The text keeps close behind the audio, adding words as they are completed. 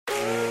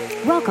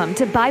Welcome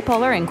to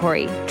Bipolar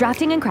Inquiry,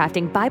 drafting and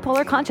crafting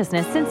bipolar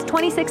consciousness since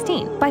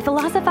 2016 by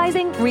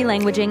philosophizing,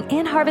 relanguaging,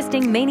 and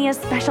harvesting mania's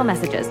special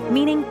messages,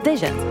 meaning,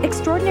 visions,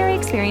 extraordinary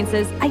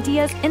experiences,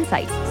 ideas,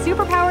 insights,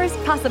 superpowers,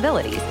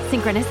 possibilities,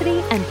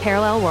 synchronicity, and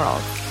parallel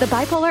worlds. The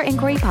Bipolar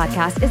Inquiry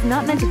podcast is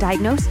not meant to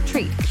diagnose,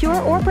 treat, cure,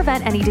 or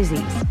prevent any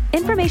disease.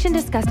 Information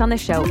discussed on the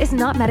show is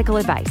not medical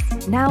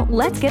advice. Now,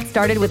 let's get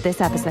started with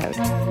this episode.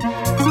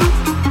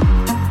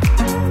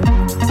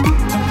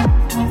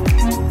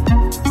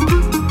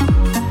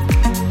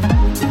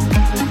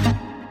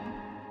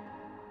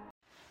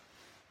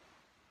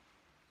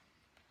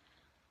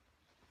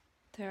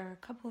 There are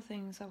a couple of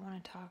things I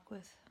want to talk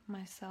with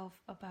myself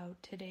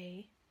about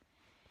today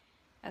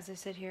as I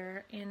sit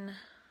here in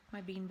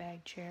my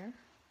beanbag chair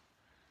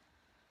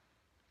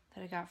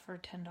that I got for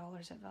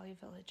 $10 at Value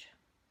Village.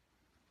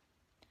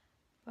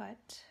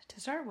 But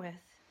to start with,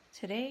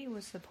 today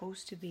was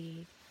supposed to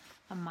be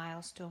a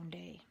milestone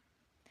day.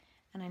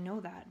 And I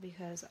know that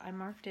because I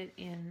marked it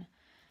in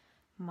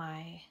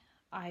my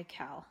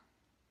iCal.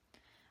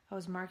 I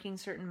was marking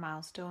certain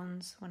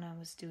milestones when I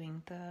was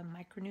doing the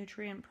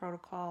micronutrient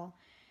protocol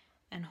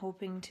and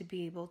hoping to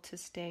be able to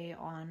stay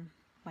on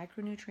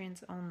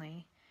micronutrients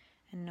only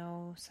and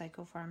no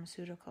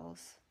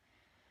psychopharmaceuticals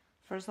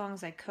for as long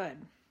as I could.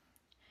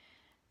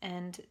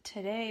 And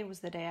today was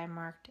the day I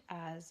marked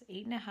as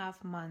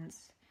 8.5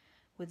 months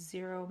with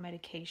 0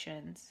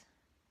 medications.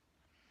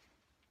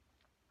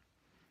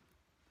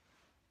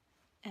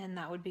 And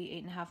that would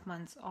be 8.5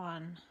 months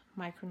on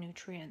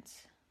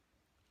micronutrients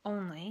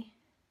only.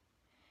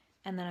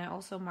 And then I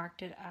also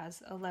marked it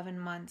as 11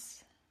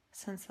 months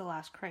since the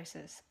last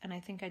crisis. And I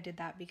think I did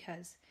that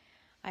because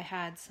I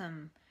had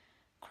some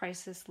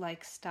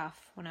crisis-like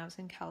stuff when I was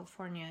in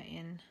California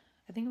in,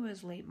 I think it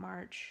was late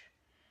March,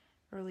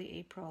 early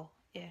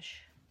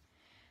April-ish.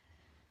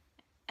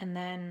 And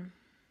then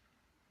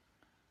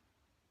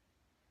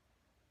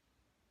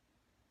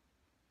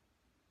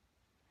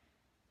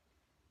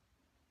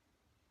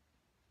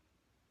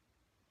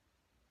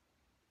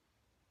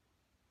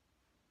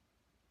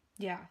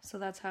so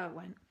that's how it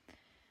went.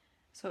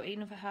 So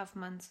 8.5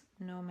 months,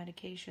 no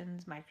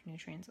medications,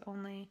 micronutrients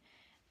only,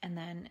 and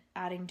then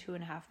adding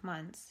 2.5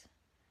 months.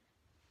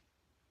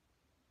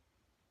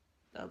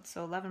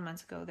 So 11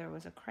 months ago, there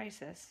was a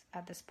crisis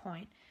at this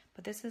point,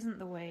 but this isn't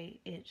the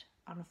way it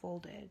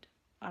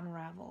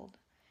unraveled.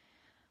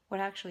 What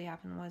actually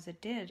happened was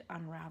it did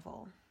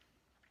unravel,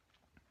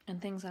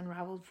 and things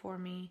unraveled for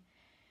me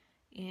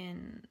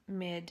in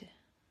mid-October,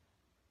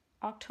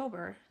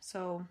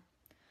 so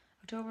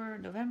October,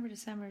 November,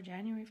 December,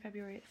 January,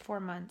 February, 4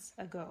 months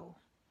ago.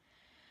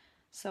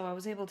 So I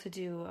was able to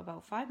do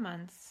about 5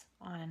 months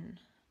on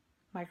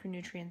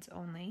micronutrients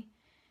only,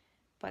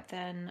 but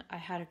then I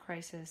had a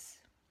crisis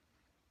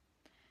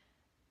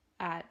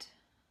at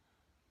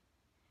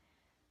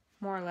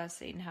more or less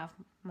 8.5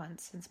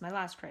 months since my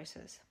last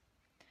crisis.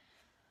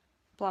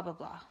 Blah, blah,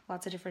 blah.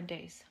 Lots of different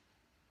days.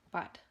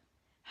 But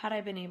had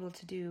I been able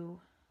to do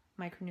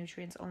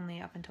micronutrients only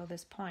up until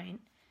this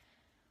point,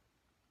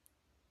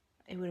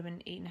 it would have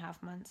been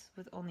 8.5 months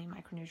with only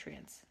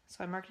micronutrients.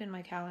 So I marked it in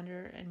my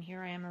calendar, and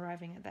here I am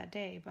arriving at that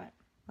day. But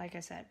like I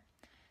said,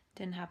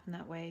 didn't happen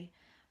that way.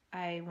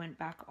 I went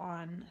back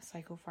on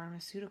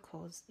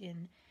psychopharmaceuticals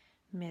in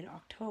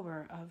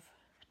mid-October of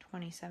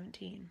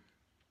 2017.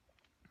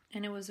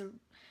 And it was a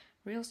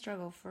real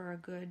struggle for a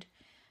good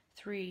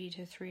 3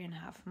 to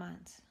 3.5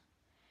 months.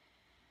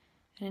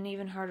 And an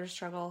even harder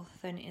struggle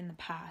than in the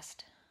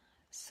past.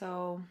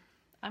 So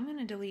I'm going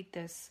to delete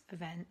this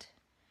event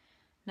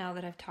now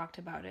that I've talked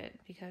about it,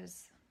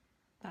 because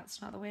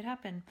that's not the way it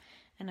happened.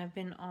 And I've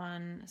been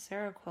on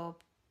Seroquel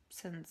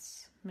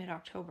since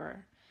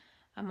mid-October.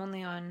 I'm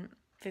only on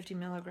 50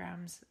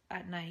 milligrams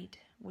at night,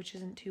 which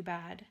isn't too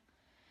bad.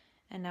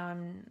 And now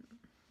I'm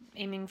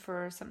aiming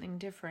for something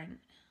different.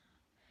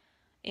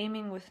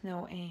 Aiming with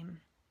no aim.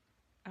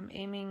 I'm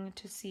aiming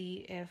to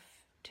see if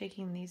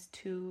taking these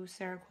 2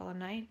 Seroquel a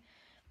night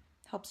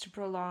helps to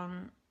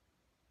prolong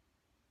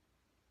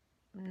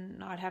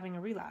not having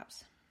a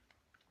relapse.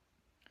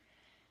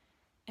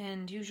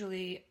 And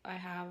usually I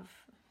have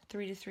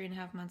 3 to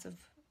 3.5 months of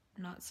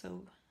not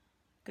so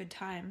good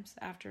times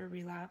after a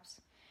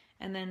relapse.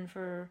 And then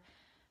for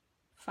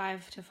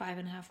 5 to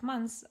 5.5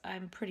 months,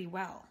 I'm pretty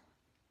well.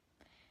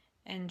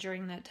 And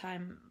during that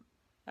time,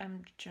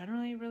 I'm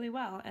generally really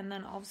well. And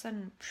then all of a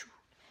sudden,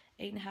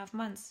 8.5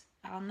 months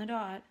on the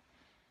dot.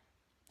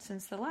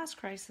 Since the last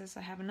crisis,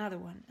 I have another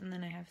one. And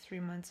then I have 3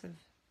 months of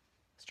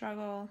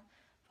struggle,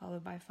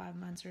 followed by 5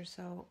 months or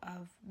so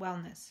of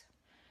wellness.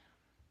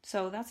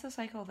 So that's a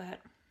cycle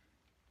that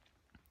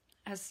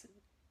has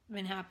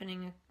been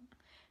happening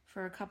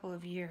for a couple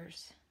of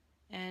years.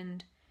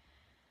 And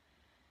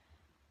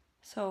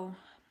so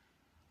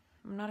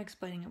I'm not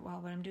explaining it well,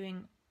 but I'm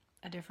doing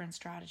a different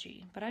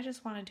strategy. But I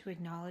just wanted to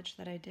acknowledge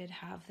that I did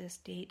have this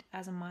date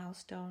as a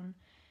milestone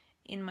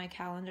in my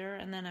calendar.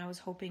 And then I was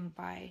hoping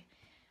by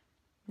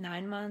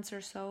 9 months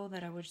or so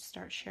that I would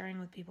start sharing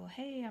with people,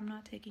 hey, I'm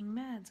not taking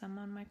meds, I'm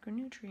on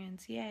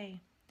micronutrients,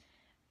 yay.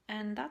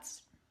 And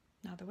that's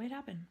not the way it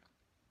happened.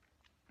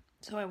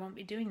 So I won't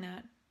be doing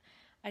that.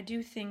 I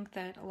do think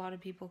that a lot of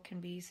people can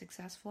be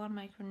successful on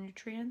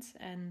micronutrients,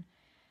 and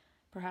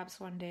perhaps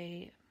one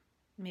day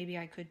maybe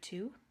I could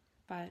too,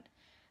 but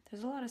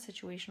there's a lot of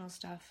situational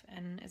stuff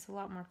and it's a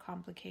lot more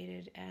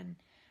complicated, and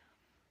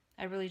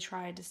I really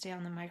tried to stay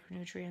on the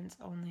micronutrients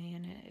only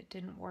and it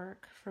didn't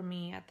work for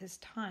me at this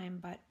time,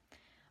 but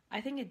I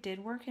think it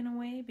did work in a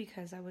way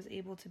because I was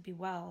able to be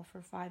well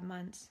for 5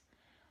 months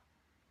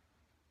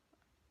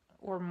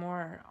or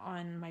more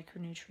on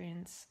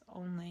micronutrients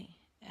only.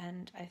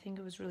 And I think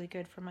it was really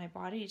good for my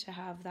body to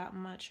have that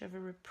much of a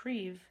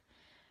reprieve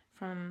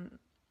from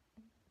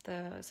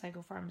the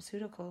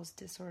psychopharmaceuticals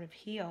to sort of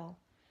heal,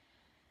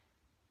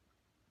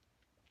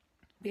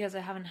 because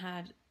I haven't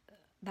had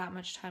that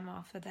much time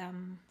off of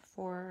them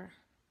for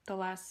the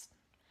last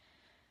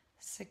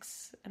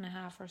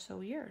 6.5 or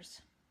so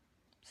years.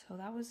 So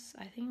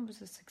I think it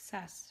was a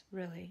success,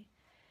 really.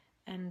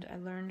 And I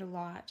learned a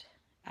lot,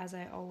 as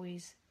I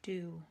always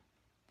do.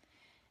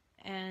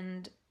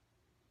 And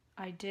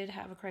I did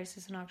have a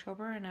crisis in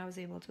October and I was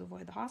able to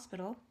avoid the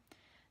hospital.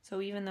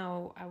 So even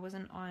though I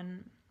wasn't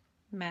on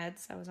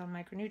meds, I was on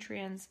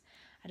micronutrients,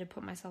 I had to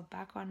put myself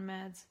back on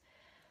meds.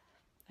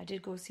 I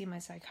did go see my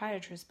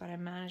psychiatrist, but I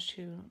managed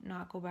to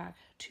not go back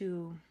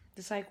to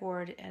the psych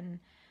ward and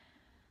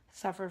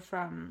suffer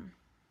from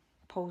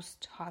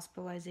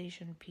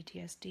post-hospitalization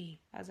PTSD,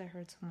 as I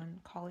heard someone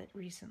call it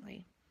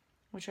recently,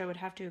 which I would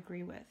have to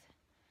agree with.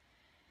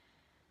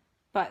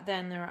 But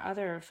then there are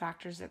other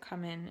factors that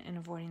come in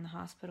avoiding the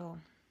hospital.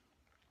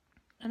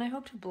 And I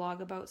hope to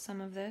blog about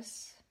some of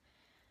this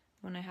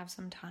when I have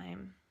some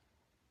time.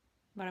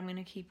 But I'm going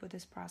to keep with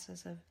this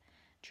process of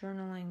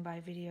journaling by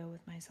video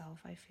with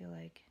myself. I feel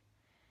like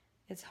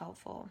it's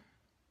helpful.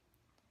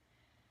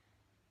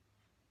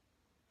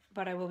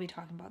 But I will be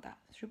talking about that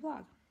through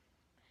blog.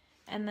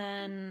 And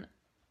then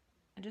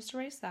I just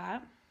erased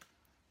that.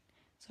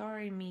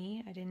 Sorry,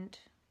 me. I didn't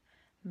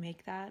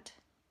make that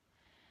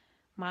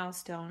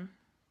milestone.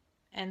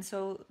 And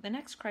so the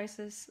next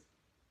crisis,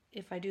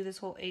 if I do this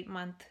whole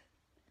 8-month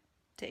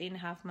to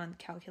 8.5-month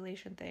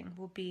calculation thing,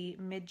 will be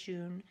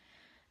mid-June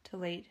to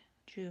late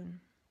June.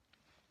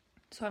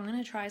 So I'm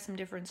going to try some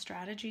different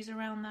strategies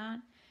around that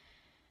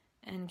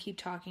and keep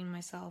talking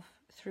myself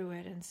through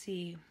it and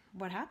see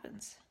what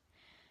happens.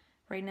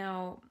 Right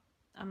now,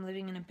 I'm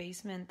living in a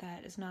basement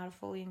that is not a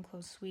fully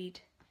enclosed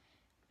suite,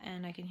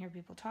 and I can hear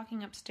people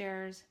talking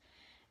upstairs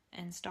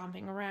and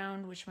stomping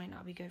around, which might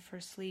not be good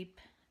for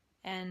sleep.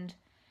 And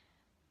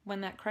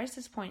when that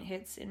crisis point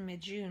hits in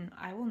mid-June,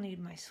 I will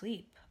need my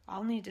sleep.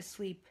 I'll need to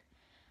sleep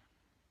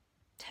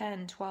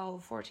 10,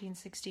 12, 14,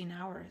 16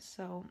 hours.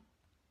 So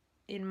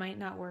it might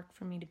not work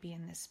for me to be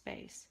in this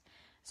space.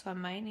 So I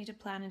might need to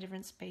plan a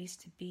different space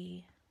to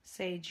be,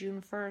 say,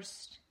 June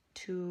 1st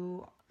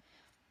to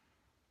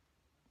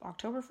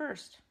October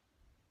 1st.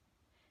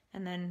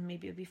 And then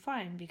maybe it'll be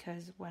fine,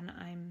 because when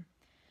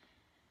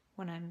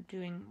I'm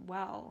doing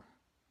well,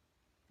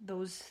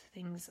 those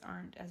things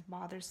aren't as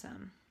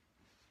bothersome.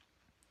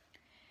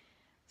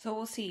 So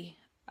we'll see.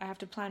 I have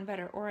to plan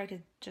better, or I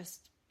could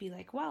just be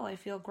like, well, I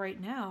feel great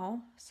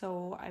now,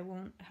 so I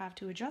won't have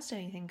to adjust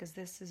anything because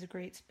this is a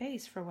great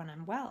space for when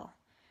I'm well.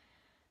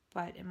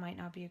 But it might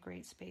not be a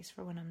great space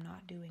for when I'm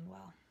not doing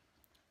well.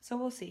 So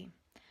we'll see.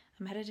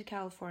 I'm headed to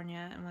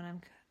California, and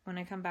when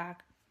I come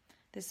back,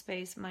 this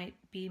space might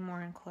be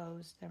more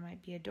enclosed. There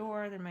might be a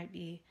door, there might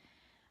be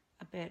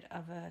a bit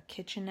of a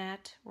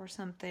kitchenette or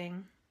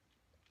something.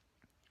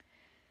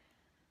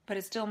 But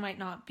it still might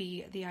not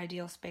be the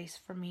ideal space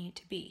for me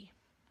to be.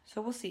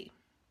 So we'll see.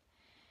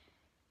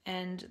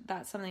 And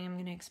that's something I'm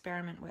going to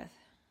experiment with.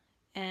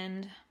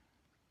 And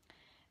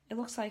it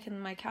looks like in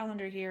my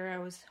calendar here,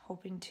 I was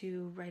hoping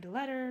to write a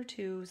letter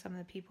to some of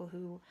the people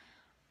who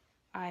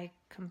I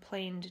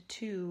complained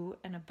to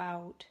and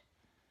about,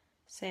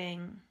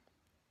 saying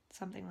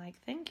something like,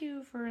 thank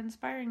you for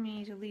inspiring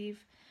me to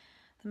leave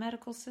the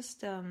medical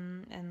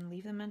system and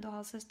leave the mental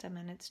health system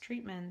and its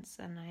treatments,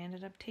 and I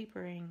ended up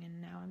tapering and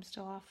now I'm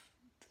still off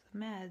the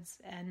meds.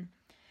 And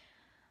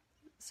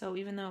so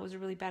even though it was a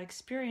really bad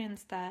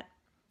experience that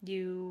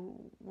you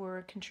were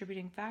a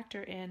contributing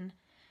factor in,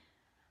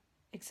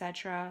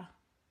 etc.,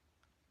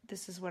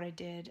 this is what I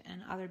did,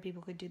 and other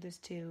people could do this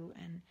too,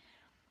 and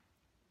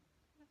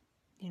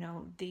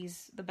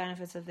the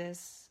benefits of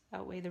this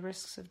outweigh the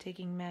risks of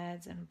taking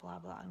meds, and blah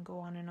blah, and go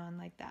on and on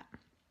like that.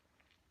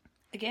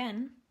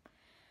 Again,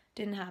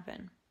 didn't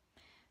happen.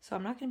 So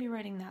I'm not going to be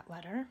writing that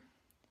letter,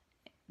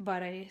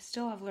 but I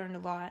still have learned a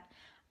lot.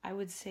 I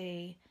would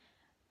say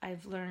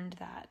I've learned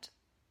that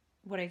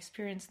what I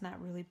experienced in that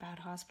really bad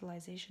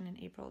hospitalization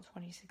in April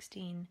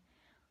 2016,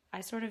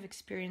 I sort of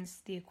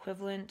experienced the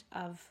equivalent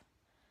of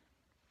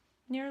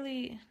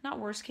nearly, not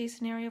worst case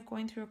scenario of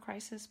going through a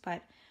crisis,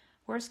 but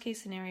worst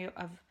case scenario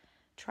of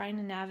trying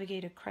to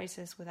navigate a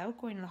crisis without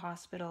going to the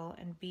hospital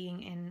and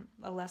being in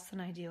a less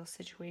than ideal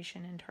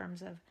situation in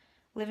terms of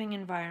living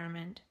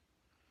environment,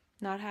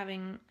 not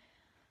having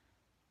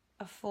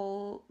a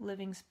full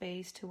living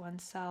space to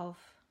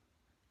oneself,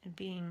 and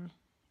being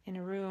in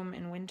a room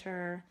in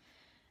winter,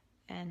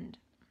 and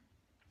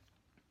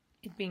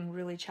it being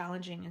really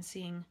challenging and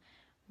seeing,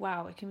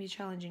 wow, it can be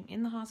challenging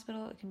in the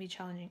hospital, it can be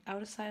challenging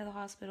outside of the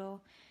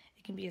hospital,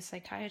 it can be a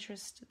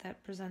psychiatrist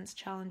that presents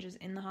challenges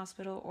in the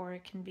hospital, or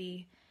it can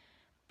be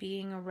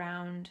being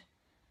around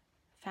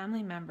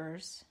family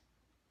members,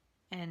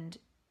 and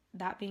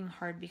that being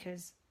hard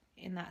because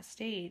in that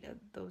state,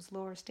 those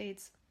lower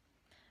states,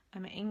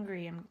 I'm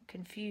angry, I'm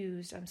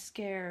confused, I'm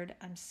scared,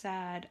 I'm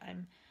sad,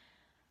 I'm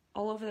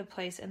all over the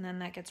place, and then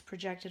that gets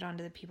projected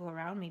onto the people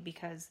around me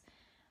because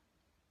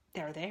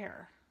they're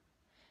there.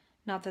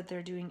 Not that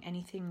they're doing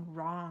anything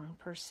wrong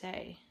per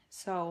se.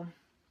 So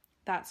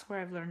that's where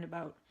I've learned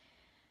about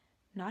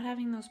not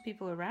having those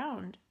people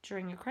around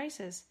during a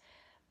crisis.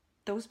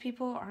 Those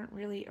people aren't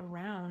really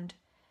around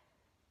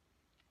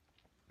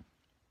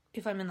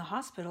if I'm in the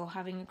hospital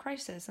having a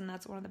crisis, and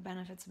that's one of the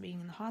benefits of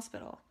being in the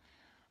hospital.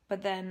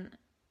 But then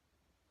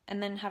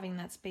having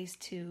that space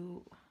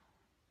to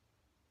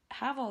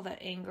have all that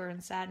anger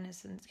and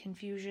sadness and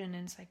confusion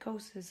and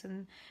psychosis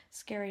and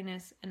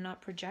scariness and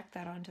not project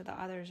that onto the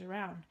others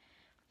around.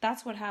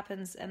 That's what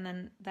happens, and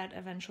then that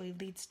eventually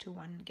leads to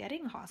one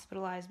getting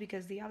hospitalized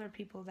because the other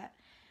people that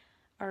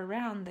are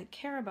around that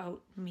care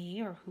about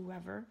me or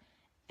whoever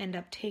end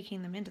up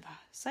taking them into the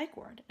psych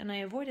ward. And I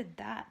avoided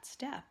that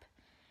step.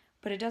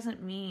 But it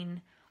doesn't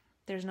mean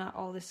there's not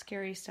all this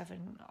scary stuff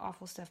and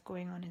awful stuff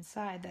going on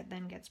inside that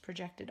then gets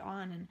projected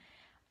on, and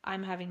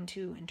I'm having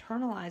to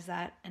internalize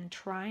that and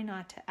try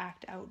not to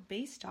act out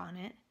based on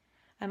it.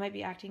 I might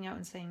be acting out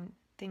and saying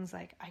things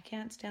like, I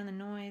can't stand the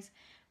noise,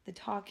 the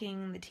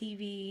talking, the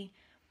TV,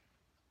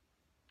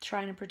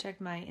 trying to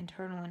protect my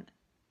internal and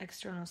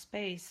external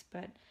space,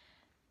 but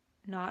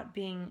not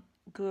being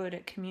good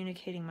at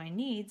communicating my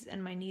needs,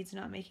 and my needs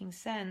not making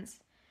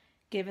sense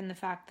given the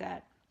fact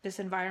that this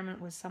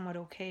environment was somewhat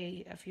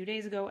okay a few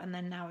days ago and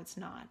then now it's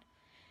not.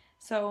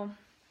 So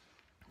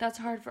that's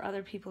hard for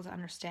other people to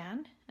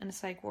understand, and a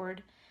psych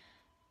ward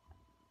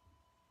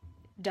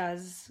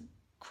does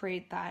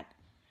create that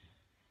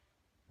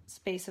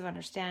space of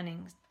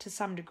understanding to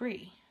some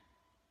degree.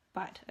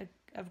 But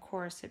of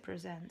course it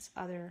presents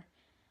other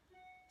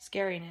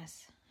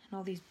scariness and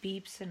all these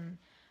beeps and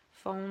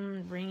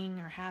phone ringing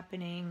are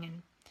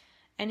happening,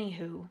 and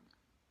anywho.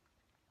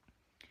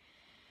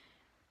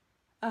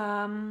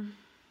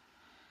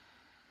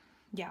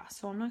 Yeah,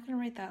 so I'm not going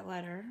to write that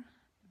letter,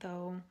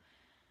 though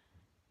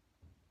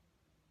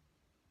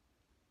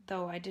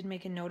I did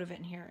make a note of it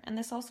in here. And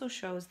this also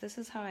shows, this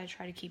is how I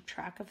try to keep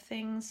track of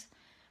things,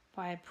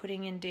 by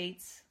putting in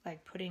dates,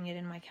 like putting it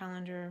in my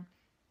calendar,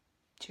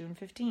 June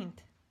 15th,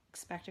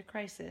 expect a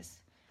crisis.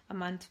 A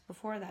month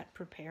before that,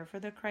 prepare for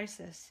the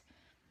crisis.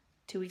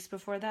 2 weeks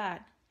before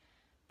that,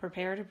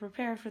 prepare to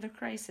prepare for the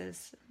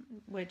crisis,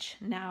 which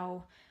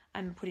now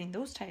I'm putting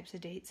those types of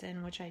dates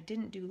in, which I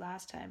didn't do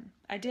last time.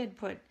 I did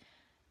put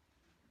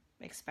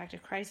expect a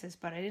crisis,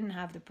 but I didn't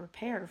have the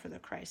prepare for the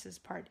crisis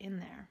part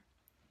in there.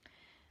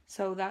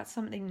 So that's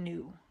something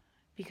new,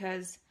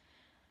 because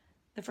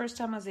the first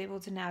time I was able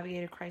to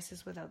navigate a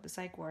crisis without the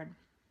psych ward,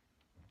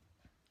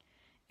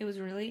 it was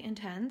really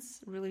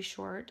intense, really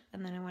short,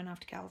 and then I went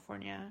off to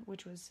California,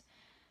 which was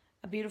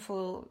a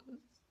beautiful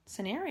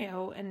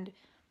scenario, and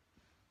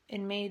it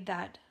made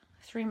that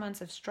 3 months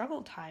of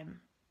struggle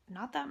time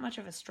not that much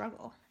of a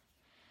struggle.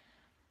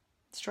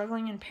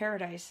 Struggling in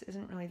paradise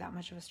isn't really that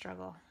much of a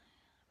struggle.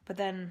 But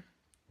then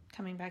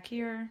coming back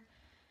here,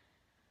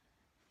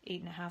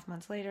 8.5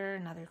 months later,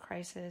 another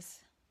crisis,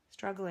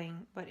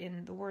 struggling, but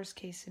in the worst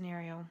case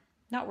scenario,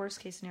 not worst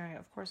case scenario,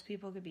 of course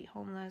people could be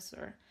homeless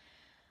or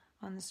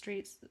on the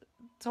streets,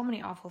 so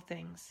many awful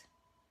things.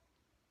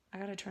 I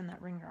gotta turn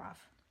that ringer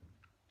off.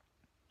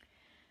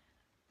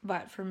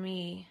 But for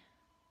me,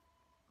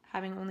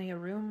 having only a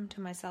room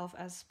to myself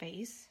as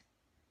space,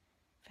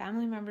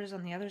 family members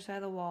on the other side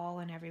of the wall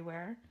and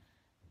everywhere,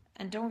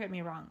 and don't get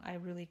me wrong, I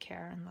really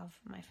care and love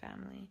my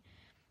family,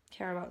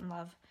 care about and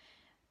love.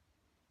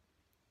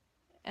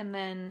 And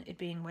then it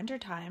being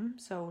wintertime,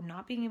 so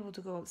not being able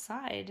to go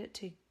outside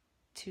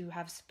to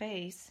have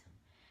space,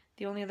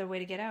 the only other way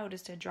to get out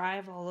is to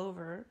drive all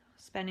over,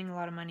 spending a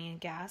lot of money in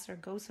gas, or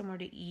go somewhere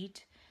to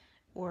eat,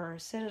 or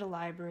sit at a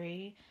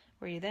library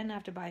where you then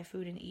have to buy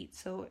food and eat.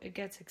 So it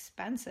gets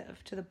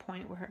expensive to the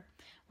point where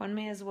one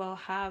may as well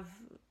have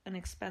an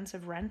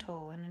expensive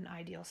rental in an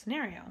ideal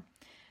scenario.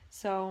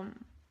 So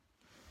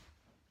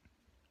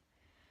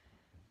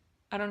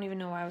I don't even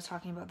know why I was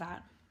talking about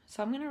that.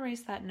 So I'm going to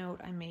erase that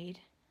note I made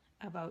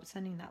about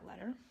sending that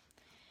letter.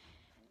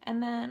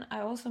 And then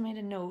I also made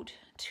a note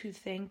to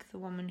thank the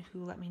woman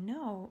who let me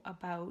know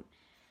about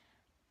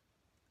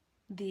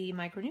the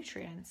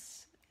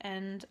micronutrients.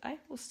 And I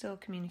will still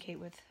communicate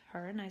with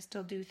her, and I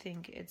still do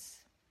think it's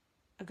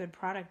a good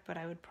product, but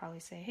I would probably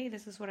say, hey,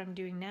 this is what I'm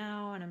doing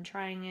now, and I'm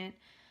trying it,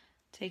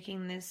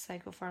 taking this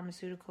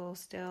psychopharmaceutical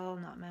still,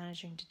 not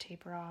managing to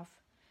taper off.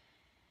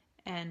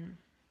 And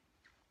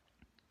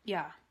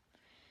yeah.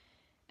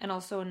 And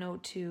also a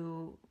note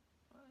to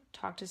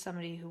talk to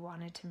somebody who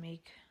wanted to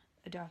make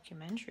a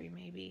documentary,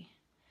 maybe,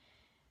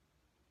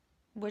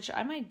 which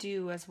I might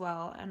do as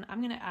well. And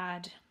I'm going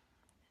to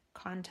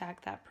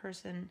contact that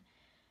person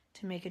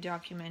to make a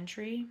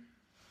documentary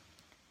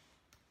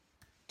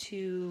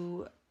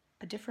to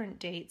a different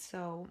date.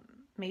 So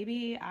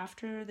maybe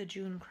after the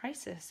June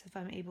crisis, if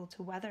I'm able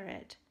to weather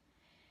it.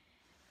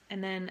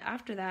 And then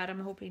after that,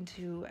 I'm hoping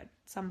to, at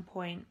some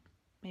point,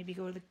 maybe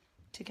go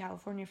to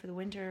California for the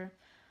winter.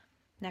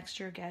 Next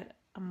year, get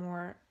a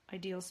more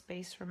ideal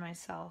space for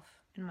myself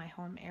in my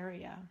home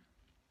area.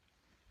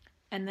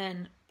 And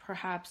then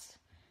perhaps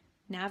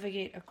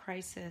navigate a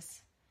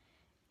crisis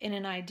in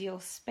an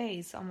ideal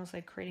space, almost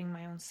like creating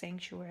my own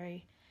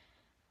sanctuary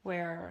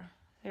where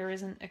there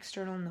isn't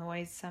external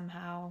noise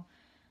somehow,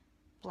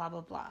 blah,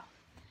 blah, blah.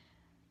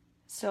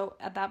 So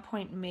at that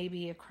point,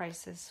 maybe a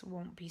crisis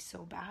won't be so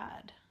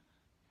bad.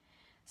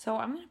 So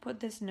I'm going to put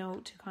this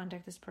note to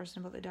contact this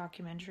person about the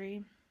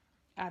documentary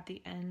at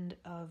the end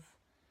of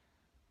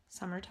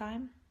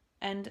summertime.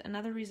 And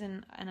another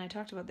reason, and I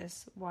talked about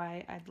this,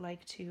 why I'd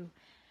like to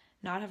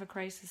not have a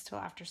crisis till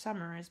after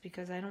summer is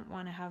because I don't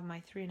want to have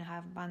my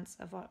 3.5 months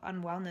of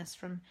unwellness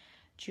from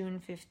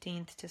June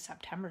 15th to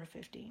September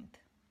 15th.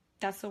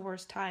 That's the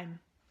worst time,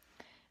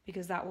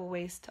 because that will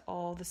waste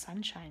all the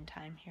sunshine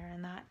time here,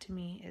 and that to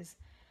me is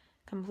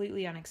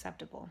completely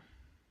unacceptable.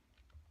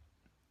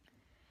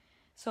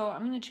 So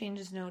I'm going to change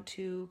this note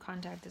to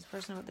contact this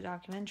person about the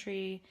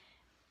documentary,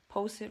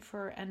 post it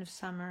for end of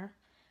summer,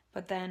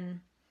 but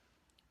then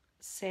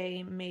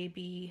say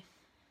maybe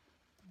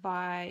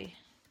by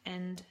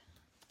end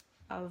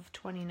of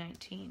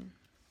 2019,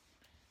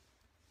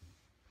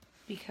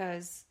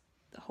 because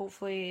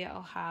hopefully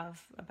I'll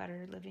have a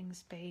better living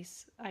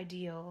space,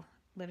 ideal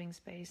living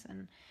space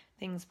and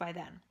things by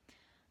then.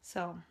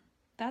 So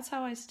that's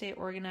how I stay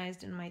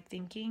organized in my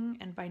thinking,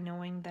 and by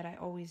knowing that I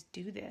always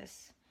do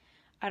this,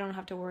 I don't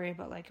have to worry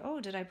about like, oh,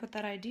 did I put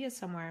that idea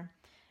somewhere?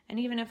 And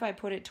even if I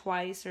put it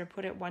twice or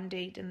put it one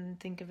date and then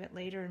think of it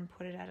later and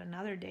put it at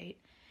another date,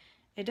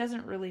 it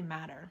doesn't really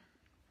matter.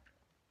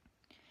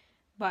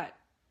 But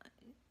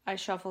I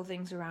shuffle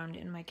things around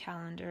in my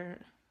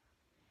calendar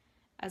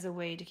as a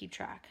way to keep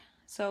track.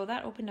 So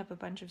that opened up a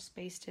bunch of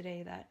space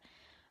today that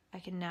I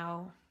can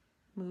now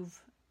move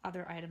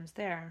other items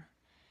there.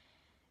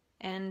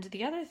 And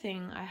the other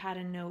thing I had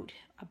a note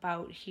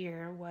about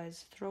here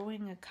was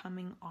throwing a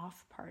coming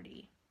off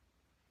party.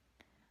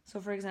 So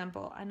for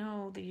example, I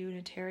know the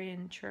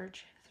Unitarian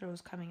Church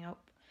throws coming out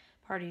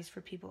parties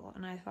for people,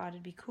 and I thought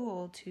it'd be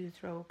cool to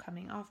throw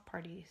coming off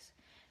parties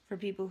for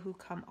people who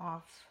come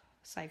off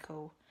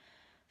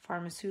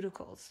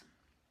psychopharmaceuticals.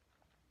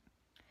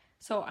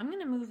 So I'm going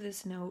to move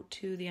this note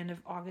to the end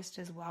of August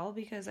as well,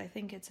 because I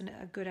think it's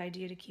a good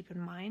idea to keep in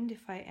mind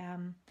if I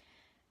am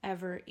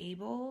ever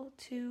able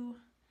to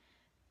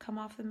come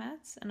off the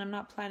meds. And I'm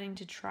not planning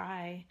to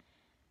try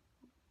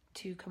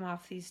to come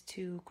off these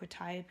 2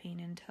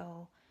 quetiapine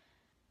until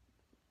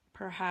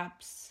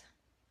perhaps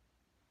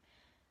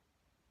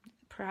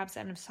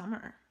end of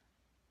summer.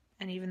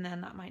 And even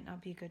then, that might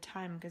not be a good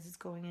time because it's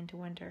going into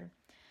winter.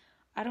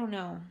 I don't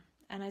know.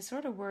 And I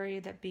sort of worry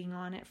that being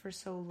on it for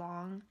so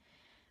long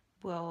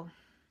will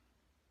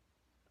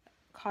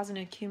cause an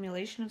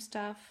accumulation of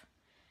stuff.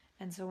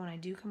 And so when I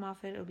do come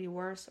off it, it'll be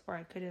worse, or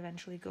I could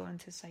eventually go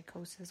into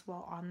psychosis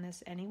while on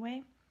this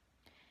anyway.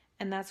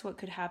 And that's what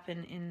could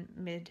happen in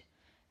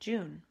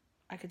mid-June.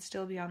 I could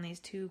still be on these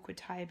 2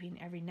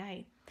 quetiapine every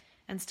night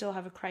and still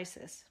have a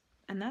crisis.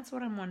 And that's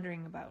what I'm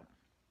wondering about.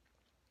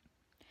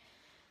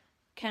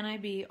 Can I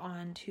be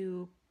on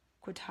 2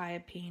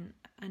 quetiapine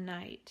a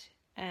night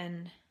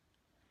and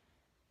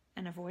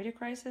avoid a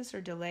crisis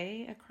or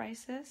delay a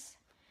crisis?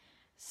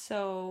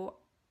 So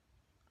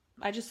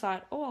I just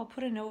thought, I'll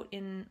put a note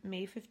in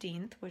May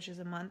 15th, which is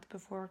a month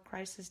before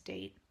crisis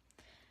date,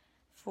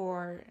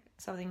 for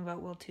something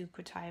about will 2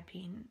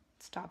 quetiapine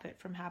stop it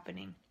from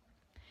happening.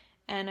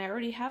 And I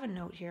already have a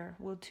note here.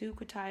 Will 2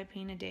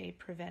 quetiapine a day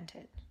prevent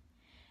it?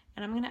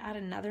 And I'm going to add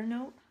another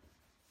note.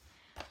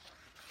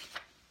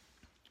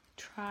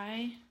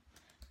 Try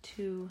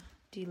to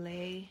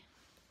delay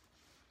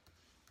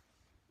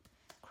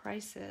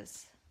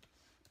crisis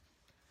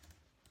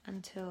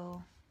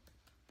until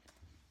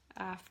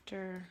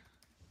after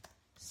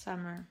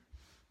summer.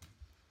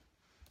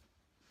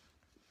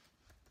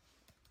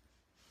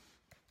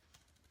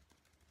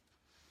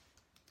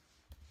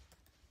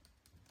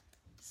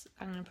 So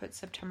I'm going to put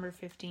September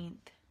 15th.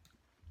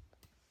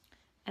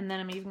 And then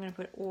I'm even going to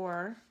put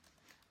or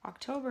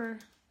October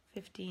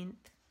 15th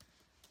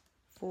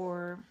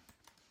for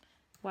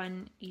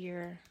 1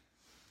 year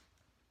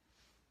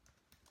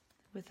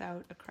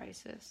without a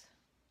crisis.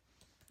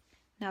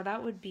 Now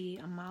that would be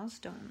a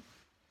milestone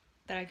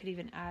that I could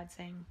even add,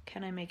 saying,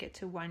 can I make it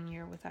to 1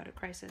 year without a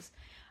crisis?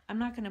 I'm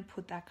not going to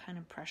put that kind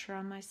of pressure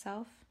on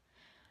myself.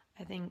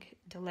 I think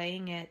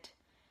delaying it,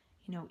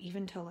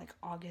 even till like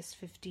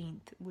August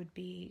 15th would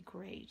be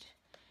great.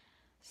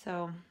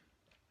 So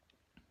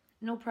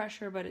no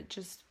pressure, but it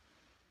just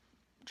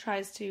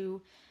tries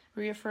to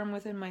reaffirm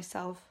within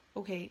myself,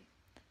 okay,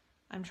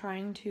 I'm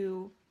trying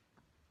to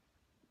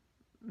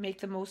make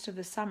the most of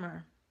the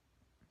summer.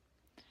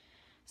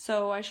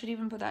 So I should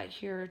even put that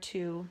here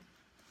to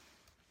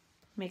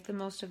make the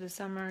most of the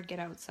summer, get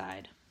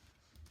outside.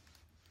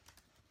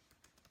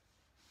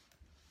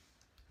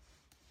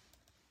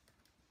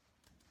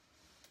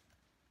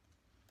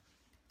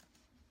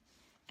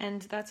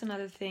 And that's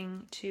another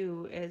thing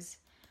too, is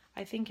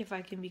I think if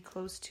I can be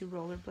close to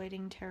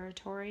rollerblading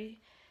territory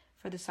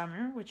for the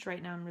summer, which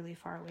right now I'm really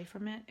far away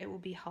from it, it will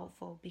be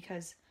helpful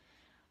because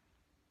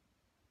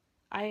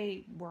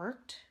I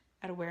worked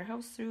at a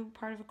warehouse through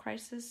part of a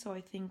crisis, so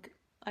I think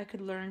I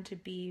could learn to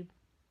be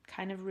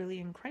kind of really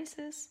in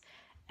crisis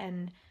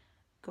and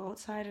go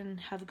outside and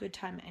have a good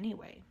time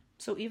anyway.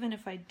 So even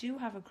if I do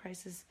have a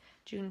crisis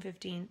June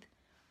 15th,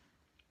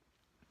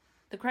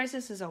 the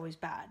crisis is always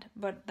bad,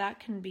 but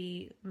that can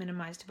be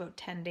minimized to about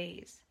 10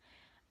 days.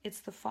 It's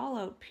the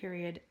fallout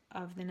period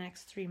of the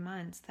next 3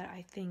 months that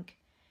I think,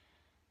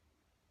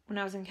 when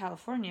I was in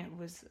California, it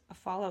was a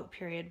fallout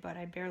period, but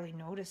I barely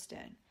noticed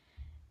it.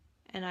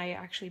 And I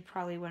actually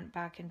probably went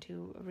back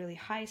into a really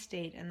high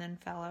state and then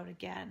fell out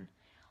again.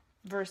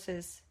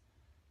 Versus,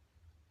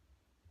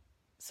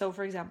 so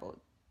for example,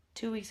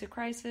 2 weeks of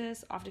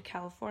crisis, off to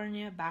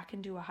California, back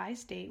into a high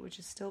state, which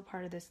is still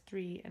part of this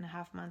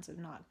 3.5 months of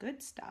not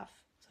good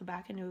stuff. So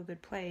back into a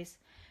good place,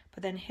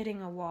 but then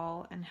hitting a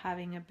wall and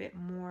having a bit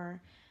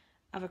more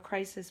of a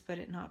crisis, but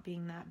it not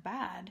being that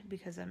bad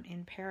because I'm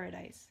in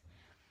paradise.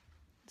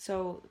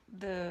 So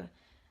there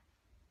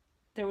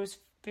was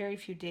very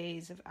few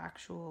days of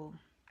actual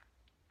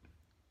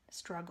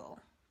struggle.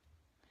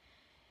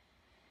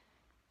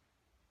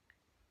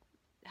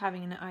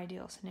 Having an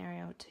ideal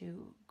scenario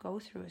to go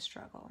through a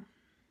struggle.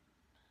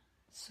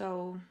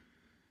 So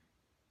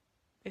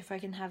if I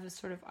can have a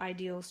sort of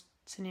ideal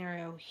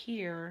scenario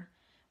here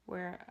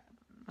where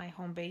my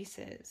home base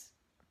is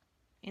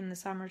in the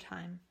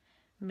summertime,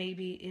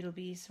 maybe it'll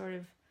be sort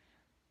of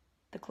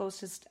the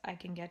closest I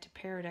can get to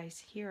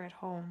paradise here at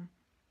home,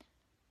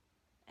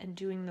 and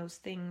doing those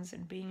things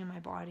and being in my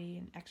body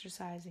and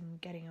exercising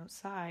and getting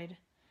outside,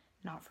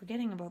 not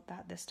forgetting about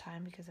that this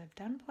time because I've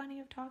done plenty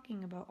of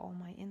talking about all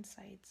my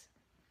insights.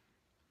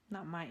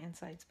 Not my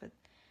insights, but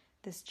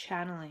this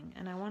channeling.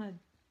 And I want to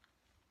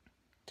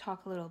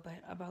talk a little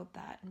bit about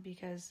that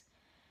because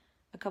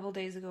a couple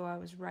days ago I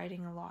was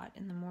writing a lot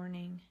in the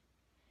morning.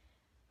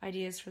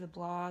 Ideas for the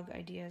blog,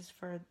 ideas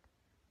for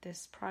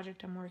this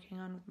project I'm working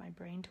on with my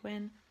brain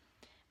twin.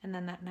 And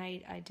then that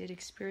night I did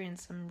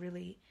experience some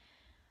really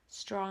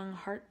strong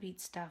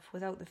heartbeat stuff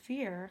without the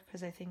fear,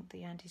 because I think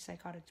the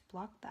antipsychotics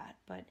blocked that,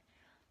 but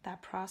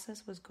that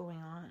process was going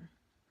on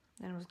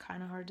and it was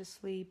kind of hard to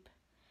sleep.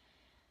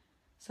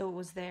 So it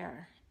was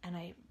there, and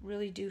I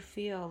really do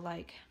feel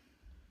like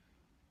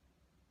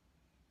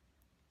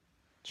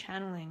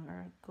channeling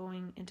or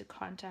going into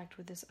contact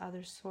with this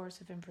other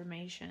source of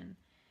information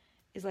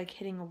is like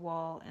hitting a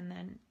wall and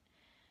then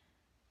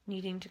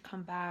needing to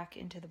come back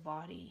into the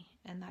body,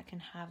 and that can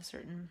have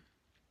certain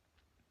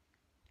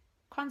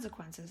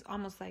consequences,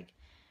 almost like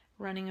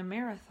running a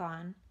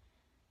marathon.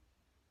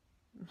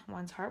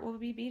 One's heart will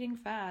be beating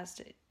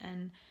fast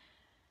and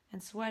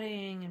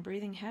sweating and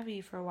breathing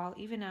heavy for a while,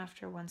 even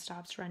after one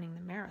stops running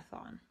the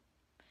marathon.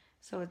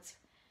 So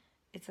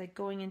it's like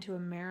going into a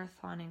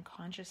marathon in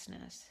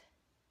consciousness,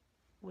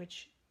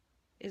 which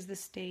is the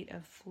state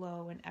of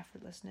flow and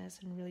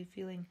effortlessness and really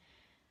feeling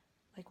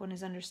like one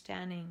is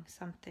understanding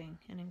something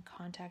and in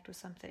contact with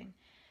something.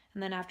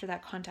 And then after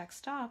that contact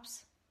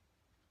stops,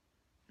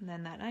 and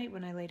then that night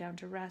when I lay down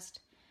to rest,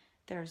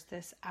 there's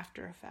this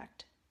after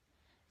effect.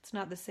 It's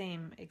not the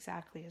same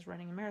exactly as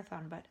running a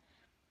marathon, but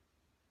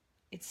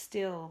it's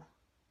still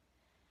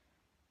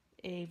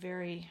a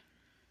very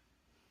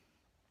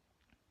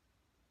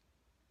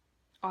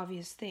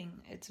obvious thing.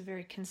 It's a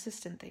very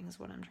consistent thing is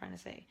what I'm trying to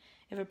say.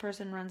 If a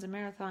person runs a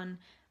marathon,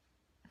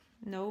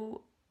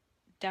 no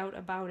doubt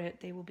about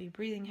it, they will be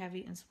breathing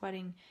heavy and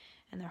sweating,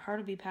 and their heart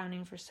will be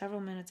pounding for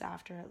several minutes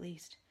after at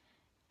least.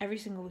 Every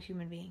single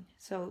human being.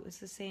 So it's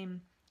the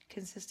same,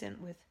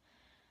 consistent with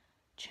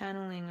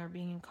channeling or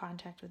being in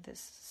contact with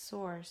this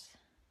source,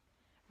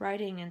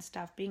 writing and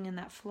stuff, being in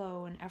that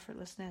flow and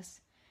effortlessness,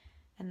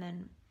 and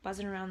then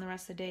buzzing around the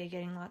rest of the day,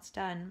 getting lots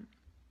done.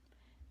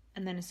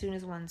 And then as soon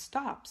as one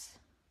stops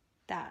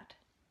that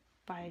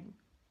by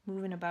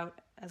moving about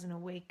as an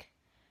awake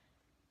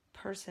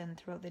person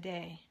throughout the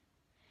day,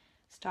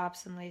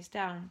 stops and lays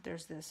down,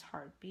 there's this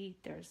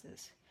heartbeat, there's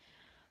this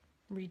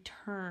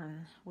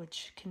return,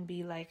 which can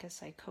be like a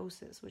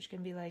psychosis, which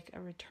can be like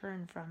a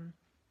return from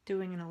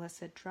doing an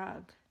illicit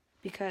drug,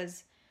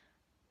 because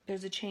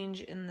there's a change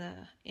in the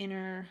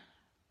inner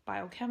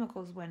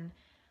biochemicals when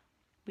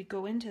we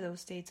go into those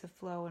states of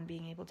flow and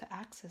being able to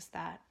access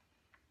that.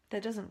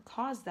 That doesn't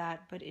cause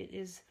that, but it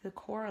is the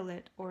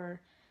correlate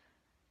or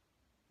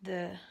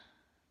the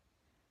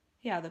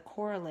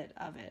correlate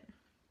of it.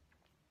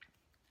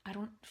 I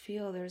don't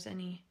feel there's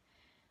any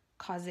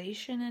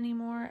causation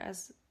anymore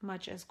as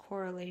much as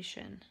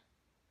correlation.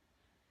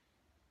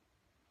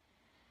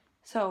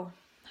 So,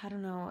 I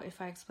don't know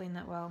if I explained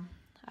that well.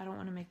 I don't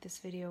want to make this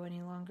video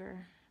any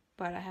longer,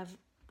 but I have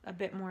a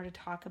bit more to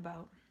talk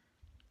about.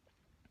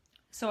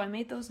 So I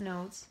made those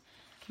notes.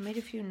 I made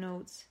a few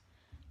notes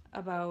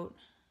about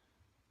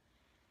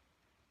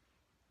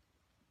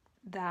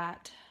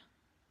that.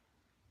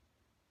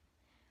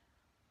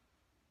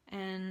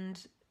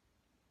 And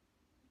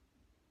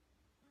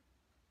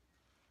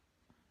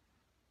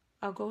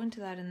I'll go into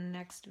that in the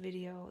next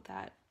video,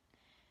 that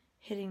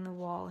hitting the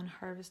wall and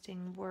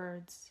harvesting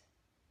words.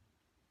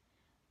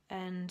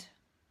 And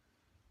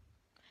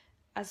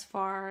as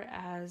far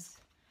as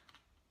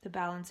the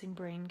balancing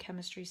brain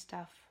chemistry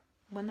stuff,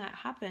 when that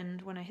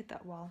happened, when I hit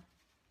that wall,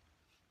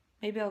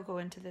 maybe I'll go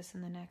into this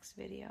in the next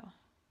video.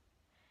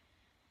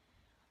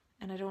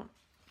 And I don't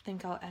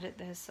think I'll edit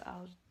this.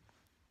 I'll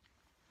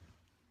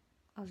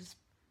just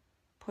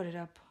put it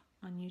up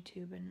on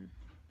YouTube and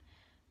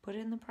put it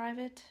in the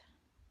private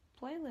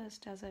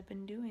playlist as I've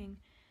been doing.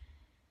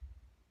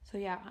 So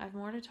yeah, I have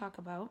more to talk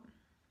about,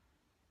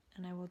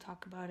 and I will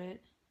talk about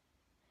it.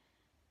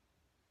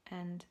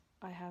 And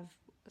I have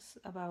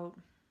about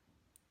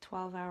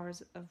 12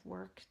 hours of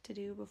work to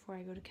do before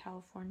I go to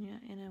California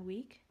in a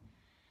week.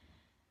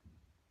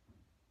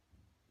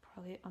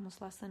 Probably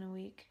almost less than a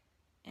week.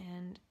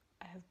 And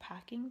I have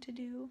packing to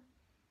do.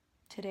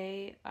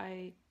 Today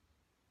I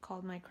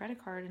called my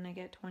credit card and I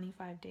get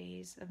 25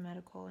 days of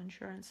medical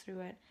insurance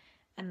through it.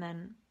 And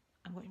then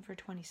I'm waiting for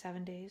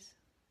 27 days.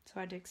 So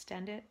I had to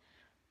extend it,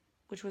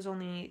 which was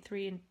only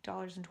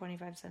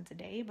 $3.25 a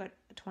day, but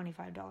a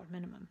 $25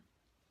 minimum.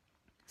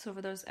 So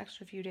for those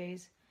extra few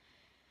days,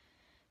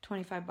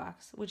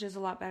 $25, which is a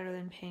lot better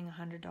than paying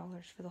 $100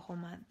 for the whole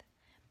month.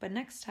 But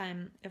next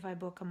time, if I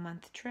book a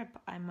month trip,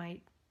 I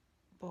might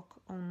book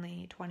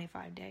only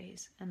 25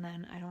 days, and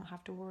then I don't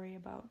have to worry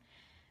about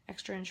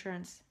extra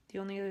insurance. The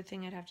only other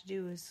thing I'd have to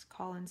do is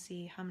call and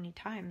see how many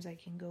times I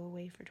can go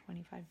away for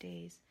 25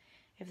 days,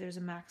 if there's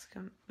a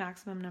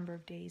maximum number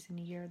of days in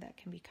a year that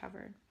can be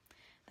covered.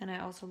 Then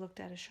I also looked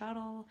at a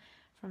shuttle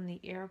from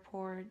the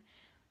airport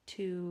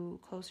to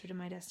closer to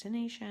my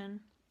destination.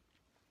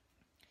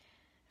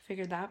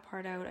 Figured that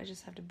part out. I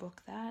just have to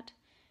book that.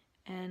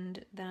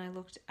 And then I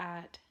looked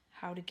at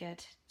how to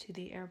get to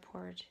the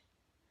airport.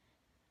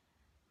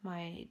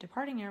 My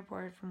departing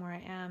airport from where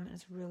I am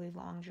is a really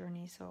long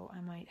journey, so I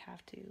might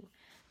have to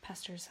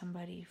pester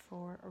somebody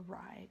for a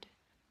ride,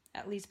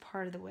 at least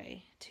part of the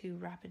way to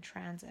rapid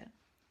transit.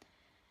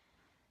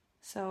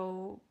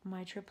 So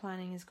my trip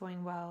planning is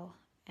going well,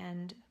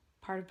 and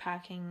part of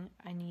packing,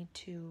 I need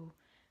to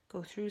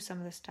go through some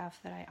of the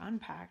stuff that I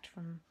unpacked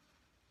from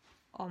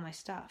all my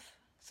stuff.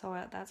 So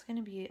that's going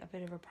to be a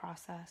bit of a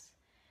process.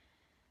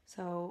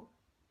 So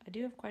I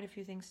do have quite a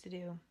few things to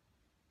do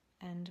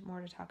and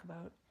more to talk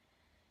about.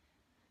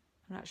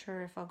 I'm not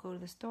sure if I'll go to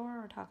the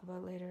store or talk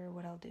about later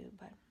what I'll do,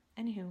 but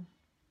anywho,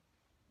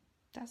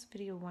 that's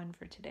video 1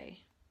 for today.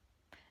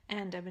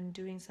 And I've been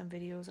doing some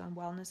videos on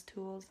wellness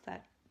tools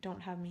that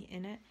don't have me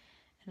in it,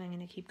 and I'm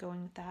going to keep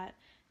going with that.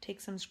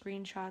 Take some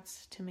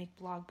screenshots to make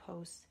blog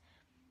posts,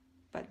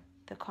 but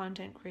the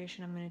content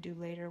creation I'm going to do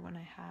later when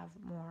I have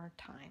more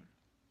time.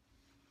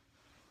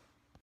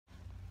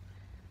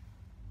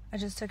 I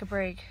just took a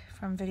break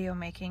from video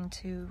making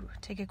to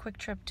take a quick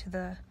trip to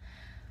the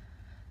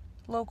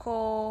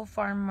local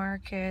farm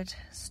market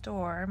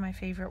store, my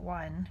favorite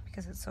one,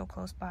 because it's so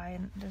close by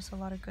and there's a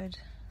lot of good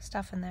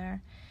stuff in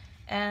there.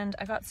 And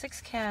I got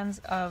 6 cans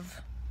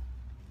of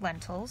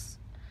lentils,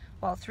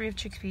 well, 3 of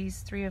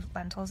chickpeas, 3 of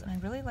lentils, and I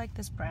really like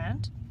this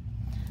brand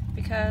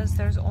because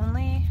there's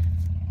only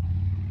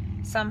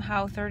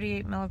somehow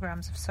 38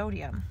 milligrams of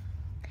sodium.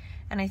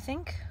 And I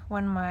think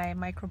when my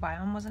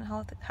microbiome wasn't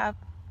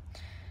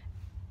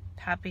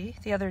happy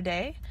the other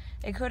day,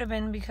 it could have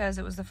been because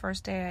it was the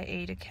first day I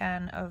ate a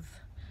can of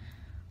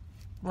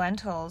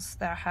lentils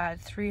that had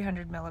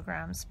 300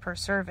 milligrams per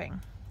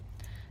serving.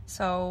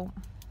 So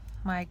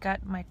my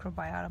gut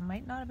microbiota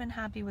might not have been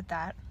happy with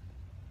that.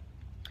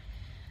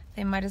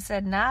 They might have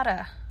said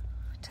nada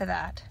to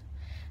that.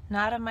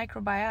 Nada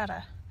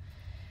microbiota.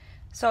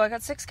 So I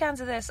got 6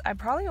 cans of this. I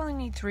probably only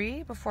need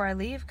 3 before I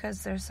leave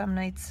because there's some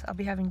nights I'll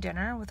be having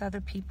dinner with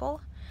other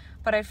people.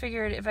 But I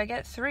figured if I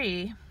get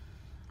 3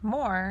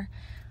 more,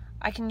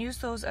 I can use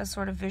those as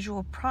sort of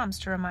visual prompts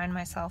to remind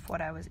myself what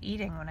I was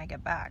eating when I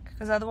get back,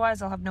 because otherwise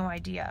I'll have no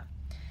idea.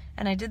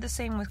 And I did the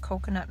same with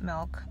coconut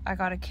milk. I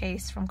got a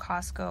case from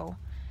Costco,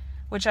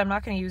 which I'm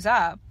not going to use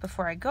up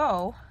before I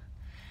go,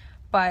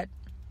 but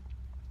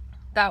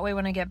that way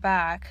when I get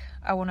back,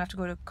 I won't have to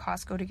go to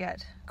Costco to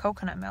get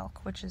coconut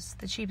milk, which is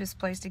the cheapest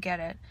place to get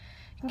it.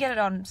 You can get it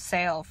on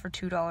sale for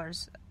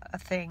 $2 a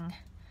thing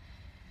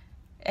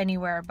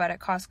anywhere, but at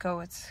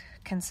Costco it's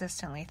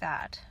consistently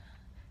that.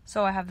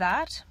 So I have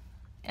that,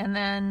 and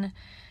then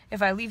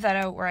if I leave that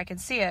out where I can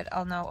see it,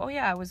 I'll know, oh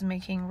yeah, I was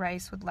making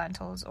rice with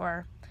lentils,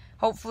 or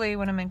hopefully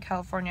when I'm in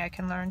California I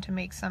can learn to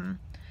make some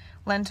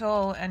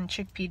lentil and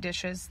chickpea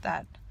dishes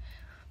that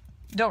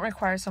don't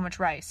require so much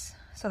rice.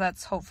 So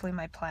that's hopefully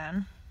my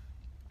plan.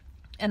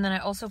 And then I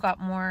also got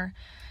more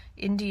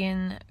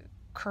Indian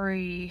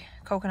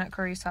coconut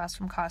curry sauce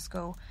from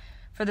Costco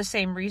for the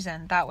same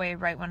reason. That way,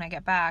 right when I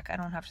get back, I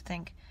don't have to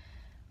think,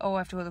 oh, I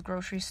have to go to the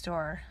grocery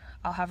store.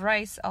 I'll have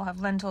rice, I'll have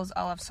lentils,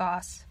 I'll have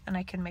sauce, and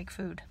I can make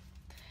food.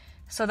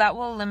 So that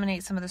will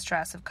eliminate some of the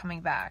stress of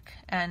coming back.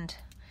 And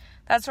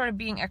that's sort of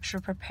being extra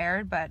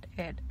prepared, but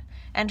it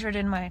entered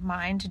in my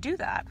mind to do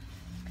that.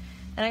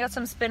 And I got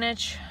some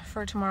spinach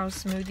for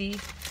tomorrow's smoothie.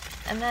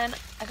 And then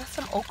I got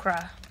some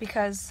okra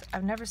because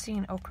I've never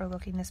seen okra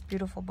looking this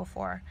beautiful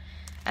before.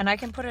 And I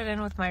can put it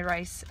in with my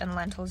rice and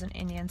lentils and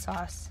Indian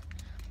sauce.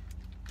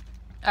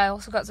 I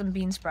also got some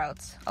bean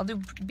sprouts. I'll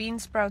do bean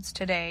sprouts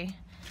today.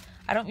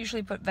 I don't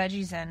usually put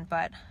veggies in,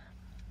 but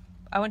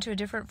I went to a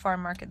different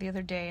farm market the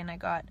other day and I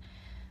got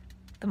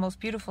the most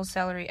beautiful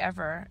celery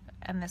ever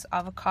and this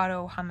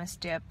avocado hummus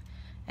dip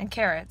and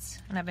carrots,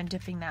 and I've been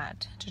dipping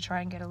that to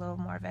try and get a little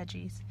more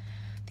veggies.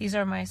 These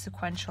are my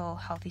sequential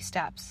healthy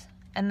steps.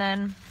 And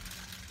then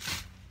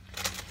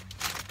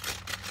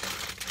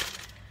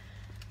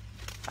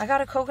I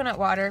got a coconut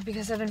water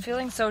because I've been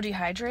feeling so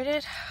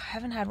dehydrated. I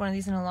haven't had one of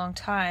these in a long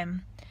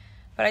time,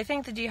 but I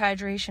think the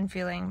dehydration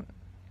feeling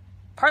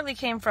partly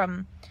came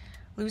from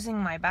losing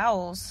my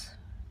bowels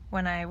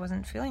when I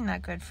wasn't feeling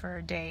that good for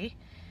a day,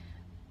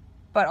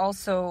 but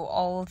also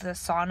all the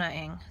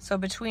saunaing. So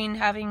between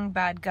having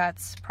bad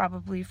guts,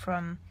 probably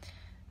from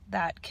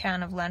that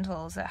can of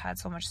lentils that had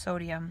so much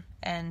sodium,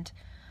 and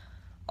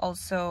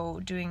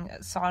also doing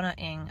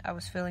saunaing, I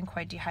was feeling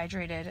quite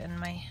dehydrated,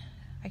 and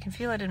I can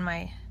feel it in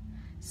my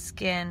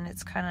skin.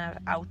 It's kind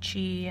of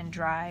ouchy and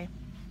dry.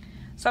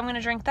 So I'm going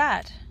to drink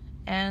that.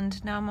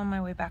 And now I'm on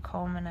my way back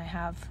home and I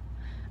have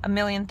a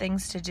million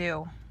things to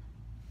do.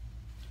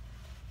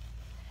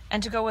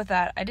 And to go with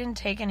that, I didn't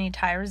take any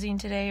tyrosine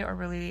today or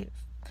really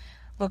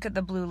look at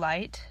the blue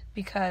light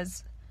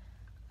because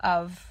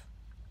of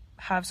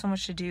have so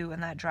much to do,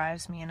 and that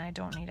drives me, and I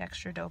don't need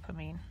extra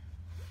dopamine.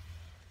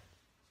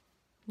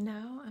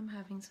 Now I'm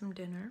having some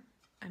dinner.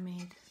 I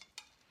made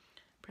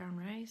brown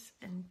rice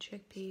and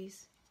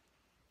chickpeas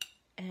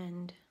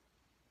and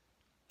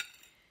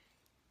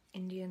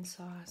Indian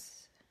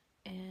sauce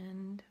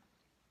and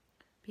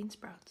bean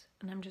sprouts.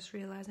 And I'm just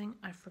realizing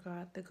I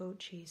forgot the goat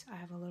cheese. I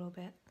have a little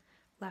bit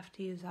left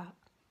to use up.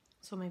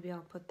 So maybe I'll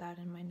put that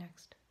in my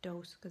next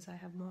dose because I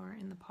have more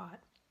in the pot.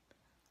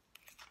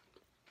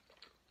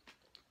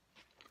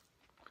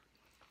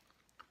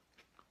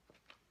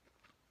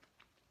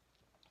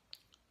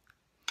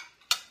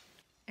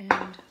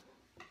 And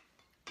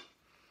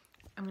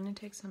I'm going to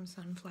take some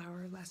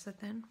sunflower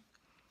lecithin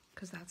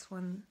because that's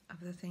one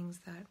of the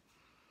things that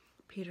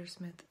Peter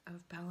Smith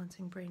of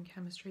Balancing Brain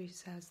Chemistry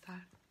says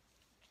that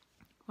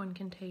one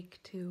can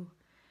take to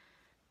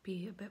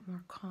be a bit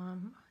more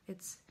calm.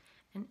 It's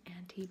an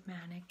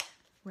anti-manic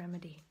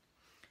remedy.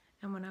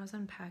 And when I was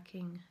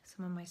unpacking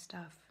some of my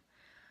stuff,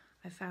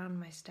 I found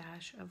my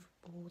stash of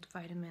old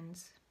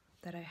vitamins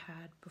that I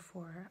had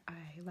before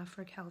I left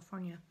for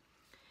California.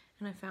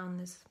 And I found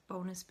this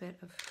bonus bit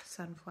of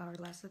sunflower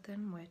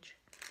lecithin, which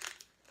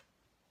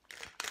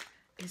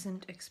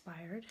isn't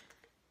expired.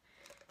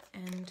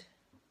 And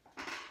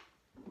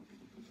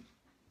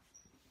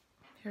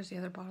here's the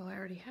other bottle I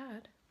already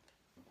had.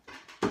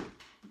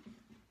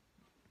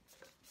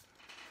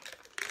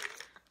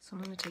 So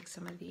I'm going to take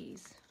some of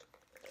these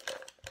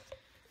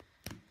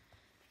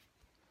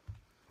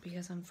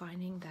because I'm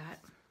finding that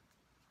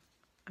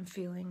I'm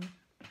feeling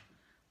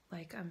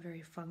like I'm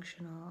very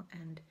functional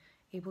and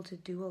able to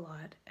do a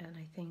lot, and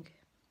I think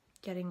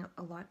getting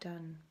a lot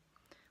done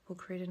will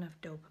create enough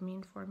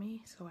dopamine for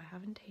me. So I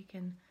haven't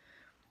taken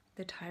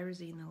the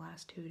tyrosine the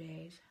last 2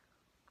 days.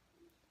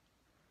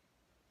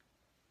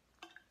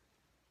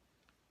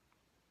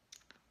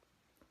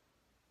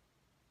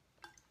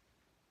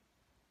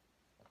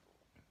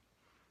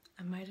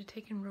 I might have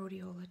taken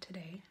rhodiola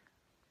today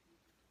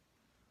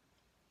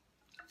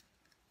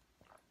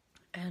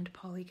and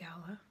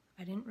polygala.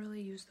 I didn't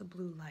really use the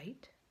blue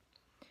light.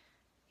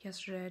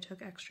 Yesterday I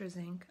took extra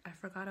zinc. I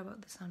forgot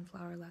about the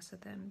sunflower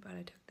lecithin, but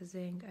I took the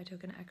zinc. I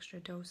took an extra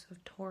dose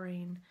of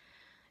taurine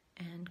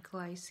and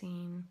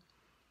glycine,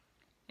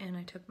 and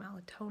I took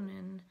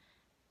melatonin,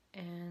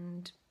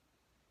 and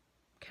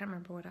can't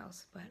remember what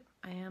else, but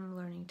I am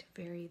learning to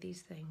vary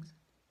these things.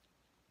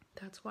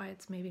 That's why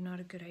it's maybe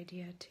not a good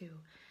idea to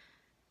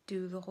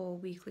do the whole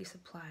weekly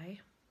supply,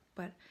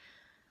 but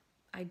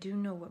I do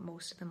know what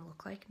most of them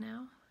look like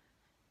now,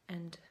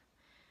 and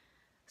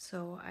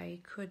so I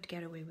could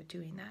get away with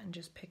doing that and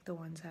just pick the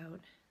ones out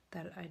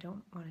that I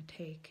don't want to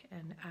take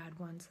and add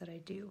ones that I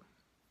do.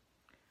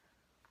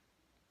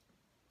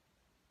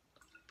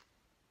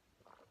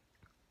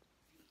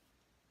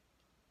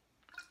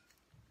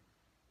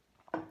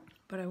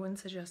 But I wouldn't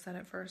suggest that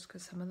at first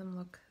because some of them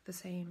look the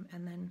same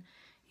and then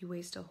you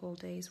waste a whole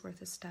day's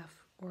worth of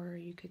stuff, or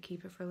you could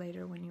keep it for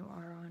later when you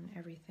are on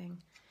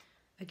everything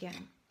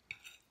again.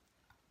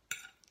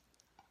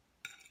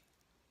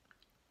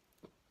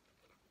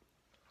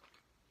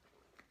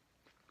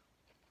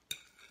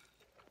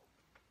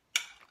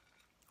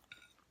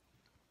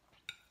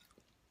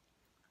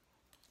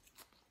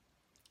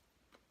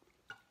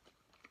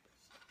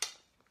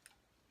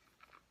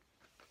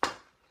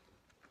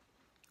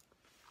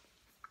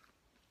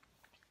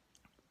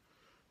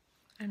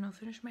 And I'll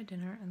finish my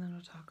dinner and then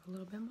I'll talk a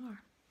little bit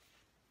more.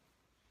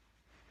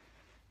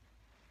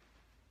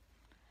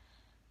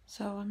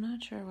 So I'm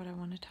not sure what I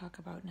want to talk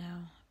about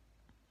now.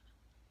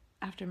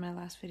 After my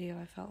last video,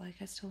 I felt like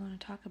I still want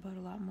to talk about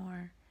a lot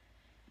more.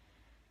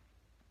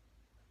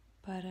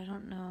 but I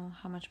don't know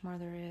how much more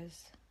there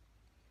is.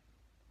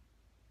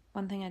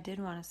 One thing I did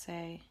want to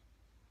say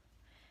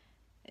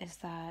is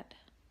that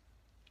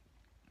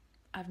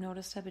I've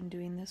noticed I've been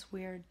doing this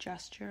weird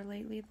gesture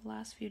lately the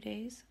last few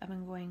days. I've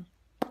been going,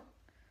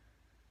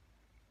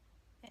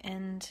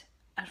 and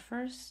at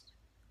first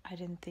I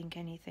didn't think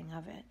anything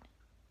of it.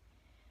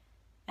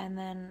 And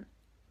then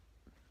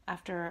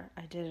after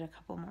I did it a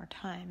couple more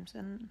times,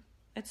 and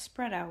it's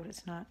spread out,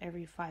 it's not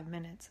every 5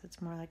 minutes,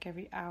 it's more like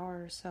every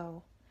hour or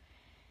so,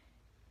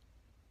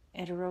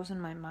 it arose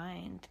in my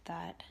mind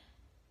that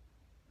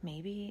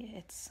maybe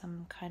it's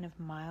some kind of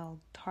mild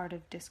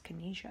tardive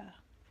dyskinesia,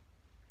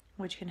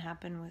 which can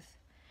happen with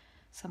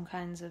some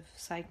kinds of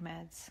psych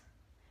meds.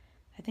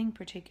 I think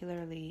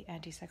particularly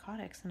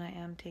antipsychotics, and I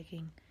am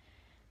taking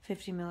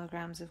 50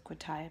 milligrams of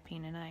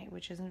quetiapine a night,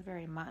 which isn't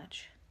very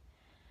much.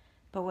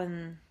 But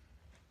when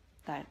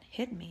that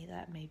hit me,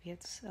 that maybe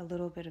it's a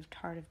little bit of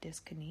tardive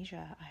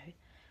dyskinesia, I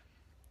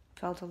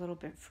felt a little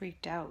bit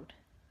freaked out,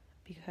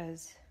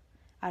 because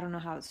I don't know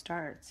how it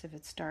starts, if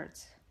it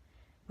starts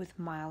with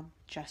mild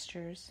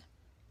gestures,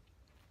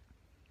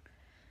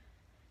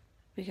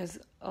 because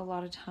a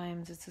lot of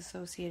times it's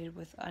associated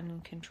with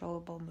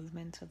uncontrollable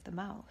movements of the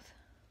mouth.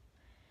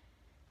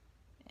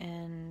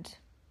 And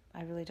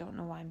I really don't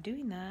know why I'm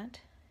doing that.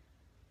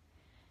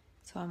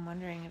 So I'm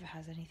wondering if it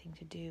has anything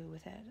to do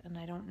with it. And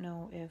I don't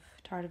know if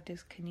tardive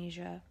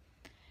dyskinesia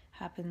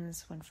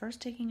happens when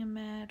first taking a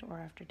med, or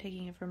after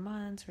taking it for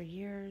months or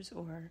years,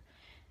 or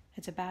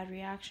it's a bad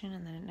reaction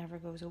and then it never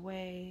goes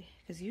away,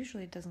 because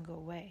usually it doesn't go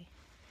away.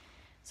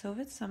 So if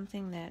it's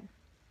something that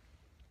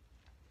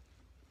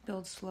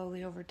builds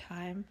slowly over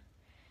time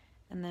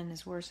and then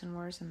is worse and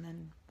worse and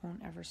then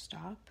won't ever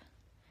stop,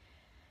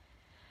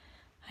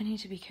 I need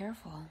to be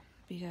careful,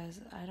 because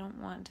I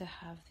don't want to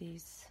have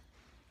these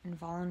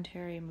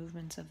involuntary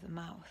movements of the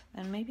mouth.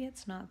 And maybe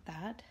it's not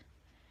that.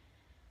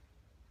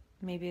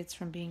 Maybe it's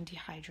from being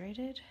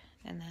dehydrated,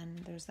 and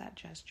then there's that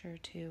gesture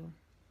to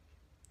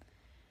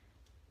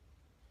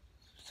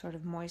sort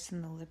of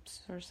moisten the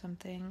lips or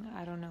something.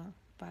 I don't know,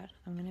 but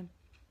I'm going to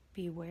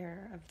be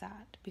aware of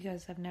that,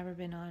 because I've never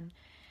been on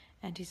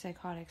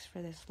antipsychotics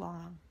for this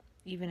long,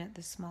 even at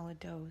this small a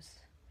dose.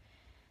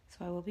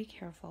 So I will be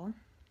careful.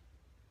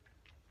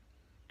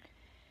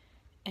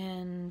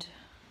 And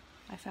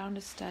I found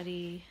a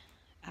study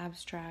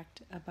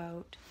abstract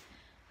about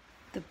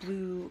the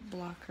blue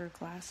blocker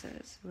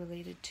glasses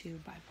related to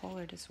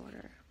bipolar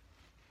disorder.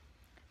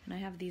 And I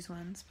have these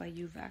ones by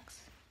Uvex.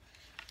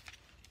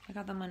 I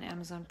got them on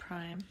Amazon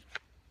Prime.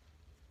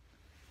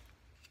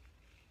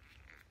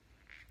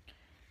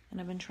 And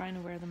I've been trying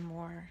to wear them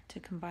more to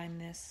combine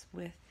this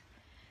with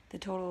the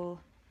total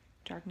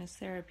darkness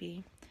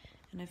therapy.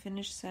 And I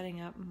finished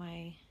setting up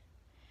my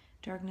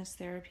darkness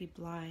therapy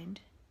blind.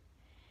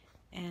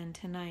 And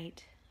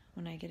tonight,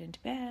 when I get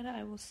into bed,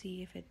 I will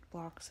see if it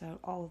blocks out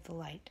all of the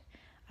light.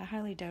 I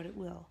highly doubt it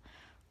will.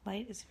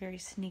 Light is very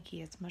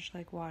sneaky. It's much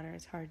like water.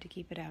 It's hard to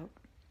keep it out.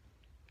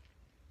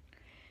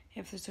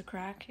 If there's a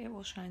crack, it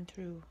will shine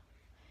through.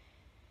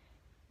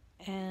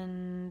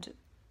 And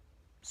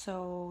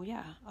so,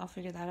 yeah, I'll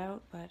figure that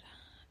out. But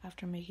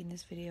after making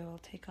this video, I'll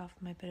take off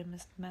my bit of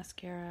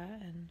mascara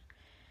and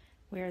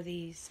wear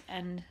these.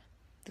 And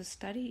the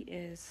study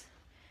is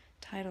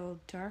titled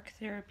Dark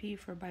Therapy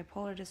for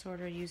Bipolar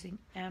Disorder Using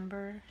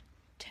Amber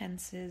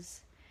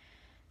Tenses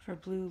for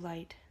Blue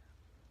Light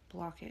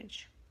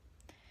Blockage.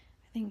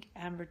 I think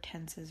amber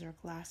tenses or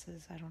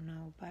glasses, I don't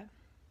know, but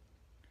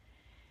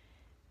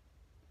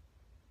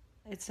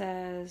it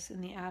says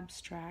in the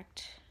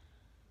abstract,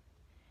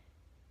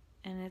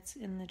 and it's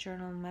in the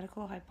journal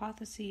Medical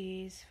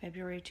Hypotheses,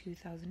 February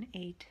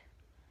 2008.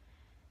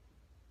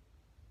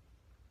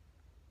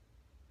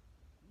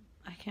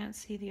 I can't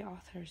see the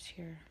authors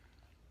here.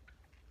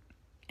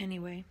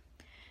 Anyway,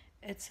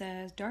 it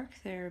says dark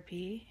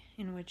therapy,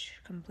 in which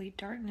complete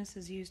darkness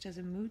is used as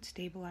a mood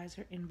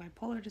stabilizer in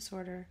bipolar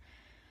disorder,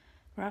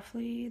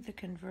 roughly the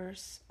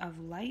converse of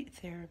light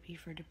therapy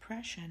for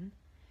depression,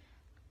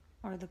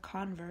 or the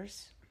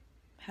converse,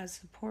 has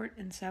support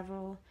in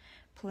several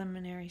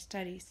preliminary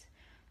studies.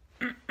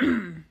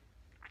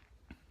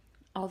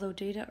 Although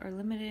data are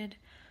limited,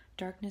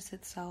 darkness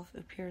itself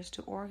appears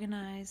to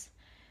organize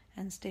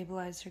and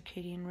stabilize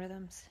circadian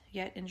rhythms,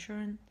 yet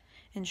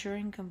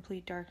ensuring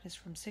complete darkness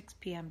from 6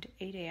 p.m. to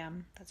 8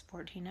 a.m., that's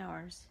 14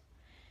 hours,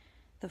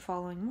 the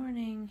following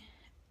morning,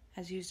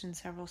 as used in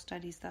several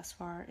studies thus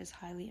far, is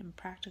highly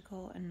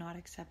impractical and not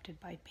accepted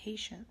by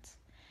patients.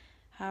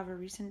 However,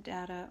 recent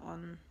data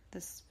on the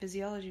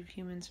physiology of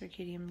human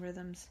circadian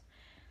rhythms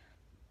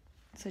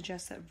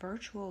suggests that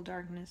virtual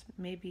darkness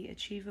may be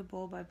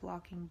achievable by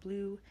blocking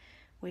blue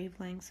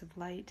wavelengths of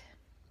light.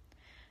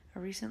 A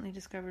recently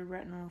discovered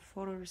retinal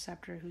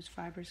photoreceptor whose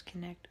fibers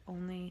connect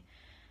only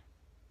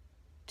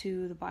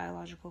to the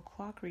biological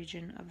clock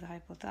region of the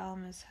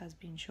hypothalamus has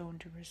been shown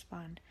to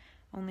respond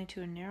only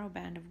to a narrow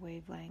band of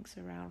wavelengths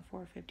around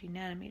 450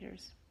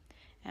 nanometers.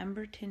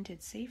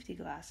 Amber-tinted safety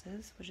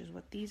glasses, which is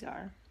what these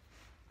are,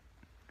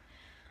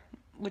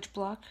 which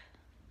block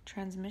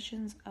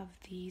transmissions of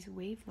these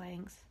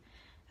wavelengths,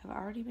 have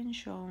already been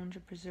shown to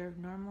preserve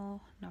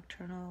normal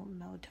nocturnal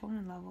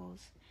melatonin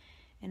levels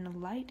in a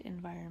light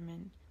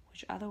environment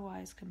which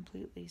otherwise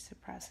completely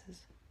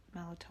suppresses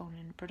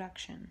melatonin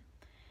production.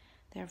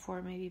 Therefore,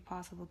 it may be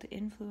possible to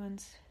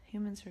influence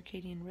human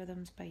circadian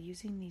rhythms by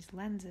using these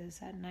lenses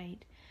at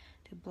night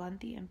to blunt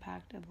the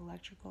impact of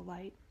electrical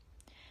light,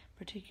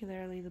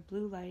 particularly the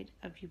blue light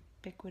of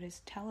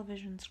ubiquitous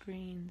television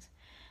screens,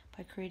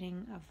 by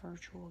creating a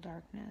virtual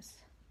darkness.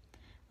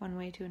 One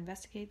way to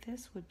investigate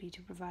this would be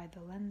to provide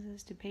the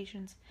lenses to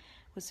patients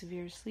with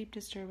severe sleep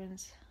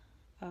disturbance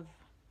of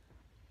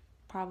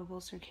probable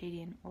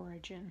circadian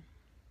origin.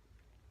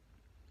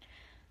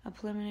 A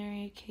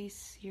preliminary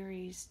case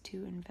series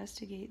to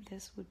investigate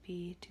this would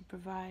be to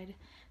provide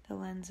the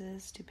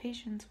lenses to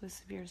patients with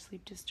severe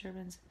sleep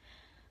disturbance.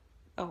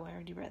 Oh, I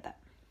already read that.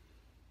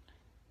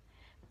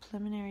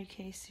 Preliminary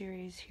case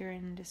series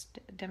herein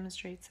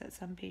demonstrates that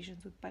some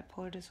patients with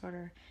bipolar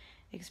disorder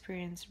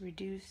experience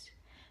reduced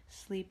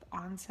sleep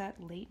onset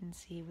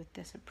latency with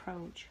this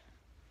approach,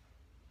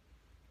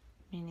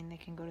 meaning they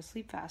can go to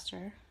sleep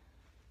faster,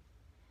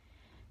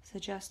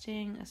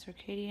 suggesting a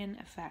circadian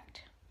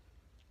effect.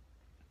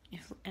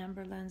 If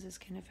amber lenses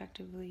can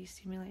effectively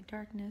simulate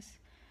darkness,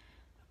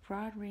 a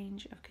broad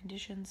range of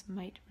conditions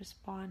might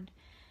respond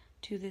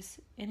to this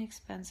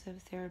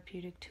inexpensive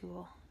therapeutic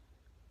tool.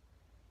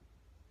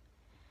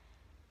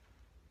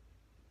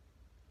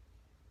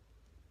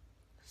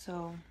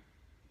 So,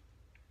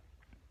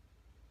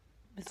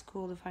 it's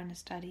cool to find a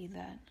study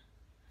that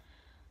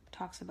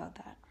talks about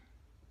that.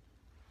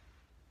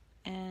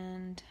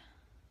 And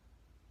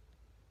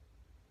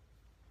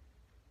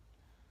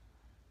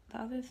the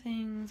other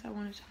things I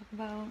want to talk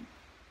about.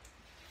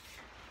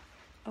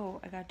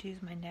 Oh, I got to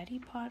use my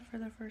neti pot for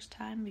the first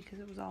time because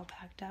it was all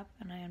packed up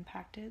and I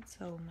unpacked it,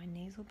 so my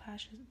nasal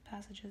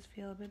passages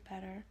feel a bit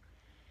better.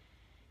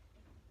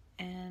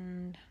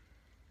 And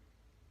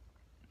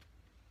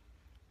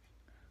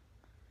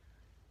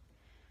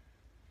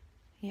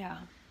yeah,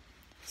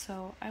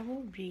 so I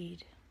will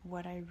read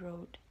what I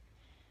wrote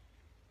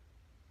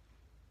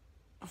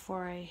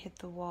before I hit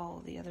the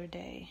wall the other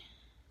day.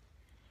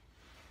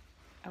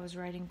 I was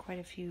writing quite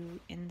a few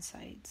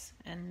insights,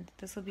 and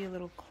this will be a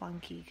little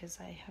clunky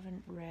because I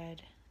haven't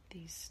read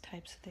these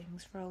types of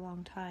things for a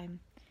long time.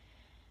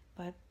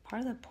 But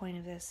part of the point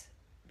of this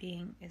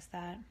being is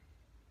that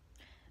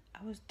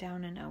I was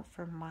down and out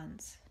for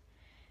months,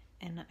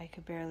 and I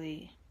could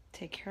barely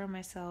take care of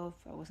myself.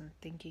 I wasn't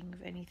thinking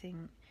of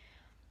anything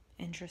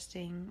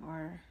interesting,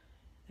 or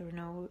there were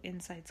no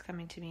insights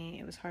coming to me.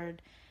 It was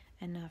hard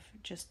enough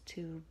just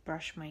to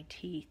brush my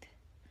teeth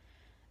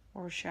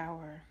or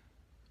shower.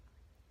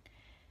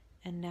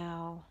 And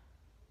now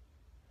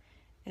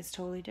it's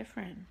totally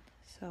different.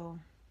 So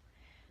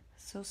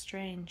it's so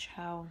strange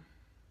how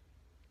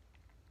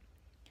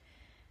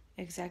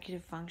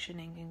executive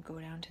functioning can go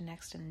down to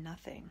next to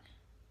nothing.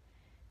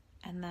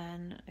 And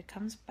then it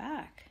comes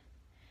back.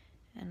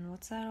 And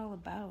what's that all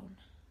about?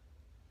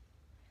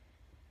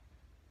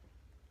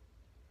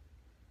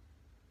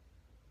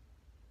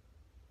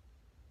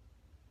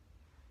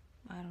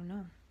 I don't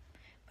know.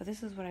 But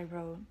this is what I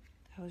wrote.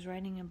 I was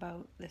writing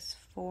about this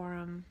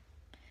forum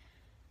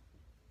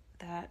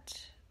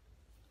that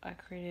I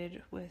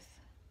created with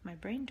my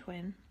brain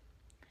twin,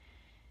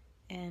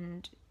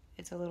 and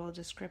it's a little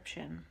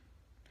description,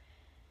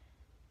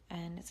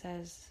 and it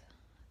says,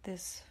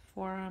 this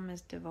forum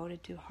is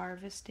devoted to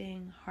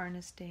harnessing.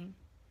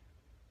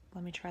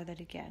 Let me try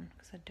that again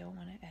because I don't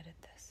want to edit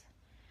this.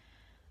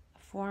 A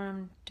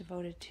forum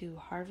devoted to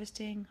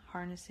harnessing,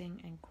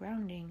 and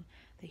grounding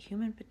the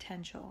human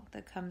potential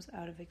that comes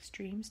out of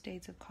extreme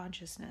states of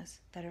consciousness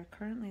that are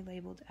currently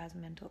labeled as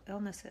mental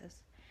illnesses,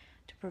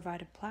 to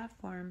provide a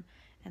platform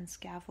and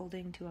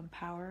scaffolding to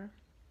empower,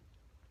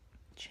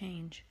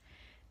 change,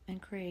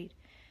 and create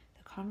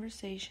the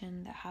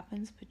conversation that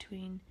happens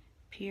between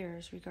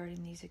peers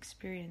regarding these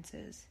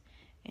experiences,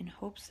 in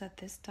hopes that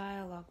this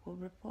dialogue will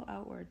ripple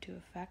outward to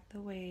affect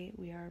the way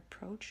we are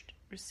approached,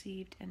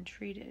 received, and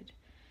treated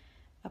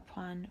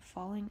upon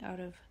falling out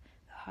of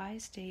the high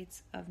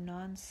states of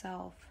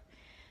non-self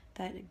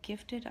that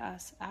gifted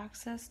us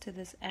access to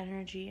this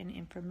energy and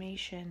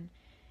information,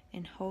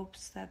 in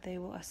hopes that they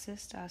will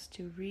assist us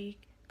to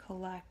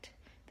recollect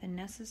the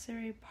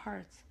necessary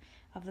parts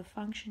of the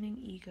functioning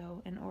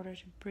ego in order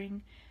to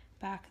bring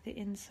back the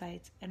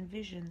insights and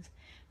visions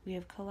we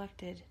have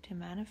collected to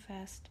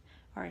manifest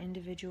our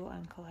individual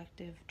and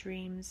collective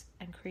dreams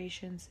and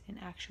creations in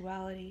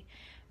actuality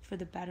for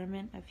the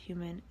betterment of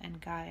human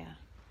and Gaia,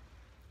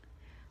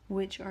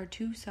 which are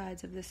two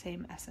sides of the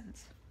same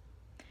essence.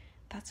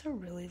 That's a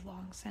really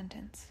long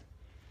sentence.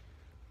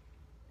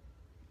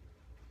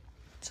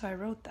 So I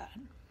wrote that,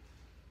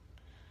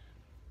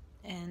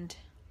 and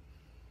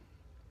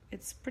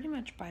it's pretty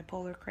much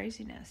bipolar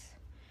craziness.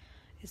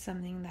 It's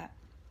something that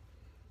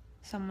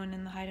someone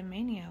in the height of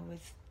mania would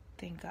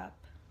think up,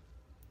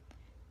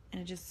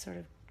 and it just sort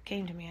of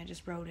came to me. I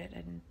just wrote it. I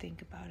didn't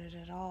think about it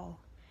at all,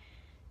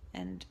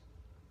 and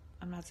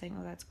I'm not saying,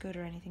 oh, that's good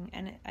or anything.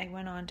 And I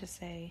went on to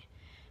say,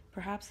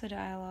 Perhaps the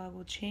dialogue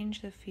will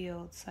change the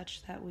field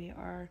such that we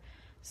are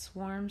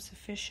swarm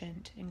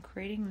sufficient in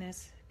creating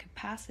this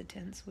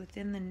capacitance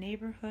within the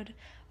neighborhood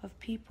of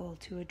people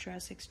to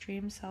address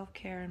extreme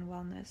self-care and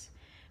wellness,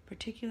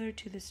 particular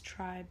to this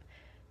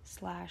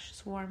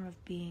tribe/swarm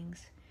of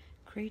beings,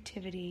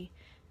 creativity,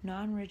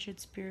 non-rigid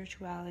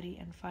spirituality,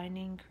 and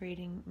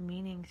creating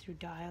meaning through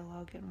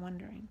dialogue and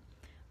wondering.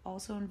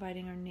 Also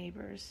inviting our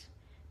neighbors,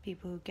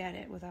 people who get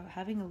it without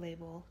having a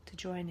label, to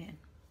join in,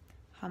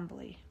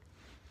 humbly.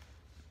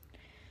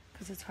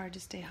 Because it's hard to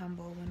stay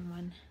humble when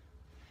one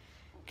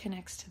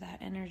connects to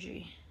that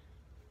energy.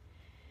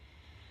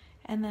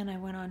 And then I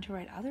went on to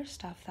write other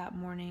stuff that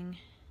morning,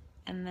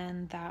 and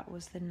then that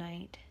was the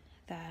night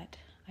that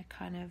I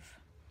kind of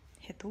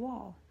hit the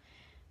wall,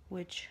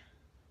 which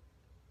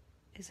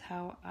is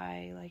how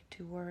I like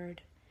to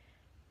word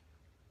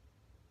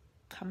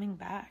coming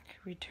back,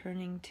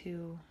 returning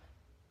to,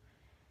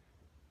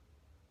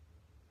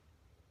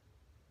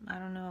 I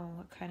don't know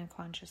what kind of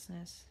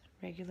consciousness,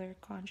 regular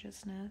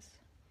consciousness.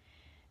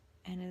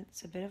 And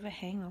it's a bit of a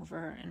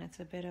hangover, and it's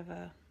a bit of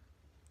a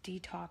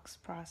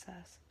detox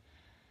process.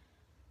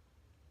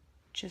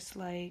 Just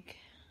like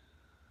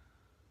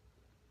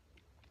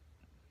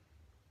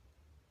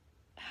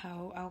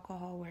how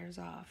alcohol wears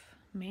off,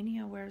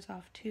 mania wears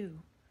off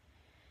too.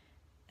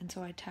 And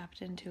so I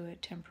tapped into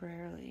it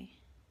temporarily.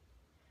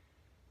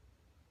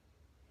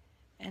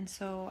 And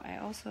so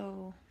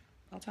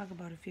I'll talk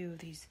about a few of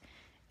these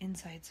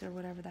insights or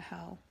whatever the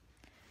hell,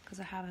 because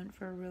I haven't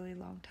for a really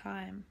long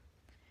time.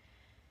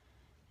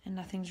 And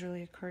nothing's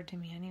really occurred to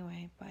me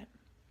anyway, but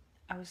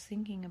I was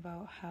thinking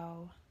about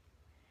how,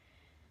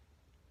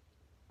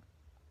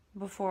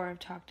 before I've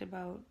talked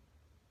about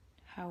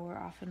how we're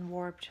often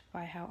warped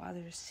by how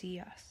others see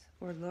us,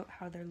 or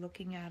how they're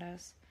looking at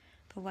us,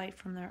 the light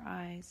from their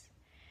eyes.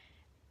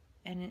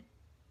 And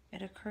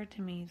it occurred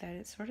to me that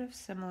it's sort of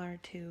similar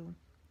to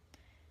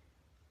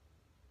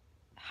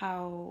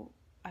how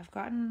I've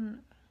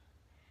gotten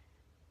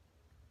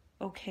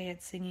okay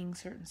at singing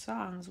certain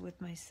songs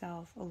with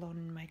myself alone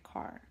in my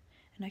car,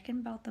 and I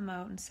can belt them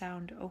out and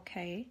sound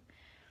okay.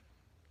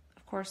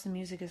 Of course, the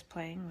music is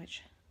playing,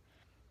 which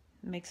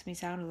makes me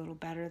sound a little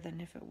better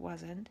than if it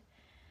wasn't.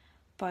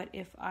 But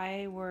if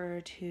I were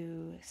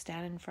to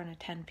stand in front of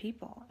 10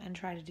 people and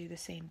try to do the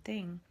same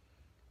thing,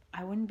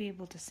 I wouldn't be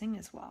able to sing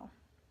as well.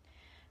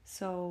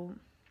 So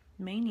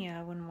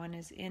mania, when one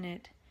is in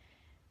it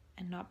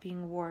and not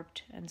being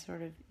warped and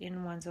sort of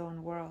in one's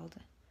own world,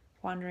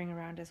 wandering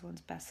around as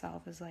one's best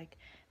self, is like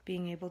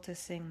being able to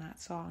sing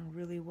that song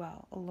really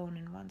well alone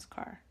in one's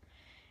car.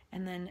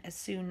 And then as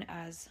soon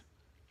as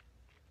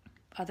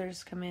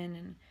others come in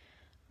and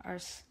are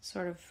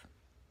sort of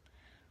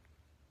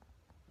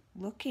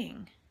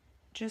looking,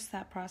 just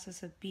that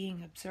process of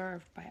being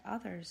observed by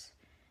others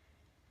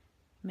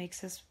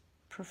makes us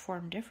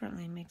perform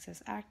differently, makes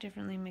us act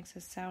differently, makes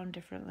us sound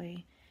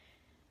differently.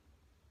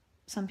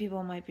 Some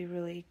people might be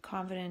really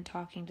confident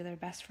talking to their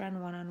best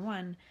friend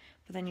one-on-one,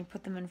 but then you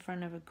put them in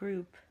front of a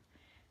group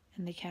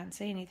and they can't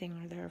say anything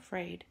or they're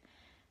afraid.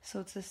 So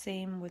it's the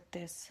same with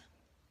this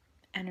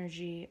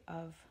energy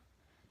of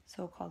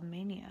so-called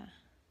mania.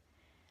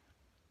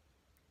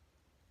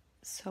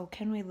 So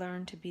can we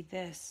learn to be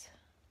this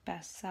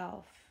best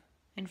self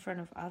in front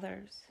of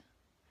others?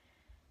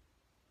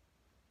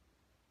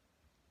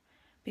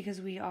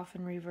 Because we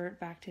often revert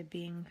back to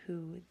being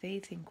who they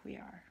think we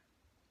are,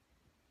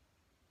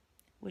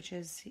 which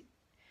is,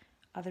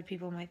 other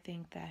people might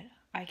think that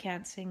I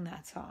can't sing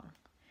that song.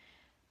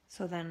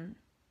 So then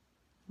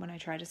when I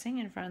try to sing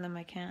in front of them,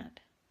 I can't.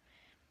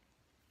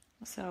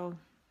 So,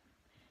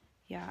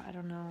 yeah, I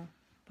don't know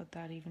what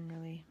that even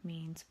really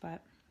means,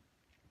 but...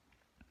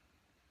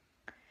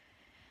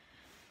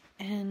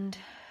 And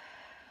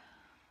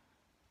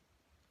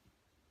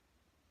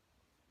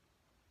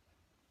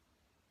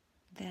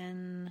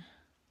then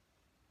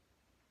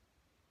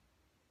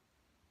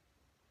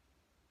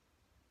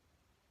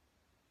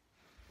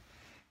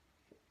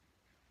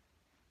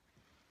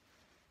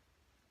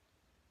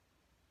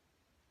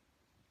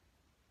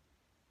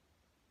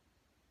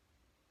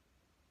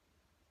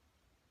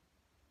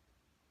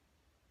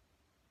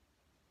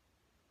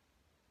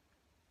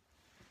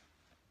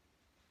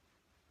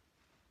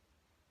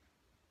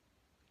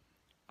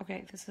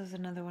okay, this is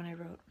another one I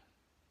wrote,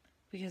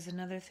 because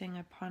another thing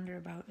I ponder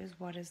about is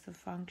what is the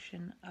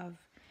function of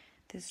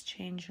this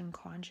change in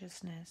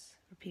consciousness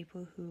for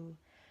people who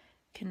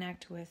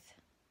connect with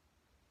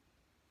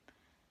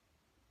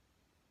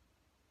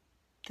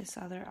this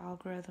other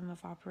algorithm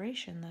of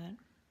operation that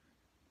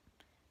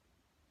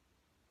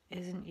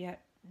isn't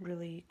yet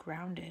really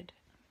grounded.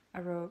 I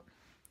wrote,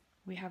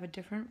 we have a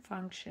different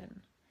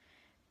function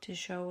to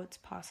show what's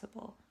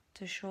possible,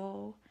 to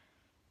show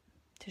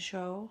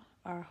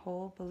our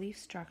whole belief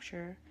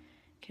structure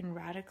can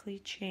radically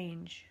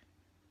change,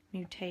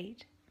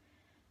 mutate,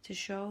 to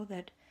show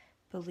that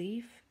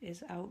belief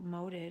is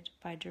outmoded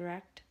by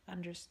direct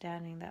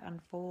understanding that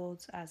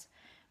unfolds as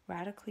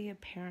radically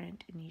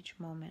apparent in each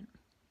moment.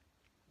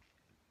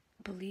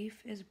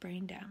 Belief is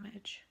brain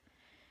damage,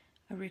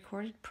 a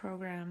recorded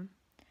program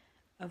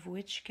of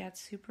which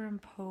gets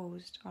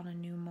superimposed on a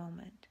new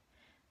moment,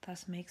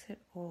 thus makes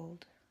it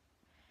old.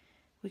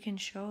 We can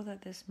show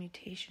that this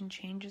mutation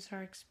changes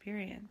our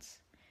experience,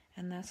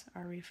 and thus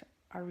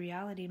our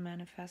reality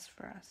manifests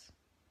for us.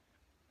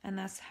 And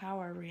that's how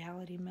our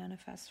reality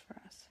manifests for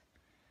us.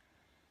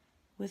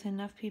 With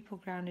enough people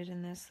grounded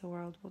in this, the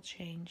world will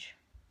change.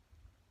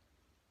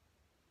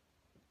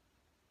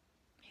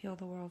 Heal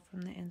the world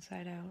from the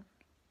inside out.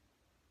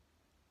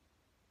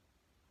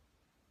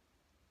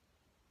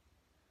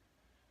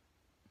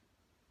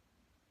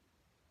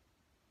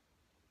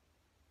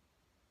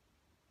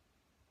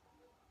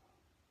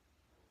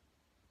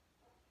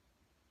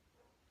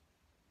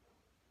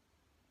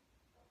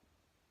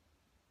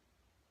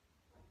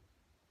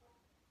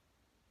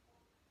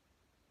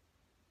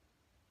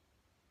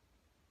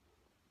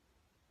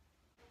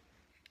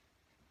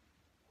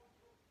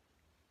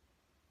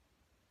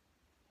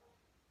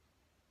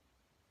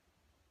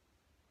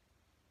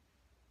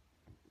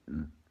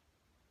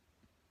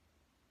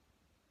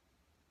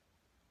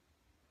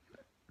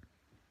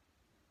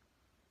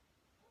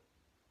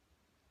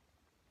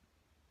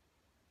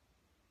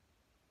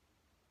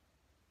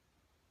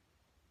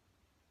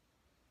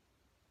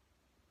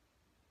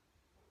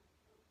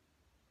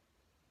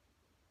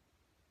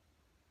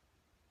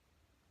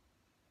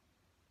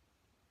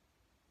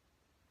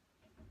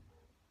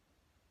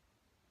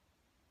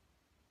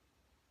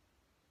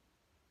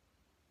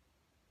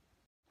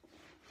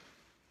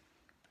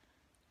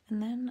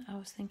 And then I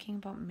was thinking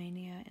about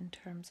mania in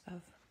terms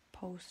of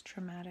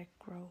post-traumatic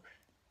growth.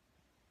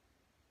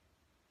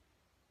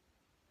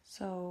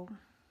 So,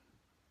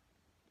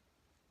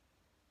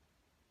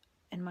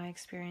 in my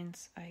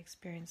experience, I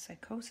experienced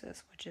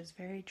psychosis, which is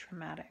very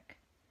traumatic.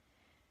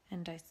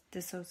 And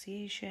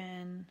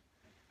dissociation,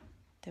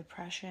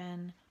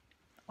 depression,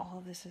 all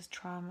of this is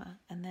trauma.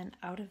 And then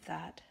out of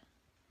that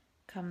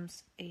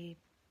comes a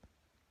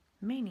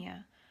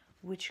mania,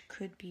 which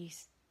could be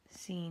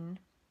seen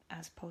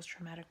as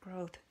post-traumatic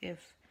growth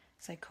if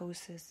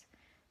psychosis,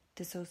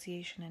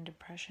 dissociation, and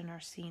depression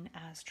are seen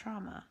as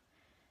trauma,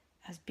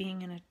 as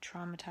being in a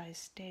traumatized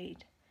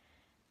state,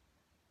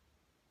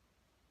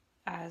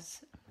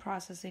 as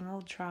processing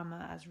old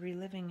trauma, as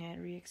reliving it,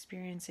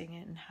 re-experiencing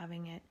it, and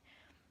having it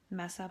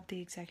mess up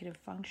the executive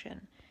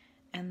function.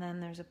 And then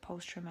there's a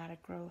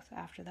post-traumatic growth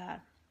after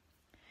that.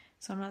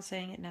 So I'm not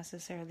saying it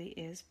necessarily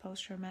is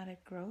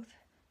post-traumatic growth,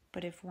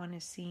 but if one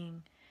is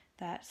seeing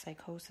that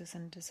psychosis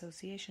and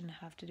dissociation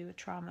have to do with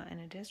trauma, and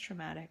it is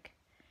traumatic,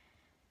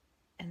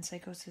 and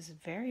psychosis is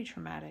very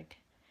traumatic,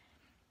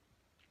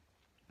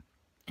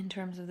 in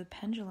terms of the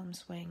pendulum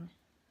swing,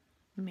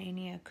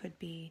 mania could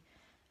be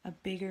a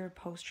bigger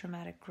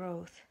post-traumatic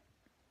growth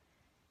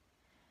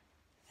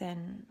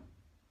than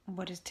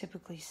what is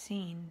typically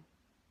seen,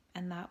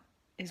 and that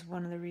is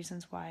one of the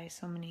reasons why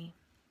so many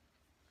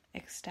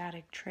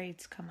ecstatic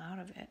traits come out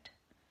of it.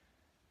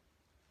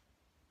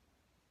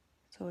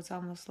 So it's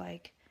almost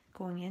like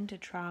going into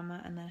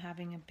trauma and then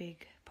having a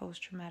big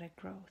post-traumatic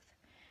growth.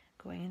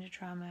 Going into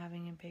trauma,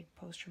 having a big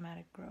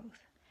post-traumatic growth.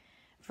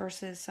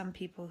 Versus some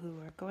people who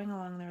are going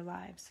along their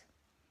lives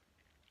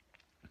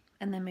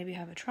and then maybe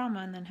have a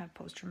trauma and then have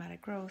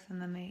post-traumatic growth,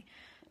 and then they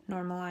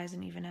normalize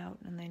and even out,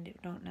 and they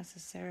don't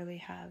necessarily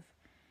have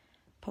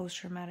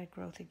post-traumatic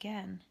growth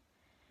again.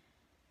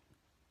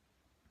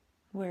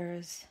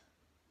 Whereas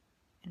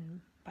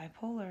in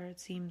bipolar, it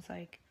seems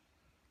like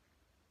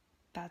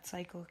that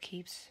cycle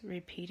keeps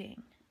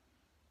repeating.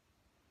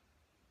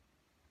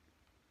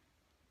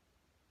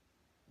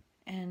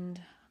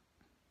 And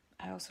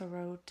I also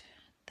wrote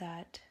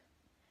that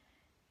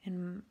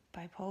in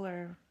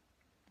bipolar,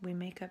 we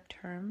make up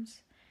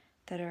terms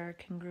that are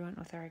congruent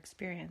with our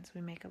experience.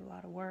 We make up a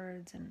lot of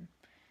words and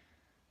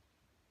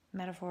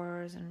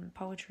metaphors and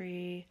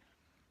poetry.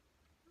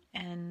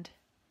 And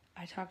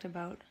I talked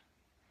about,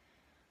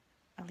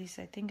 at least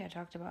I think I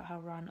talked about how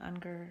Ron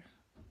Unger,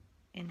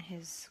 in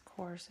his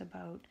course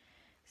about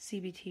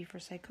CBT for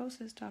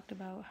psychosis, talked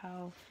about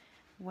how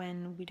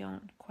when we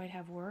don't quite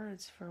have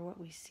words for what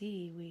we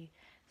see, we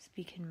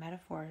speak in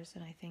metaphors.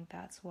 And I think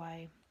that's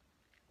why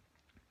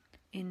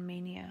in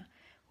mania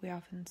we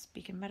often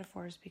speak in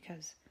metaphors,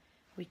 because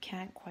we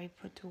can't quite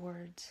put to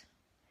words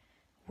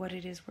what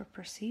it is we're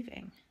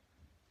perceiving.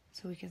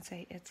 So we can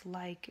say it's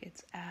like,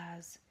 it's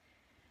as,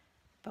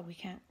 but we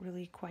can't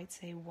really quite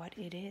say what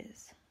it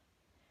is.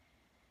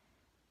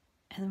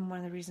 And one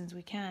of the reasons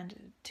we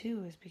can't,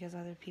 too, is because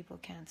other people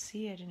can't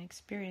see it and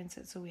experience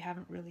it, so we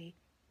haven't really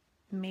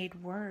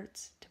made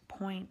words to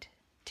point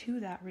to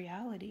that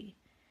reality,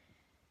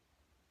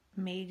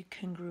 made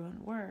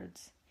congruent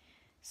words.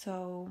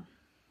 So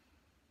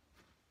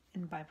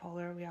in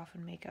bipolar, we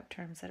often make up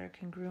terms that are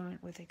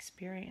congruent with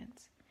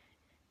experience,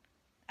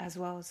 as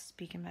well as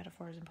speak in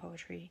metaphors and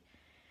poetry.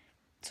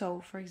 So,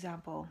 for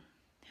example,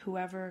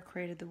 whoever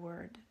created the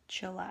word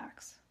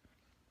chillax,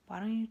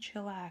 why don't you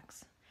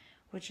chillax?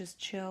 Which is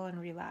chill and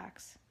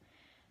relax,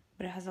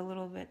 but it has a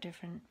little bit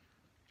different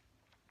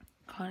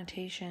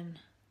connotation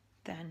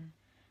than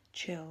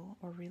chill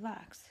or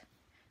relax.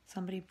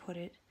 Somebody put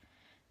it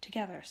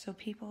together. So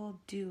people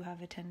do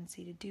have a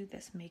tendency to do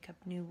this, make up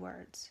new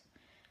words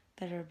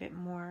that are a bit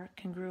more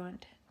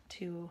congruent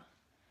to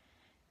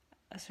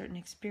a certain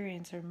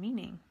experience or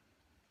meaning.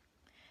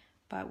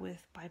 But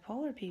with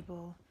bipolar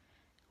people,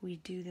 we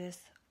do this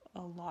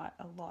a lot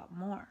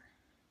more.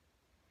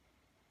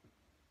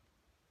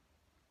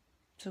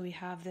 So we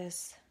have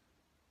this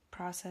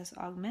process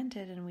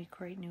augmented and we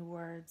create new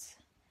words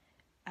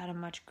at a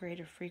much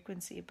greater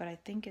frequency, but I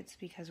think it's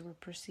because we're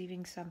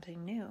perceiving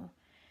something new.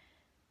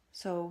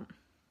 So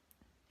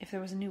if there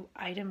was a new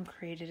item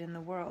created in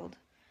the world,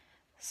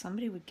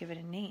 somebody would give it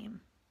a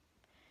name.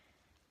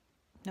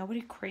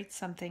 Nobody creates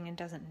something and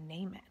doesn't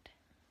name it.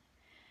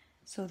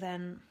 So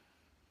then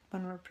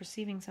when we're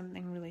perceiving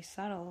something really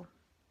subtle,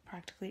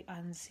 practically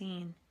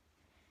unseen,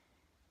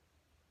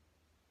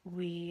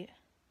 we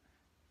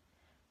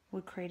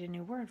would create a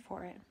new word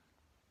for it.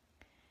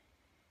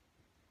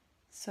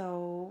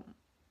 So,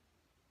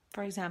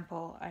 for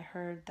example, I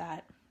heard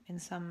that in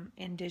some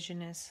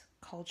indigenous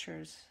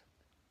cultures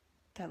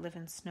that live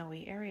in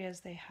snowy areas,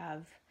 they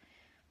have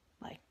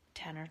like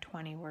 10 or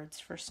 20 words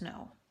for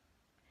snow,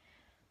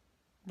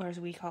 whereas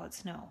we call it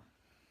snow.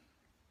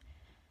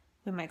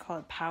 We might call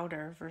it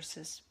powder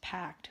versus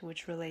packed,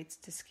 which relates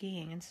to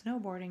skiing and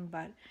snowboarding,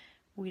 but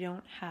we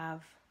don't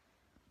have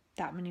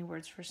that many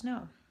words for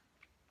snow.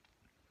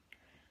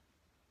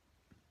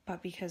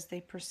 But because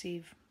they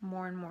perceive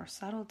more and more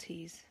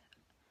subtleties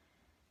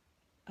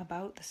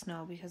about the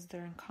snow because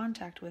they're in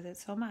contact with it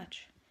so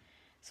much.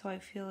 So I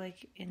feel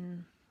like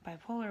in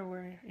bipolar,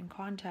 we're in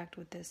contact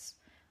with this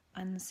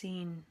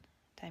unseen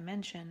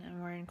dimension,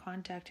 and we're in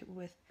contact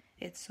with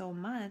it so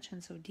much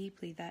and so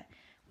deeply that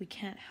we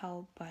can't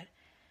help but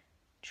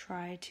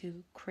try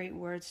to create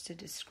words to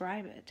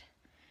describe it,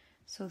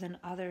 so then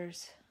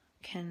others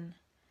can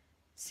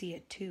see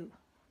it too.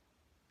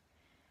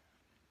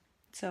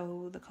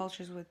 So the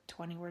cultures with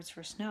 20 words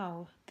for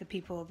snow, the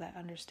people that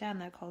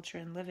understand that culture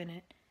and live in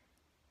it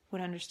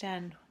would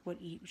understand what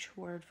each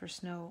word for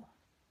snow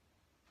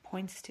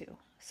points to,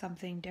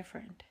 something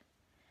different.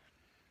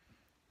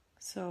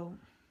 So,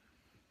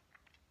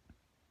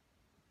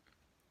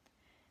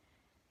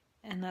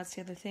 and that's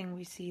the other thing,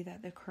 we see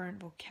that the current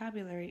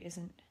vocabulary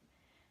isn't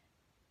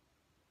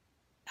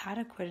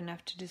adequate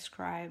enough to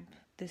describe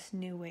this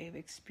new way of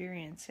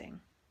experiencing.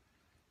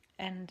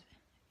 And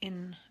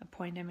in a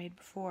point I made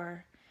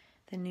before,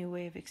 the new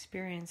way of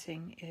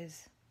experiencing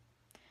is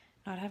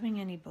not having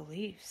any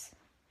beliefs.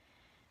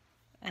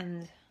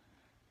 And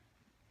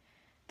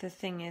the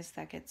thing is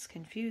that gets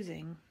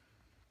confusing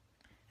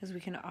is we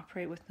can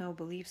operate with no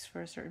beliefs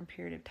for a certain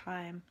period of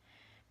time,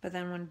 but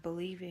then when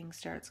believing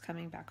starts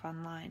coming back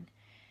online,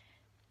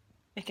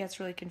 it gets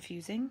really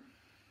confusing,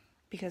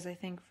 because I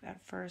think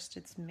at first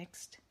it's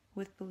mixed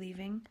with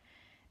believing,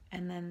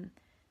 and then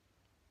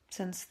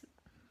since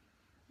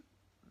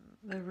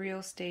the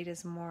real state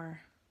is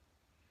more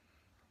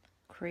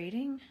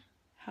creating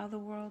how the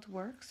world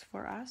works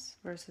for us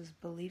versus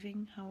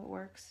believing how it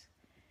works,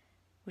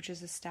 which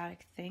is a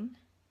static thing,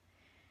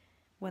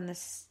 when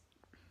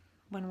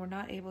we're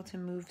not able to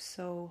move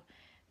so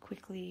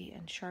quickly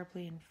and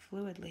sharply and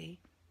fluidly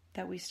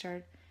that we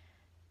start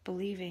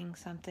believing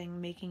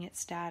something, making it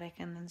static,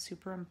 and then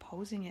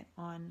superimposing it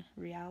on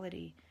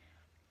reality,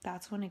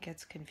 that's when it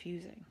gets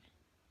confusing.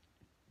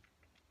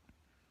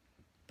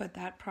 But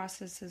that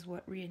process is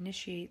what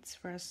reinitiates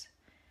for us,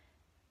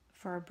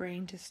 for our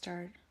brain to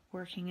start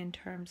working in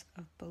terms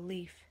of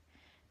belief,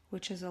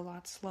 which is a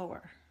lot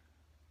slower,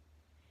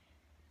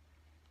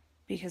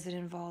 because it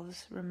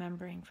involves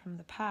remembering from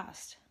the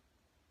past,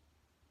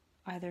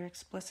 either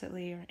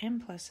explicitly or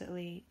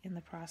implicitly in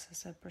the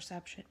process of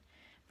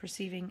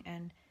perceiving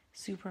and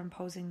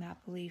superimposing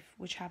that belief,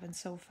 which happens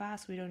so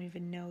fast we don't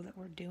even know that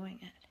we're doing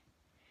it.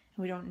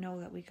 And we don't know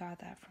that we got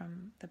that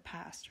from the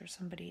past or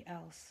somebody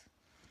else.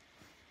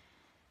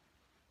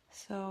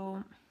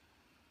 So,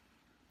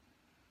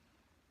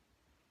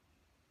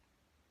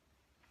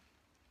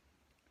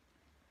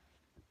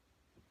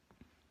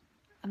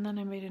 and then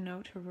I made a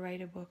note to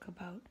write a book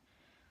about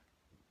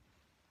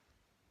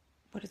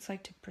what it's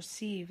like to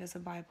perceive as a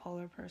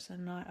bipolar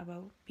person, not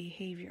about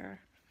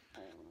behavior.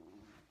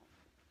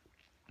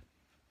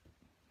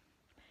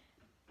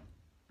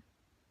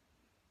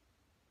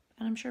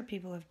 And I'm sure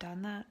people have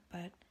done that,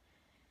 but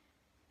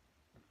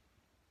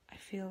I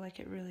feel like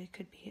it really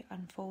could be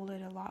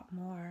unfolded a lot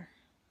more.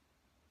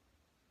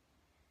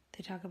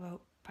 They talk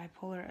about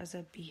bipolar as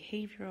a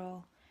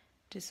behavioral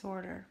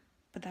disorder,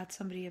 but that's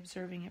somebody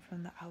observing it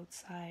from the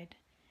outside.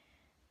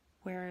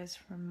 Whereas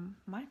from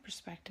my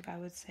perspective, I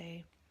would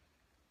say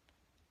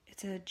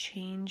it's a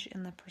change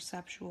in the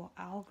perceptual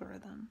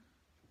algorithm,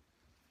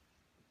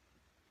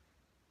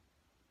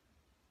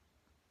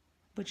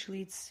 which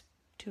leads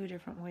to a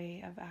different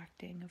way of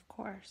acting, of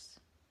course.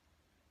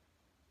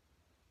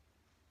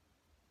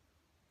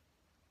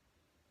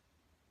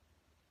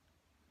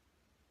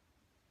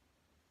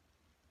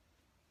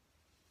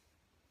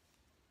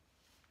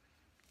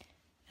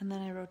 And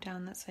then I wrote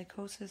down that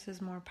psychosis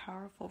is more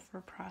powerful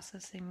for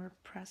processing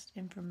repressed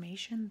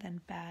information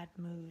than bad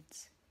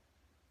moods.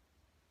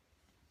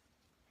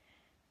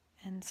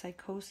 And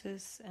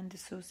psychosis and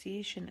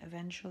dissociation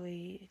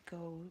eventually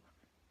go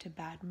to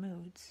bad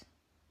moods.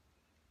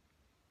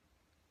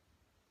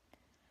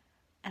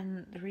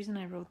 And the reason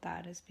I wrote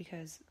that is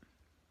because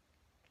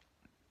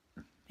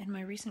in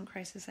my recent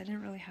crisis, I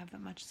didn't really have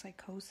that much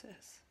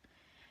psychosis.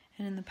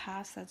 And in the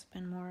past, that's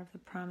been more of the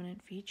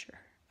prominent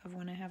feature of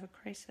when I have a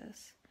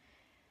crisis.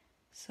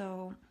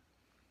 So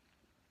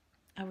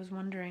I was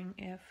wondering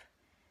if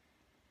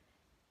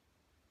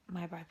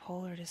my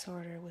bipolar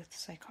disorder with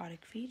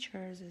psychotic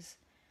features is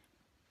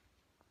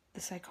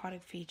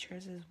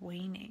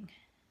waning.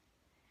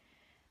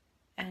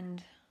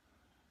 And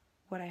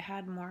what I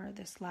had more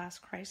this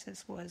last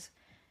crisis was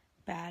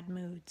bad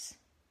moods.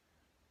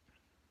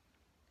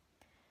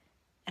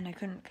 And I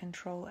couldn't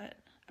control it.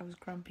 I was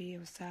grumpy, I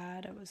was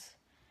sad, I was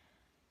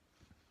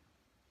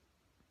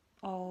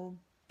all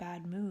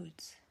bad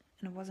moods.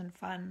 And it wasn't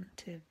fun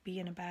to be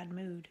in a bad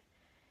mood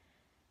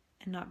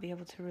and not be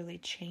able to really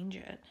change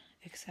it,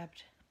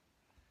 except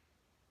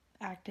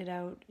act it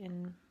out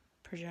in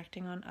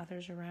projecting on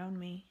others around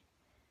me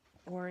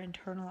or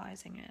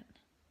internalizing it.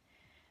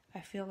 I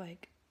feel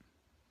like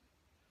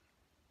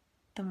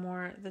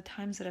the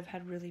times that I've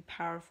had really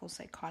powerful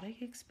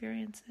psychotic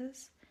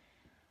experiences,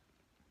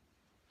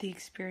 the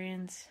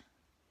experience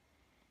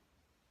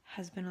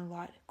has been a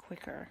lot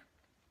quicker.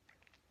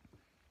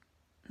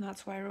 And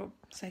that's why I wrote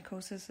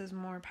psychosis is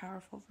more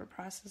powerful for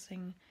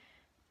processing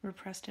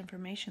repressed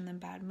information than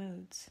bad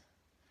moods.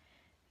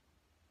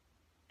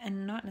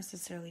 And not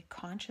necessarily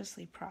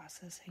consciously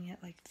processing it,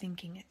 like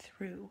thinking it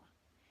through.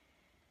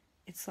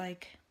 It's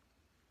like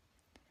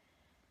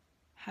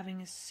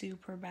having a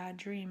super bad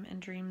dream, and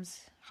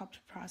dreams help to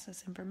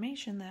process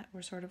information that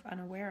we're sort of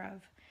unaware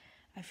of.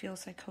 I feel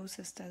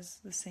psychosis does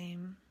the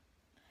same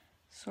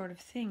sort of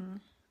thing,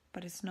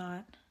 but it's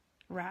not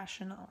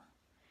rational.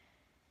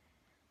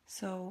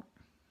 So,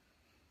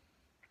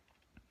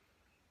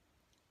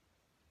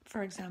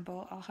 for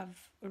example, I'll have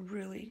a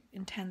really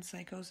intense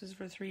psychosis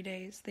for 3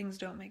 days. Things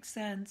don't make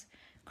sense,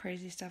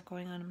 crazy stuff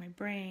going on in my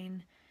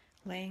brain,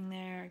 laying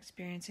there,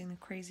 experiencing the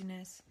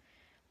craziness.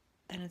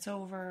 Then it's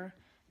over,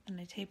 then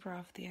I taper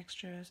off the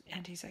extra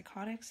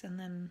antipsychotics, and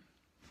then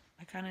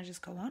I kind of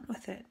just go on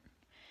with it.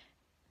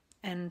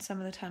 And some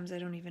of the times I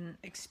don't even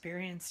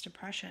experience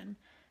depression.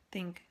 I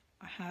think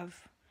I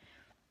have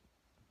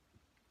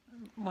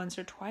once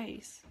or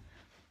twice.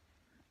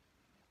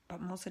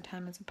 But most of the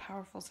time it's a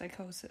powerful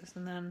psychosis,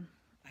 and then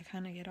I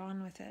kind of get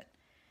on with it.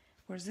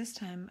 Whereas this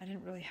time I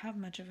didn't really have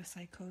much of a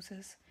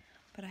psychosis,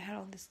 but I had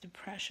all this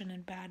depression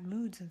and bad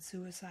moods and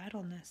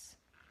suicidalness.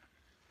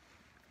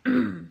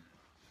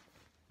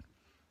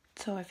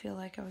 So I feel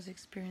like I was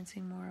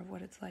experiencing more of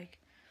what it's like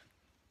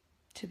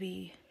to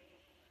be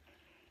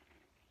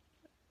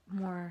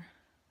more,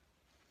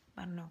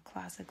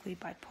 classically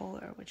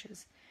bipolar, which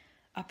is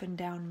up and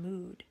down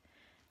mood,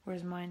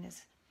 whereas mine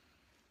is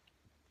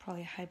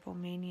probably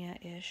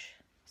hypomania-ish,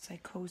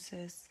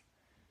 psychosis,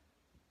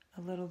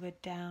 a little bit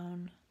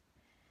down,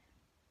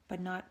 but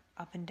not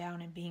up and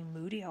down and being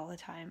moody all the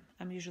time.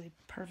 I'm usually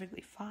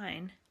perfectly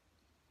fine,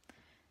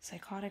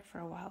 psychotic for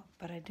a while,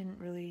 but I didn't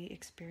really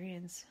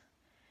experience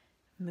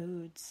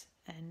moods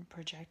and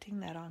projecting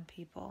that on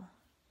people.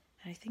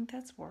 And I think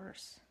that's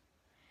worse.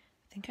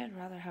 I think I'd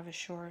rather have a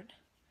short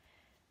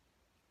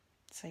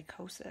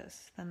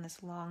psychosis than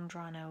this long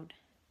drawn out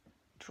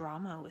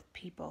drama with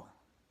people.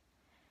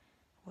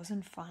 It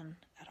wasn't fun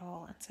at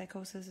all, and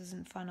psychosis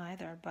isn't fun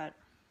either, but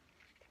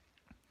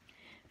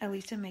at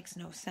least it makes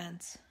no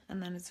sense,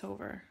 and then it's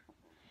over.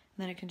 And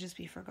then it can just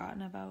be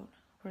forgotten about.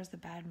 Whereas the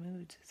bad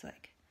moods, it's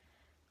like,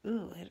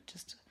 it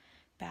just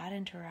bad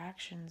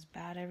interactions,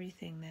 bad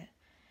everything that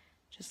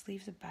just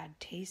leaves a bad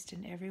taste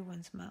in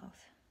everyone's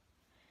mouth.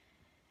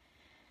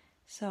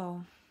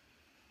 So,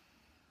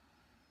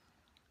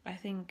 I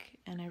think,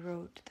 and I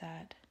wrote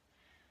that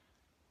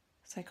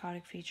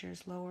psychotic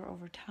features lower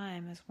over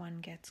time as one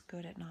gets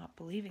good at not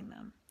believing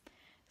them.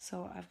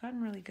 So I've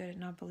gotten really good at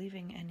not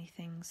believing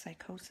anything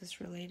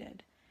psychosis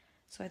related.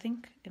 So I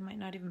think it might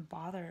not even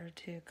bother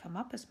to come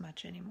up as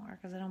much anymore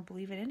because I don't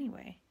believe it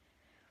anyway.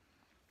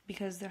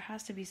 Because there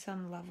has to be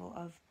some level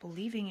of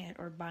believing it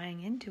or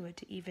buying into it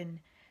to even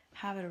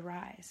have it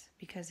arise,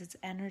 because it's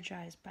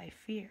energized by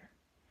fear.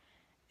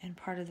 And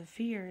part of the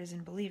fear is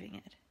in believing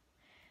it.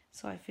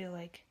 So I feel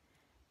like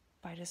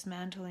by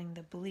dismantling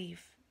the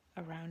belief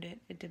around it,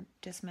 it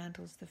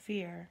dismantles the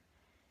fear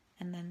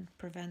and then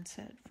prevents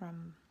it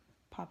from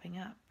popping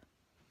up.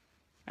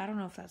 I don't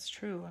know if that's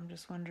true. I'm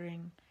just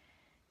wondering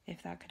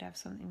if that could have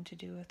something to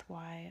do with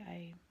why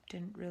I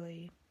didn't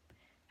really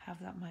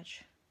have that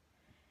much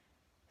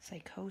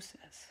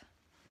psychosis.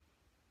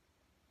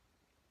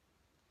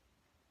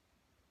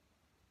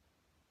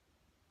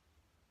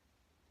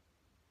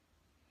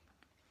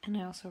 And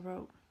I also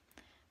wrote,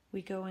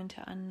 we go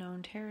into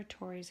unknown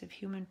territories of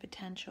human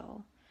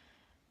potential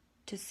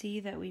to see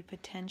that we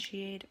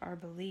potentiate our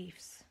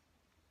beliefs.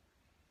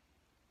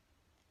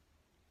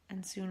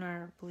 And soon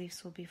our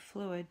beliefs will be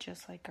fluid,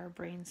 just like our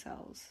brain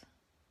cells.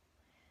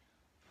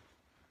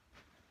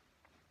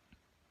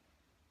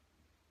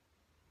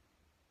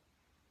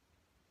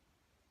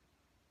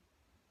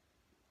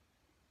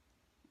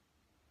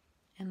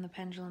 and the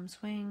pendulum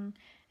swing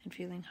and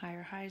feeling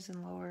higher highs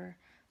and lower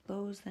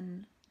lows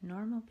than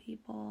normal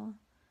people.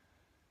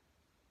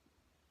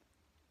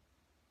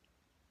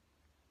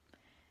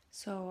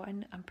 So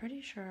I'm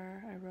pretty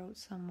sure I wrote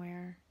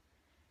somewhere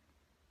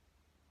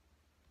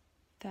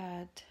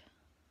that,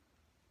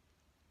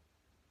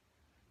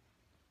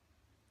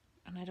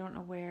 and I don't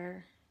know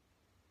where,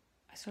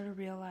 I sort of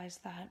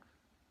realized that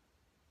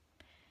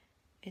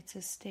it's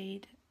a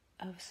state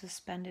of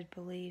suspended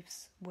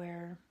beliefs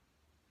where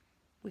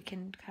we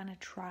can kind of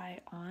try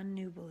on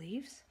new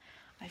beliefs.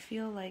 I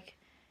feel like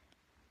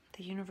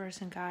the universe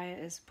and Gaia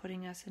is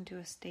putting us into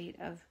a state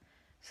of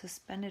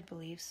suspended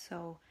beliefs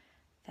so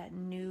that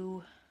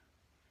new,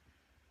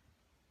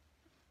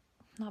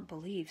 not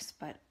beliefs,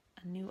 but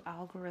a new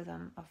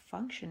algorithm of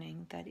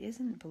functioning that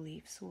isn't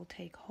beliefs will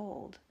take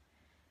hold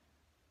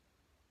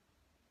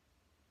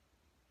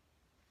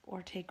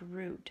or take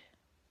root,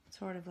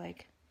 sort of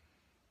like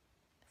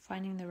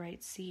finding the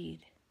right seed.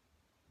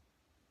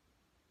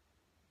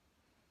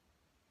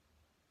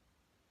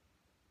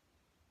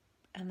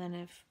 And then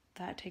if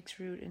that takes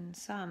root in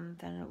some,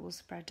 then it will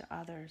spread to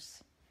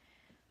others.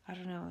 I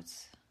don't know,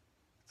 it's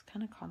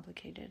kind of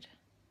complicated.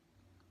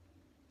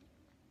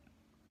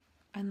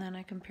 And then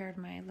I compared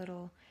my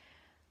little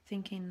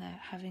thinking that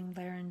having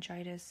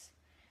laryngitis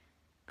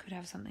could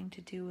have something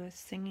to do with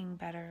singing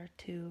better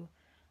to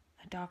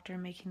a doctor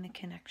making the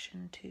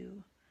connection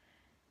to,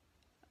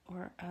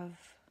 or of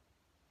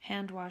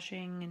hand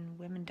washing and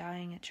women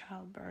dying at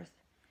childbirth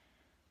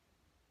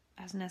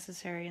as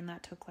necessary, and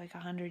that took like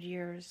 100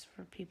 years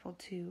for people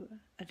to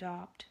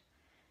adopt.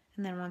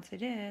 And then once they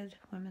did,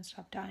 women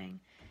stopped dying.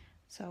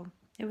 So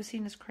it was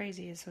seen as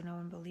crazy, so no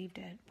one believed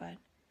it, but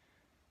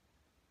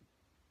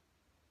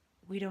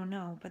we don't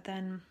know. But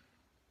then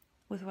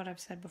with what I've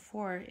said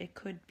before, it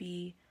could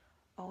be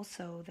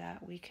also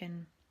that we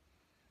can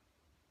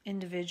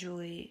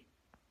individually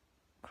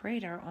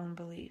create our own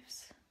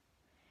beliefs.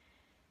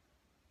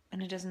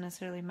 And it doesn't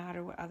necessarily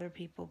matter what other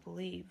people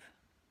believe.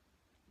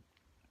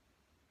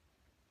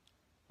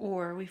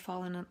 Or we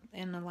fall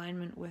in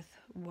alignment with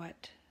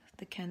what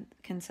the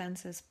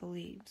consensus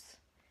believes.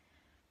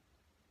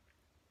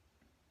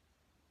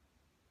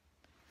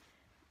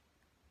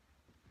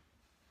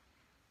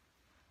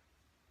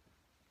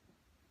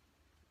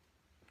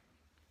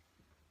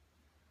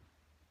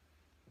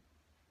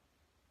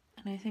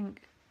 And I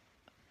think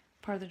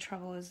part of the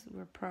trouble is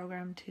we're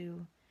programmed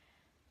to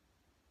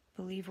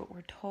believe what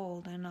we're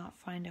told and not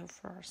find out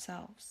for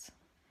ourselves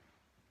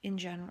in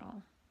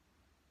general.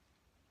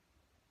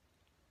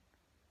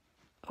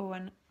 Oh,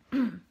 and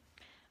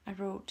I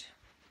wrote,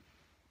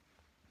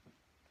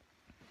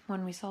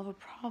 when we solve a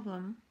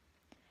problem,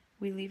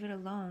 we leave it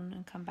alone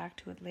and come back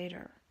to it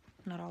later.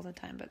 Not all the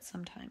time, but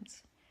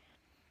sometimes.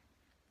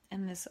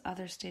 And this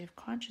other state of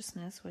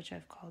consciousness, which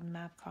I've called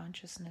map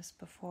consciousness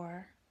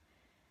before,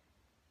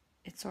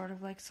 it's sort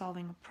of like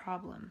solving a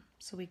problem.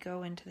 So we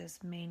go into this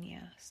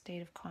mania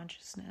state of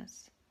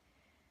consciousness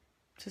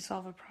to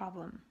solve a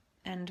problem.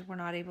 And we're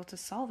not able to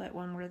solve it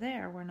when we're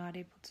there. We're not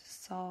able to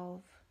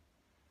solve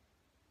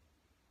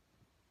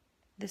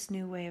this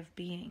new way of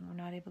being.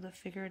 We're not able to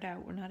figure it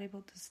out. We're not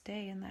able to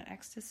stay in that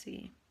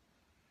ecstasy.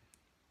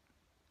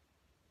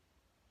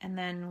 And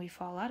then we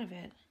fall out of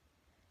it.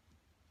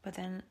 But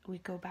then we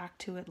go back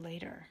to it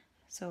later.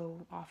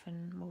 So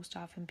most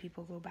often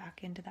people go back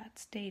into that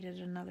state at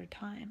another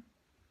time.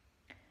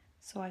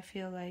 So I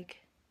feel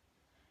like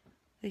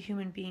the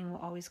human being will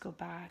always go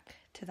back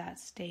to that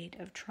state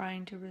of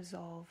trying to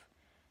resolve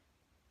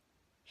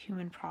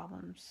human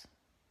problems,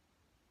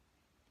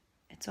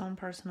 its own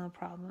personal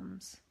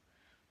problems,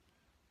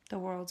 the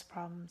world's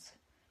problems.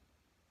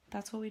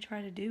 That's what we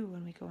try to do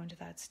when we go into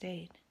that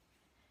state,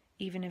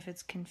 even if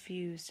it's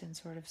confused and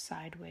sort of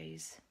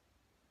sideways.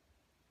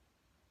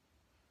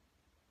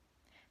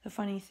 The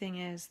funny thing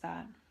is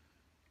that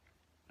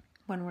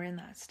when we're in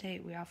that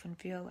state, we often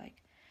feel like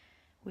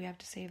we have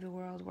to save the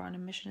world, we're on a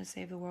mission to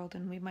save the world,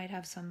 and we might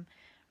have some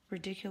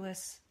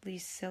ridiculously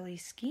silly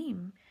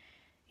scheme,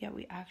 yet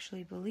we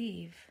actually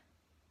believe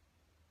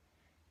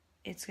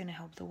it's going to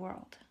help the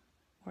world,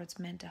 or it's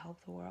meant to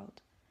help the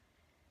world.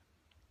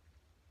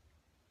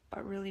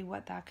 But really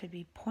what that could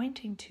be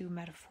pointing to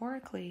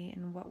metaphorically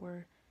in what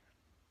we're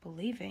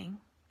believing,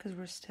 because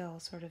we're still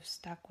sort of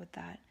stuck with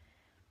that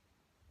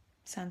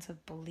sense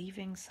of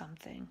believing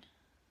something,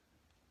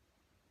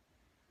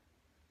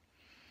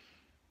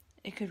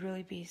 it could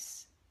really be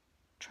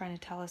trying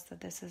to tell us that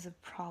this is a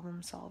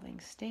problem-solving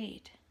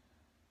state,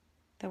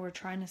 that we're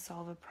trying to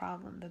solve a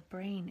problem. The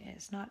brain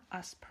is, not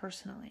us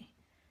personally,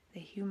 the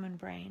human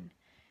brain,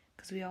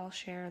 because we all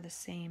share the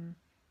same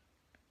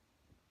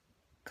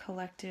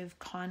collective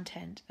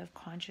content of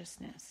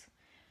consciousness.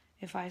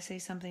 If I say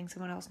something,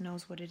 someone else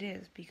knows what it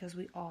is, because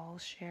we all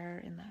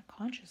share in that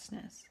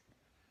consciousness.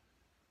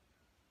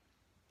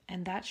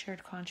 And that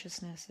shared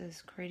consciousness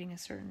is creating a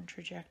certain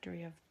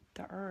trajectory of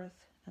the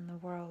earth and the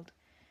world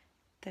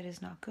that is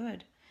not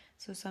good.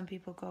 So some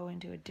people go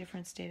into a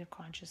different state of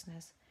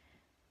consciousness.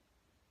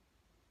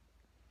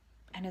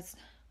 And it's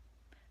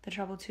the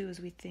trouble too is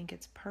we think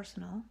it's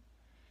personal,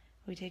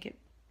 We take it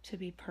to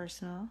be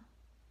personal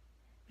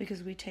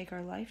because we take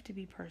our life to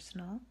be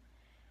personal.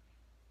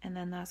 And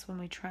then that's when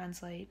we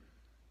translate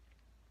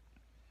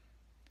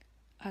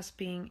us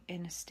being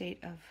in a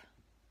state of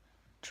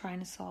trying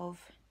to solve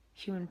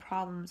human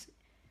problems.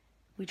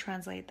 We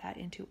translate that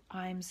into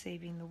I'm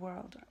saving the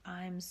world, or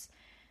I'm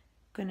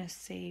going to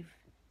save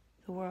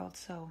the world.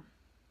 So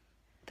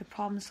the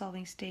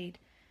problem-solving state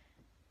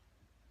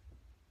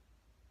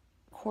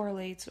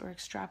correlates or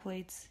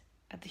extrapolates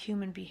at the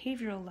human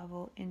behavioral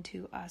level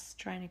into us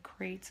trying to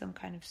create some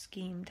kind of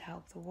scheme to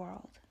help the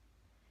world.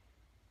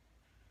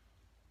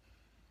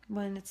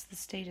 When it's the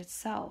state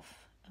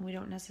itself, and we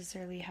don't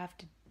necessarily have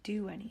to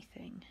do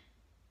anything.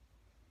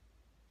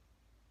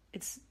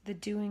 It's the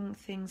doing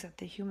things at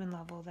the human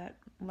level that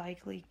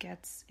likely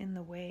gets in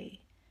the way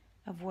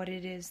of what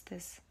it is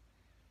this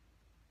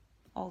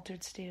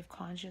altered state of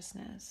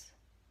consciousness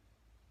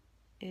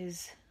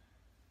is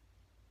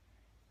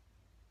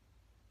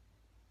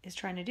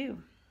trying to do.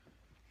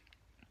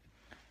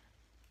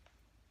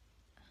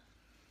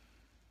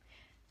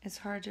 It's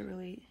hard to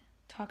really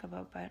talk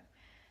about, but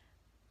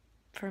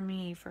for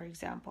me, for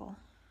example,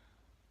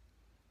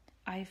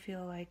 I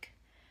feel like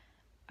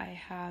I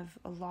have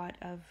a lot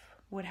of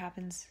what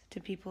happens to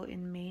people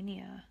in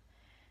mania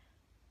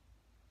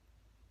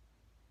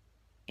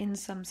in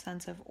some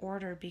sense of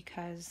order,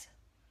 because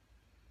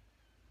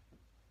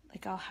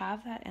like I'll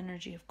have that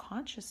energy of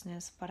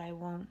consciousness, but I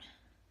won't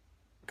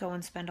go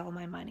and spend all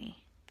my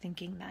money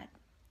thinking that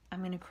I'm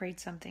going to create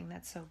something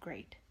that's so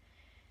great,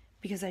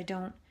 because I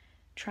don't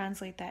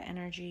translate that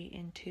energy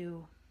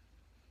into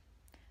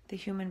the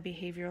human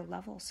behavioral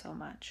level so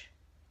much.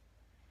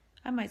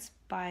 I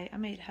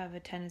might have a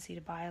tendency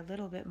to buy a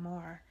little bit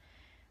more,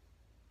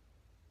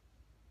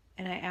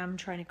 and I am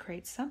trying to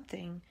create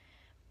something,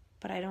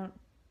 but I don't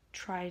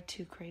try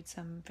to create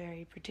some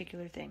very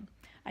particular thing.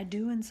 I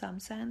do in some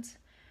sense,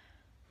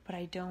 but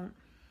I don't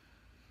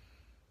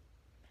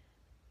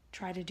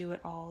try to do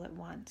it all at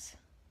once.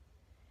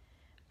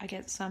 I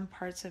get some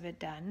parts of it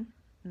done,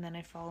 and then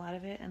I fall out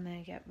of it, and then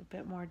I get a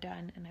bit more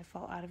done, and I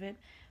fall out of it.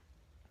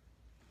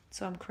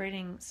 So I'm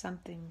creating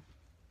something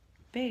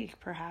big,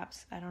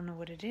 perhaps. I don't know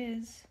what it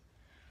is.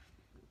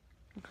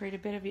 I create a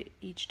bit of it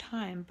each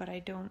time, but I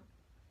don't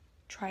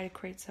try to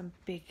create some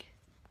big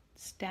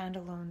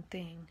standalone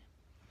thing.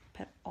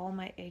 Put all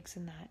my eggs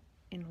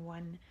in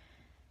one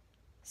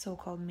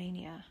so-called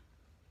mania.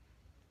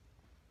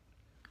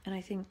 And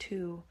I think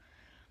too,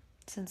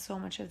 since so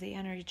much of the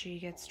energy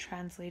gets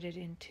translated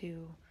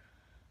into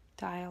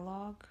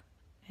dialogue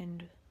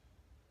and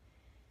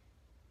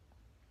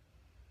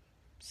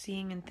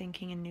seeing and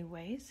thinking in new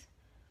ways,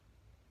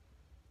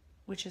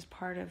 which is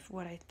part of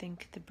what I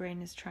think the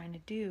brain is trying to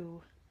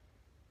do,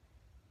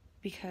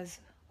 because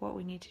what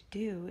we need to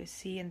do is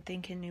see and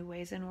think in new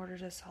ways in order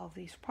to solve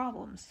these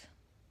problems,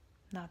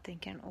 not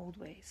think in old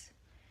ways.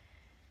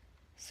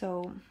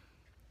 So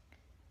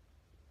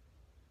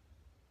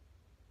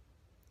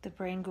the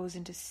brain goes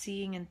into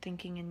seeing and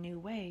thinking in new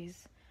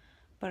ways,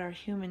 but our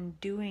human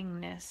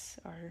doingness,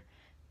 our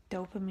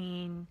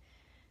dopamine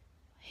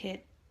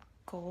hit,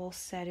 goal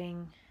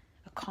setting,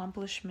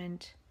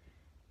 accomplishment,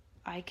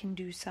 I can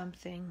do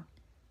something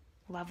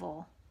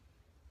level,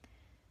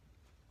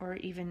 or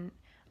even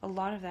a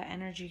lot of that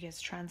energy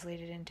gets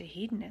translated into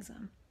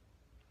hedonism,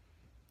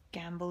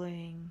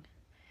 gambling,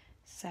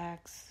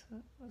 sex,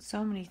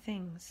 so many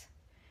things.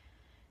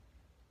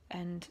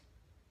 And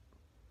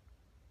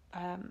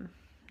none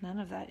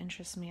of that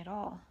interests me at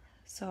all.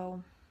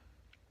 So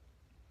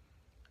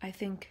I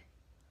think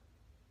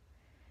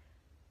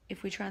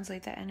if we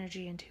translate that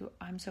energy into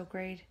I'm so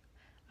great,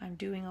 I'm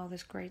doing all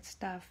this great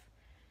stuff,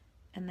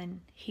 and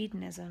then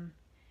hedonism,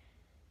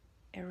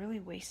 it really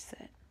wastes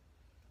it.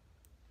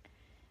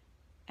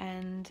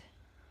 And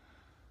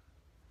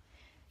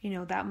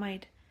that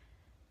might,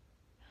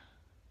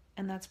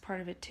 and that's part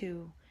of it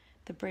too.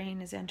 The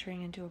brain is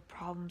entering into a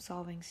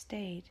problem-solving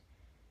state,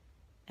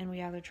 and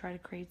we either try to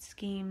create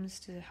schemes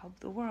to help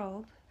the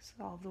world,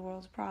 solve the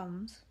world's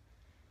problems,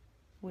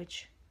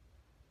 which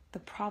the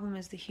problem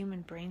is the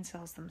human brain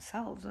cells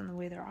themselves and the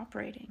way they're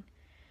operating.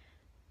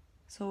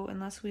 So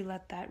unless we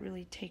let that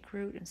really take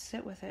root and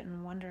sit with it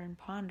and wonder and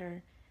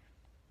ponder,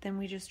 then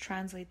we just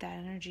translate that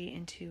energy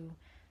into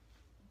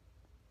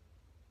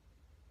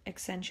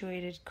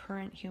accentuated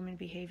current human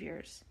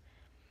behaviors.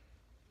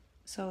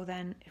 So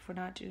then if we're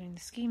not doing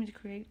the scheme to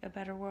create a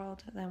better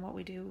world, then what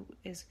we do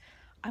is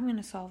I'm going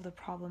to solve the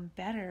problem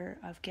better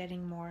of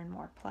getting more and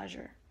more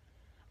pleasure.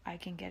 I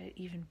can get it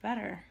even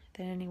better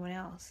than anyone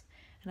else,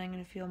 and I'm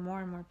going to feel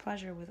more and more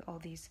pleasure with all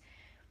these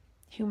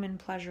human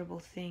pleasurable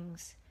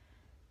things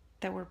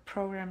that we're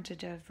programmed to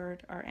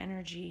divert our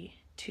energy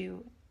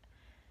to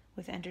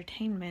with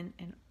entertainment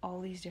in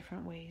all these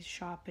different ways,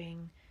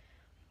 shopping.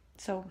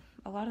 So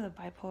a lot of the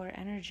bipolar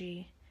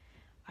energy,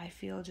 I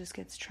feel, just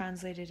gets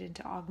translated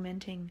into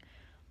augmenting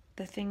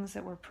the things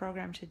that we're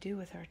programmed to do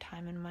with our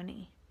time and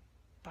money,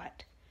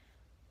 but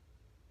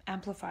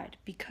amplified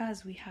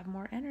because we have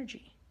more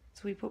energy.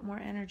 So we put more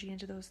energy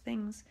into those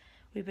things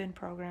we've been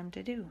programmed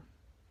to do.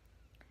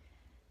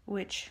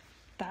 which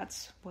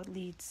that's what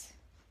leads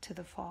to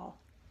the fall.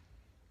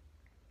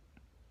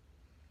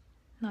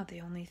 Not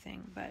the only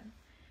thing, but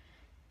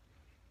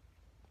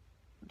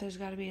there's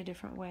got to be a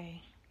different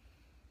way.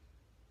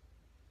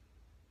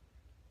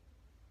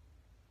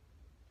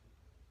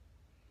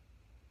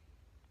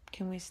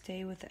 Can we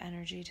stay with the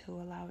energy to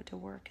allow it to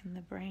work in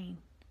the brain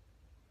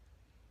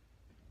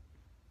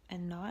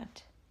and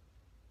not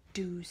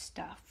do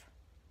stuff?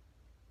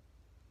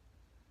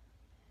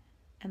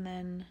 And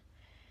then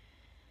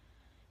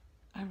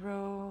I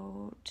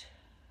wrote,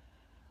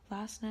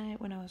 last night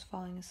when I was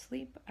falling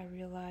asleep, I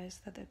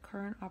realized that the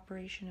current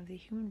operation of the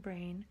human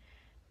brain,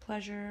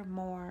 pleasure,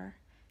 more,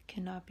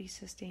 cannot be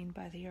sustained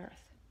by the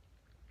earth.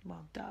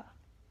 Well, duh.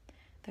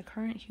 The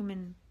current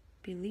human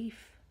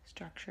belief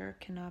structure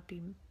cannot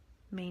be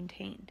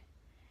maintained.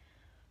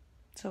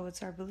 So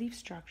it's our belief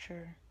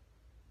structure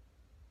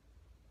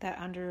that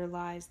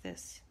underlies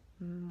this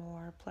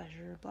more,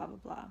 pleasure, blah, blah,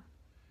 blah.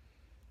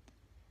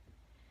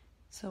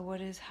 So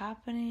what is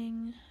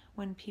happening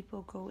when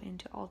people go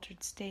into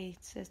altered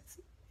states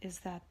is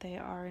that they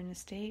are in a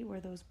state where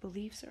those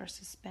beliefs are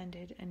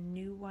suspended and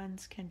new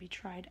ones can be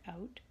tried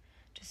out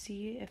to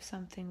see if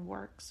something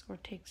works or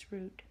takes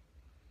root.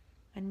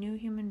 A new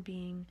human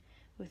being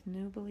with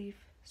new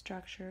belief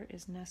structure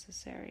is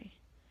necessary,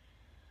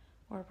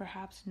 or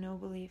perhaps no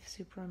belief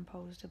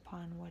superimposed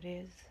upon what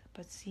is,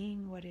 but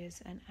seeing what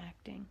is and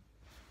acting.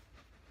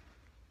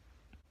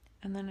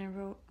 And then I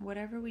wrote,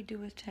 whatever we do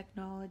with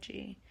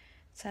technology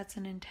sets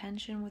an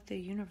intention with the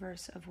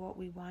universe of what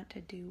we want to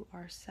do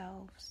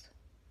ourselves.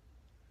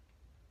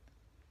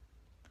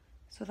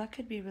 So that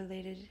could be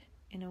related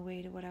in a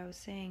way to what I was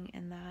saying,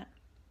 in that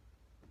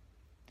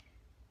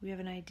we have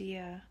an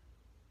idea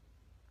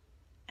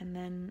and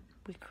then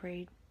we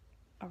create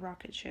a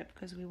rocket ship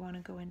because we want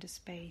to go into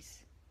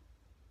space.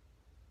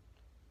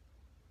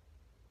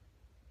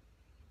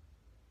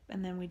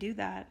 And then we do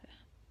that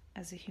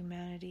as a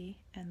humanity,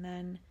 and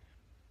then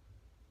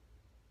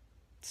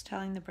it's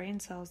telling the brain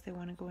cells they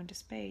want to go into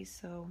space.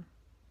 So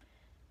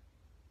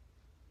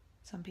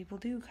some people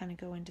do kind of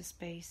go into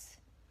space.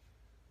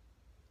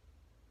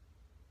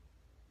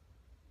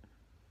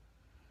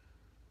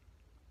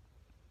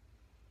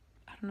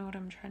 I don't know what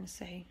I'm trying to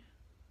say.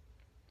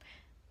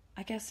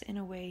 I guess in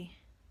a way,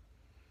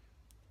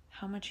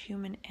 how much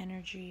human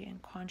energy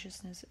and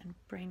consciousness and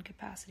brain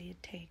capacity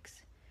it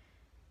takes,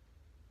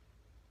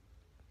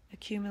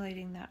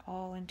 accumulating that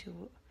all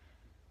into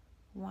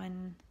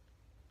one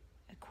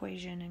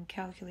equation and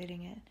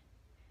calculating it.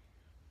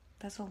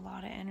 That's a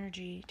lot of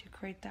energy to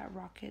create that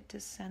rocket to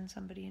send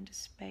somebody into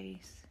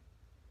space.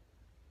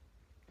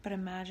 But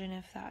imagine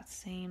if that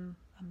same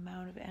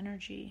amount of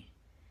energy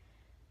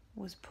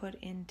was put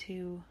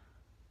into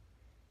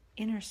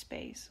inner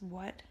space.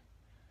 What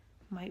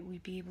might we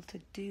be able to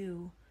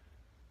do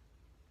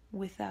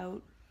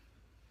without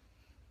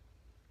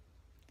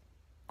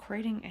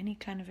creating any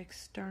kind of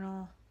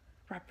external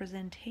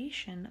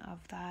representation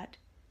of that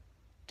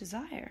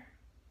desire?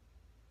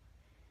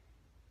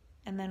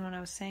 And then when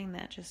I was saying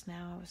that just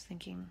now, I was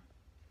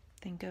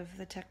think of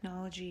the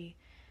technology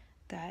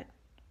that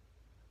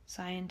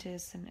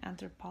scientists and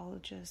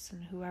anthropologists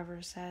and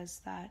whoever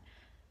says that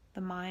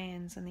the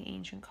Mayans and the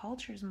ancient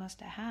cultures must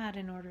have had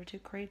in order to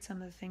create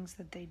some of the things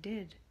that they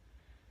did.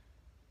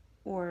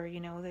 Or,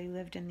 they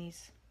lived in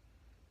these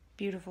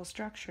beautiful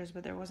structures,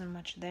 but there wasn't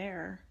much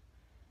there.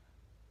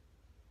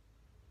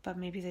 But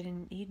maybe they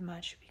didn't need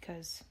much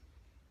because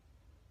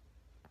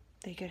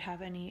they could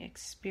have any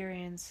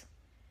experience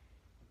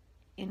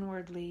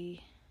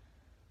inwardly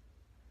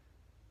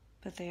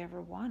that they ever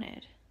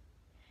wanted.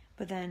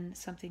 But then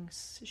something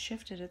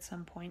shifted at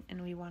some point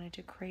and we wanted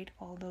to create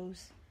all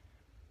those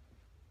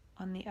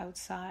on the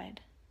outside.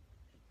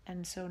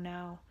 And so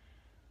now,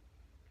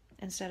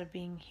 instead of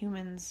being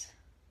humans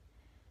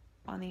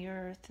on the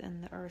earth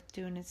and the earth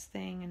doing its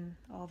thing and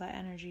all that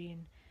energy,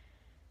 and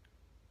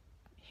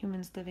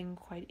humans living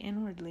quite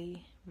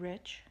inwardly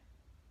rich,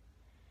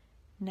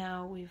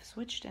 now we've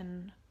switched,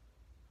 and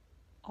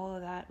all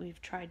of that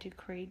we've tried to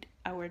create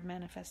outward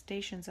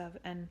manifestations of,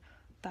 and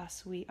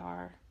thus we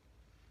are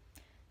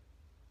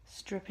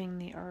stripping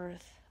the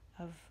earth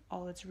of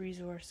all its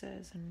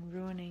resources and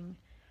ruining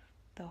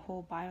the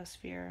whole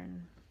biosphere.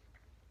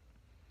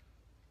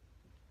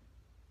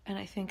 And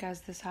I think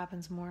as this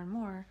happens more and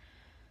more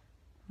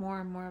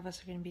of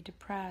us are going to be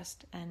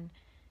depressed and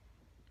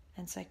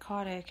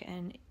psychotic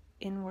and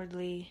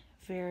inwardly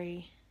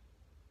very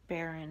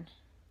barren.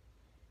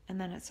 And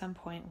then at some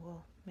point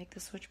we'll make the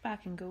switch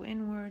back and go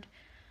inward.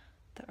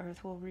 The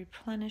earth will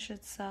replenish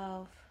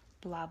itself,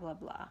 blah, blah,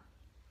 blah.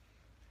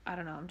 I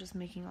don't know, I'm just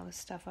making all this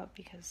stuff up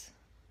because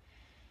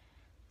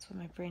that's what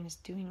my brain is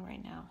doing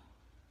right now.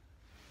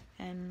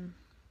 And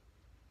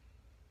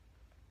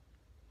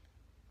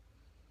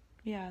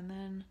yeah, and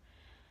then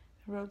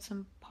I wrote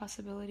some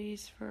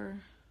possibilities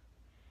for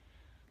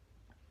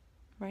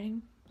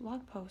writing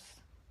blog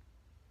posts.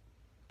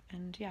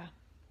 And yeah,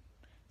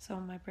 so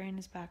my brain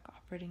is back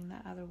operating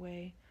that other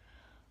way.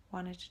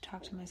 Wanted to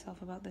talk to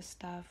myself about this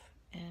stuff,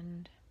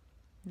 and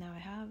now I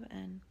have,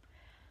 and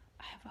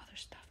I have other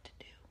stuff to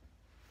do.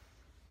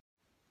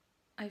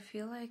 I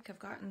feel like I've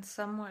gotten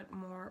somewhat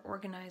more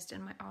organized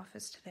in my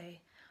office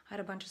today. I had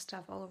a bunch of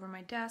stuff all over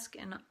my desk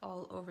and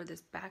all over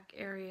this back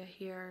area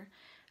here,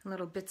 and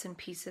little bits and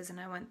pieces, and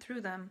I went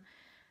through them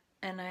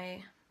and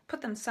I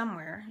put them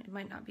somewhere. It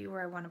might not be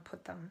where I want to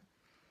put them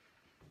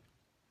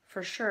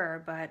for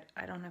sure, but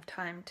I don't have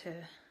time to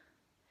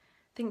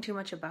think too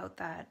much about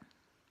that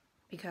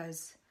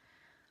because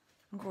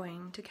I'm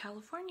going to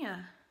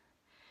California.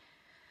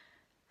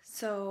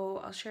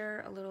 So I'll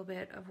share a little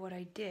bit of what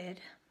I did.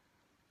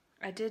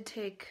 I did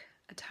take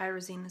a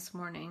tyrosine this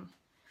morning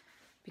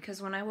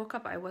because when I woke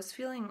up I was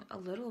feeling a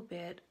little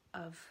bit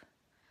of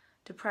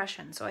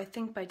depression. So I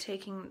think by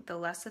taking the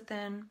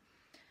lecithin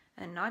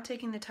and not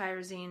taking the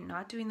tyrosine,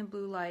 not doing the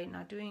blue light,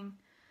 not doing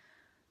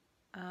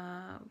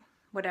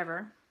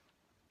whatever,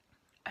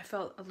 I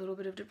felt a little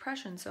bit of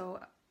depression. So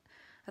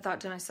I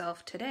thought to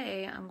myself,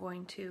 today I'm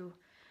going to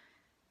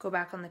go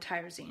back on the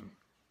tyrosine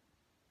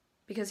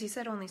because he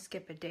said only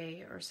skip a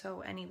day or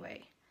so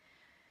anyway.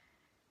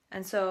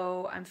 And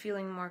so I'm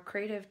feeling more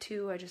creative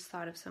too. I just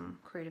thought of some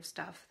creative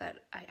stuff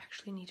that I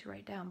actually need to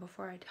write down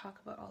before I talk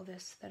about all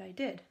this that I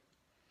did.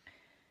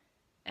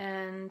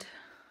 And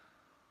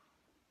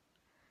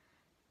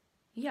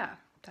yeah,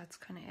 that's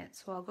kind of it.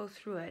 So I'll go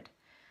through it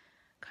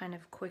kind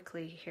of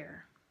quickly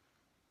here.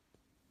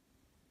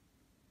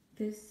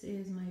 This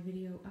is my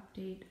video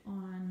update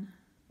on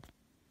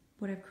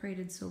what I've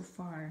created so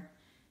far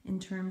in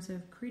terms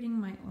of creating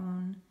my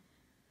own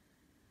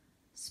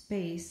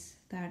space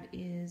that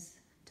is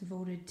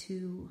devoted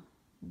to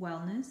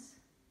wellness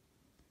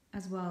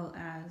as well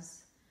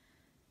as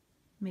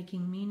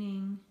making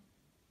meaning,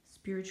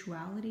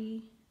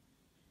 spirituality,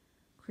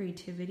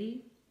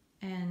 creativity,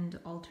 and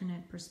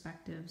alternate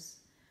perspectives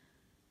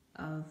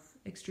of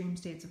extreme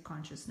states of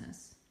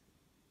consciousness.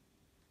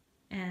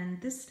 And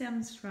this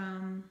stems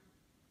from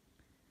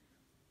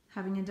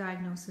having a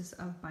diagnosis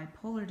of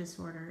bipolar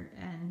disorder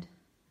and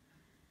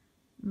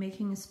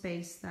making a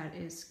space that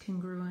is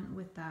congruent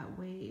with that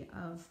way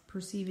of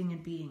perceiving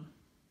and being.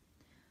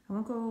 I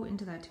won't go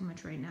into that too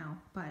much right now,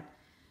 but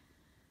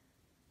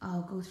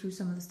I'll go through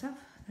some of the stuff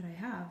that I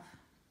have.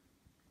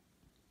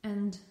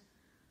 And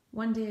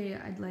one day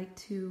I'd like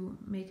to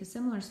make a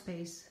similar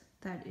space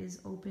that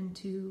is open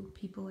to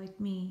people like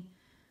me,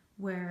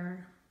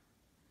 where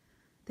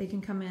they can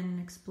come in and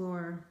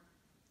explore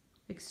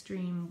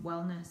extreme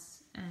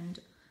wellness and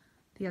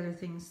the other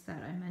things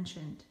that I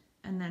mentioned.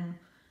 And then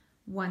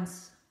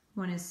once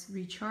one is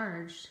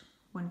recharged,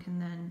 one can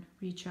then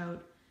reach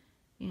out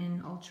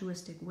in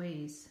altruistic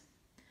ways.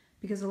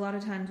 Because a lot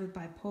of times with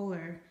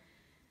bipolar,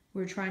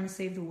 we're trying to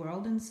save the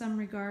world in some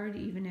regard,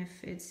 even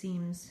if it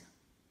seems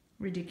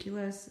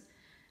ridiculous,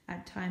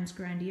 at times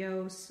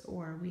grandiose,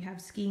 or we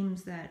have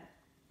schemes that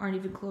aren't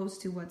even close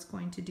to what's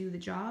going to do the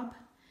job.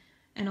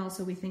 And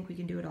also we think we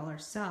can do it all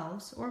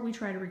ourselves, or we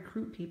try to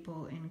recruit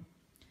people in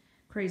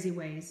crazy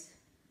ways.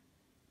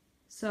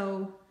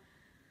 So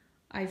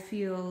I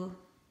feel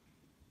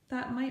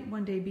that might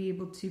one day be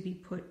able to be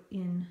put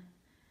in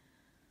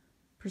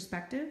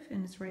perspective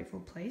in its rightful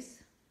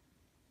place.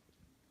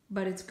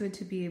 But it's good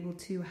to be able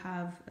to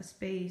have a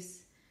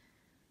space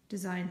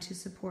designed to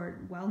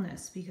support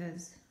wellness,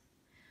 because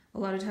a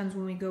lot of times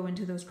when we go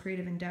into those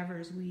creative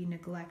endeavors, we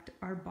neglect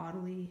our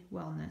bodily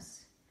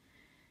wellness.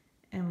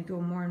 And we go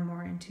more and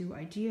more into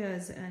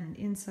ideas and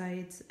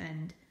insights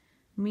and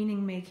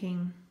meaning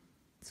making.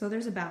 So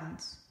there's a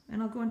balance.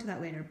 And I'll go into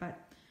that later. But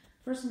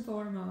first and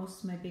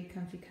foremost, my big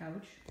comfy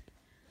couch.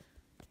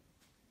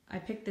 I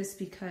picked this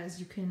because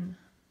you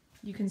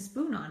can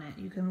spoon on it.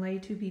 You can lay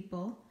two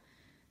people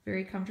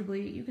very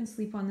comfortably. You can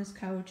sleep on this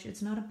couch.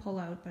 It's not a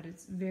pull-out, but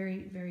it's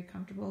very, very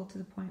comfortable, to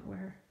the point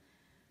where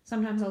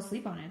sometimes I'll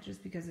sleep on it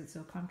just because it's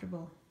so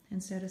comfortable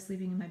instead of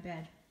sleeping in my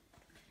bed.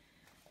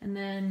 And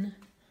then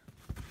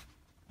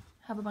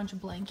have a bunch of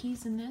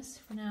blankies in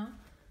this for now.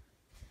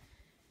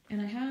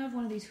 And I have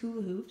one of these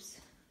hula hoops,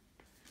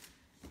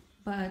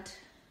 but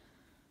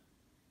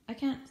I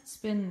can't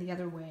spin the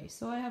other way,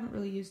 so I haven't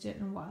really used it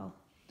in a while.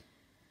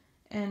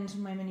 And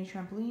my mini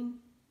trampoline,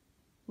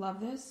 love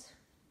this.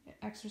 It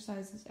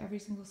exercises every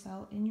single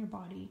cell in your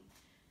body.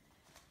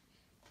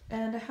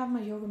 And I have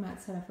my yoga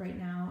mat set up right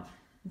now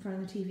in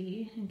front of the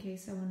TV in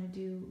case I want to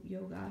do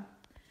yoga.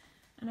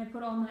 And I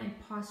put all my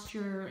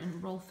posture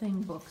and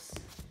rolfing books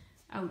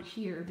out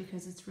here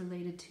because it's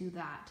related to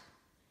that.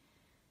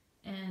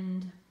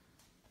 And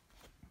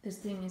this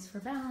thing is for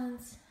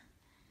balance.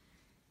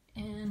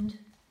 And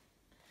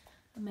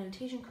a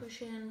meditation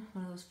cushion,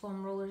 one of those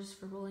foam rollers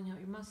for rolling out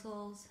your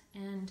muscles,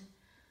 and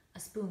a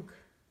spoonk,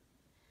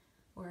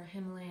 or a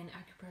Himalayan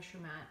acupressure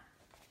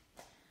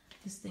mat.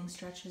 This thing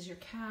stretches your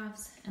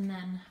calves. And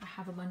then I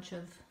have a bunch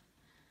of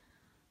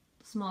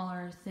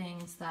smaller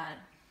things that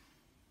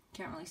you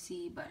can't really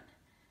see, but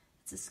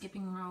it's a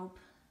skipping rope,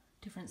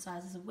 different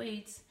sizes of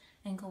weights,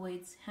 ankle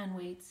weights, hand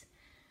weights,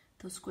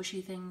 those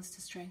squishy things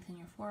to strengthen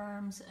your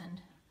forearms.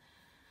 And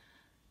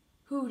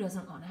who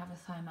doesn't want to have a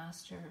Thigh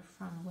Master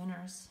from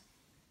Winners?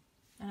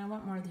 And I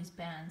want more of these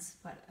bands,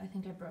 but I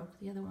think I broke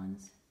the other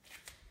ones.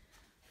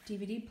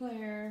 DVD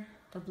player,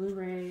 a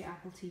Blu-ray,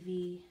 Apple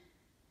TV,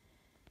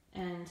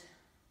 and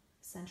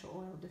essential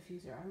oil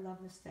diffuser. I love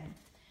this thing.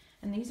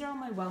 And these are all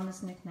my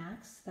wellness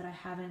knickknacks that I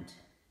haven't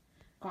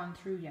gone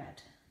through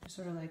yet. They're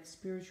sort of like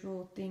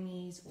spiritual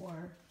thingies,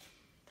 or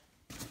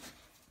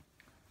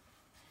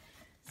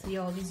see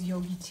all these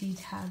yogi tea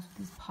tabs,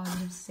 these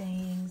positive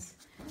sayings.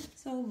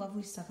 So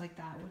lovely stuff like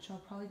that, which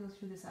I'll probably go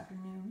through this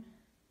afternoon.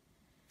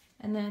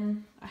 And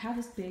then I have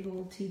this big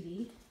old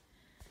TV.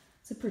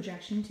 It's a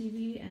projection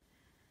TV,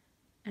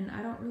 and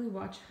I don't really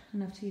watch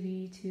enough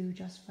TV to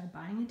justify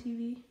buying a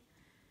TV.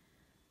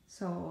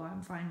 So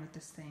I'm fine with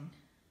this thing.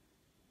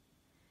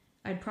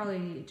 I'd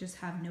probably just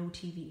have no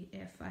TV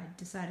if I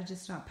decided to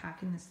stop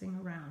packing this thing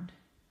around.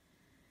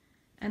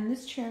 And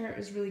this chair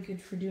is really good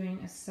for doing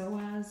a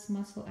psoas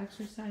muscle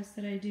exercise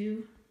that I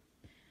do.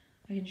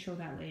 I can show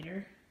that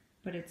later,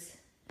 but it's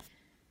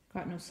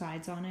got no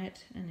sides on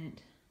it, and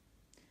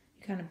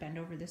you kind of bend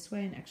over this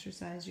way and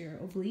exercise your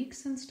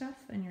obliques and stuff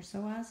and your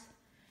psoas.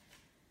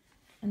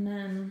 And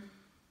then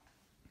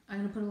I'm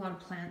going to put a lot of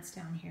plants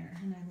down here,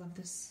 and I love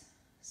this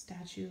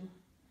statue.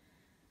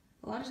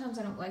 A lot of times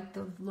I don't like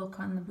the look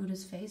on the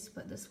Buddha's face,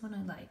 but this one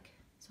I like,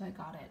 so I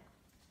got it.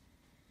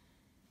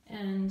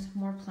 And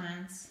more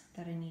plants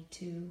that I need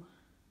to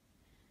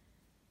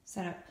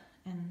set up,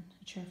 and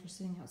a chair for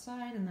sitting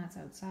outside, and that's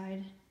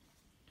outside.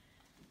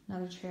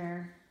 Another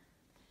chair.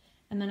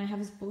 And then I have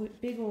this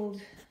big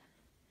old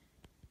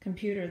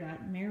computer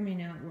that may or may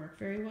not work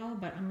very well,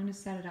 but I'm going to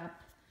set it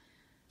up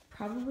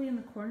probably in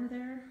the corner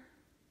there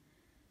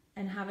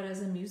and have it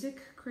as a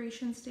music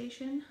creation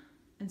station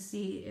and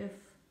see if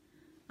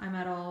I'm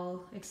at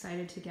all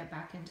excited to get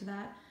back into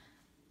that.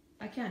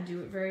 I can't do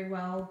it very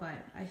well,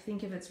 but I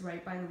think if it's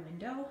right by the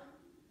window,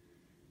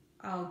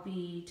 I'll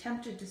be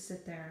tempted to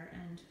sit there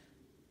and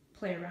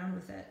play around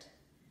with it.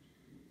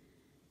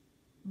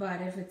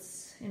 But if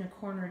it's in a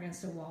corner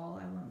against a wall,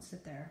 I won't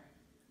sit there.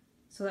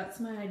 So that's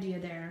my idea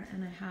there.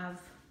 And I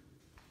have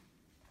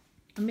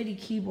a MIDI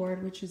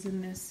keyboard, which is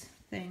in this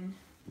thing.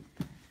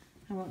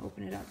 I won't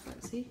open it up,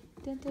 but see?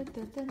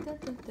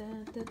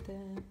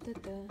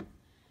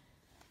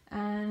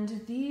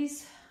 And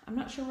these, I'm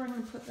not sure where I'm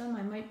going to put them.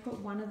 I might put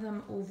one of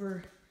them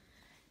over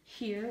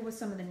here with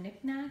some of the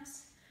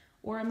knickknacks,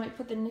 or I might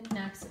put the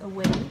knickknacks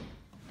away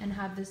and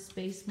have this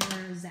space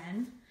more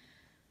zen.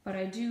 But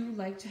I do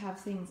like to have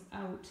things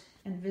out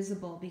and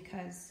visible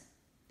because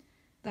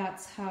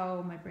that's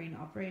how my brain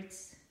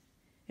operates.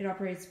 It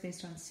operates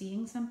based on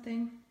seeing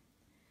something.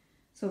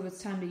 So if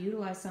it's time to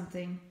utilize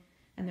something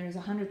and there's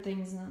 100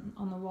 things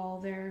on the wall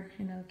there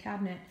in a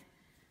cabinet,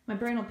 my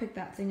brain will pick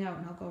that thing out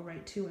and I'll go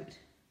right to it.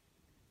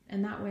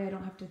 And that way I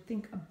don't have to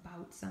think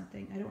about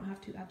something. I don't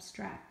have to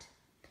abstract.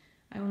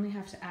 I only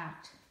have to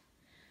act.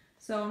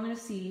 So I'm going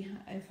to see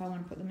if I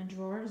want to put them in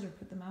drawers or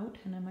put them out,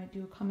 and I might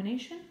do a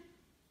combination.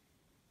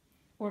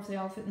 Or if they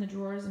all fit in the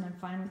drawers and I'm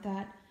fine with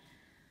that,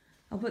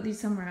 I'll put these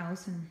somewhere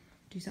else and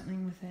do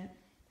something with it.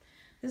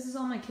 This is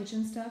all my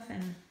kitchen stuff,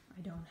 and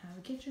I don't have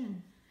a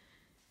kitchen.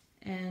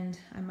 And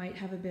I might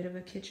have a bit of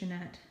a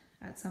kitchenette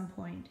at some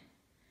point.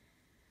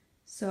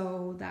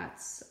 So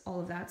that's all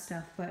of that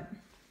stuff. But,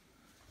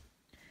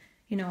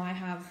 you know, I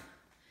have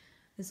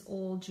this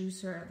old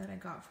juicer that I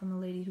got from a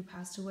lady who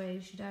passed away.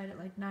 She died at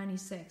like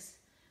 96,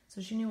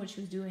 so she knew what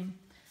she was doing.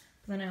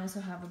 But then I also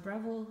have a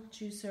Breville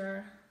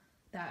juicer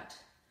that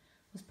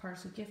was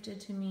partially gifted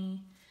to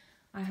me.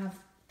 I have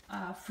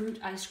a fruit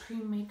ice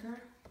cream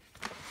maker,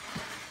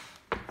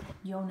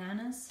 Yo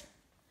Nanas,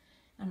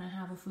 and I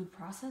have a food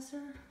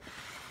processor.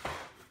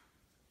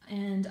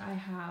 And I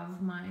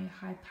have my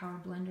high power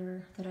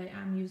blender that I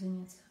am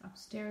using. It's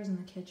upstairs in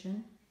the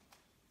kitchen.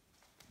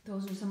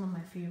 Those are some of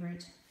my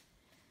favorite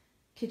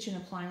kitchen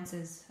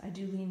appliances. I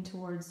do lean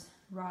towards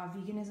raw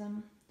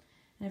veganism.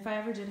 And if I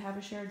ever did have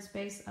a shared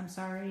space, I'm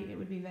sorry, it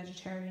would be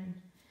vegetarian.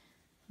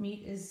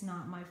 Meat is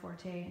not my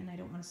forte, and I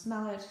don't want to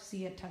smell it,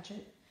 see it, touch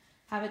it,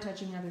 have it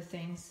touching other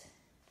things.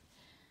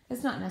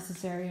 It's not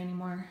necessary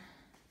anymore.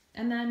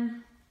 And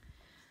then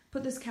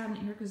put this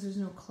cabinet here because there's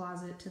no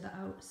closet to the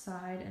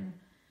outside, and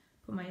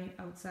put my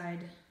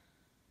outside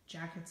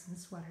jackets and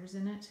sweaters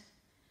in it.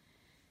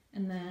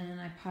 And then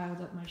I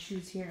piled up my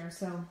shoes here.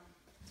 So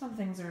some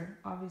things are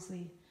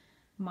obviously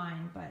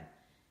mine, but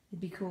it'd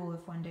be cool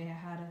if one day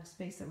I had a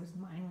space that was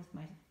mine with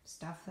my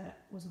stuff that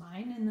was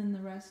mine, and then the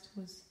rest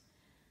was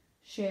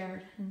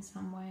shared in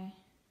some way.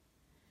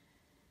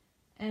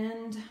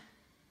 And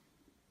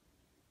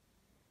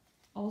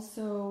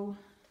also,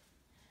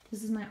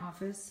 this is my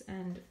office,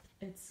 and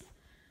it's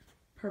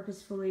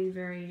purposefully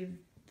very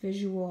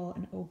visual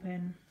and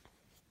open.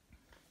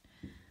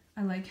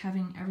 I like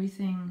having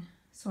everything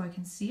so I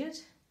can see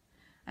it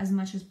as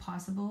much as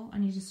possible. I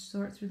need to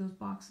sort through those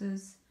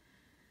boxes.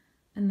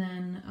 And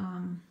then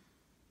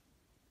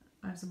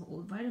I have some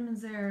old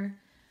vitamins there,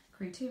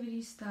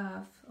 creativity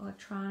stuff,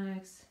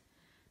 electronics,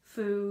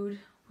 food,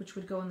 which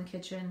would go in the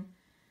kitchen,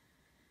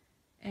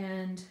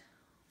 and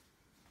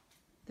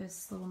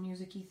this little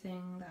music-y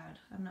thing that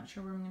I'm not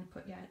sure where I'm going to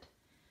put yet.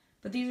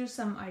 But these are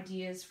some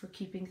ideas for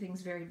keeping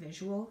things very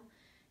visual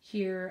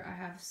Here I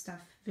have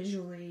stuff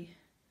visually,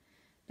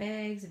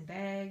 bags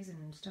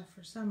and stuff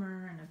for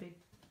summer, and a big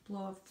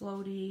blow-up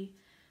floaty,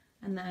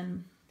 and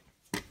then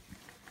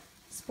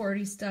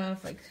sporty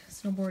stuff like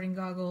snowboarding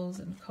goggles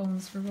and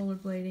cones for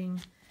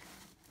rollerblading,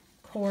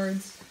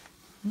 cords.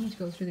 I need to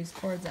go through these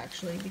cords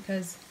actually,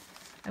 because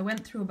I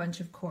went through a bunch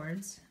of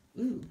cords.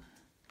 Ooh.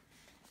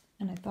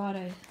 And I thought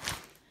I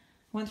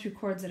went through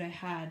cords that I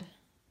had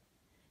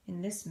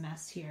in this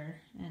mess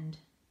here, and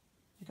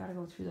I gotta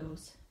go through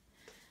those.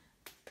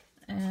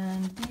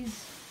 And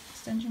these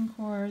extension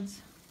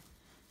cords,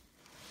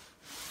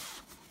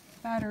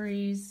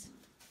 batteries,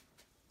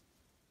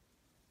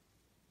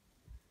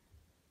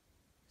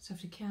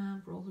 stuff to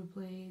camp,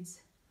 rollerblades,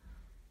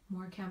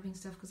 more camping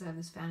stuff because I have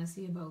this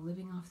fantasy about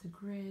living off the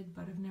grid,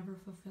 but I've never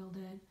fulfilled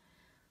it.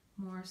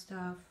 More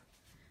stuff.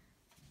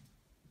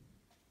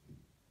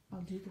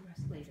 I'll do the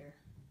rest later.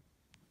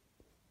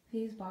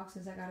 These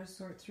boxes I gotta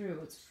sort through.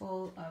 It's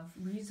full of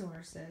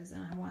resources,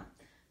 and I want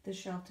this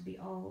shelf to be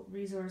all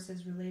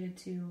resources related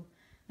to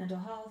mental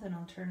health and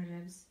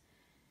alternatives,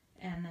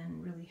 and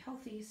then really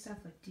healthy stuff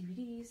like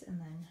DVDs, and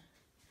then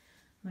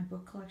my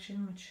book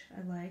collection, which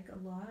I like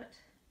a lot,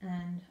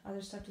 and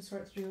other stuff to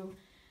sort through,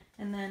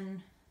 and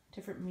then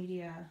different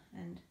media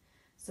and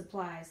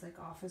supplies like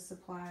office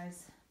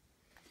supplies,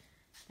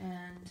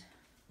 and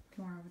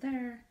more over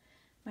there.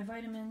 My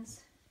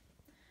vitamins,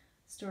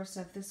 store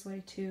stuff this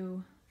way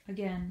too.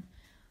 Again,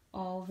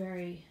 all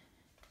very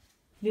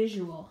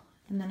visual,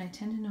 and then I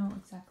tend to know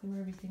exactly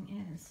where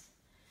everything is.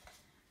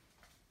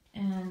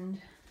 And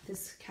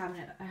this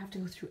cabinet, I have to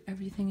go through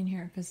everything in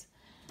here because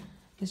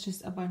it's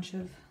just a bunch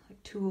of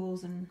like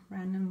tools and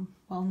random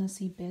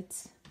wellnessy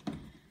bits.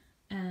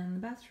 And the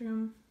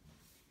bathroom,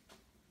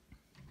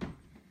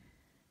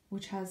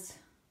 which has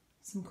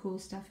some cool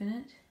stuff in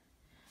it,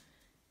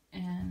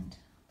 and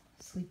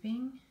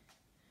sleeping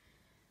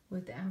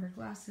with the amber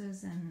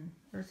glasses and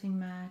earthing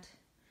mat,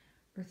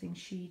 earthing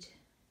sheet.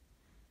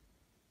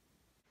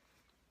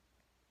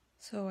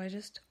 So I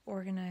just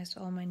organized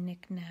all my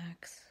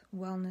knickknacks,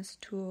 wellness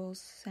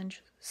tools,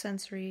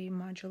 sensory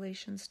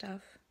modulation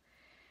stuff,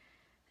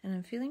 and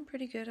I'm feeling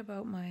pretty good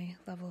about my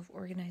level of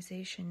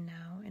organization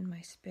now in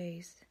my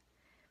space.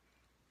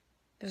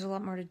 There's a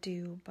lot more to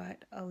do,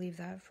 but I'll leave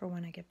that for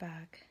when I get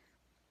back.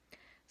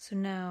 So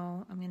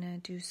now I'm going to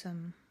do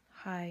some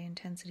high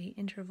intensity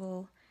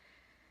interval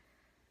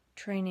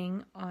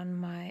training on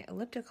my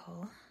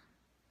elliptical,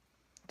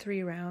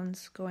 3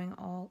 rounds going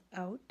all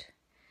out.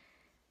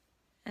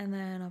 And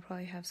then I'll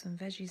probably have some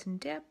veggies and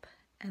dip,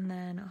 and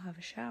then I'll have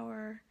a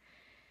shower,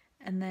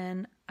 and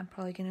then I'm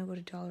probably going to go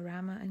to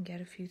Dollarama and get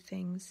a few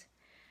things.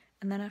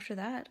 And then after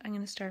that, I'm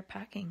going to start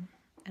packing,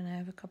 and I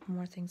have a couple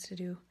more things to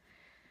do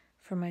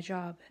for my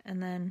job,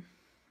 and then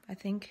I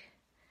think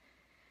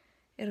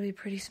it'll be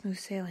pretty smooth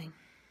sailing.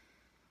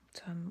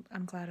 So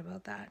I'm glad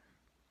about that.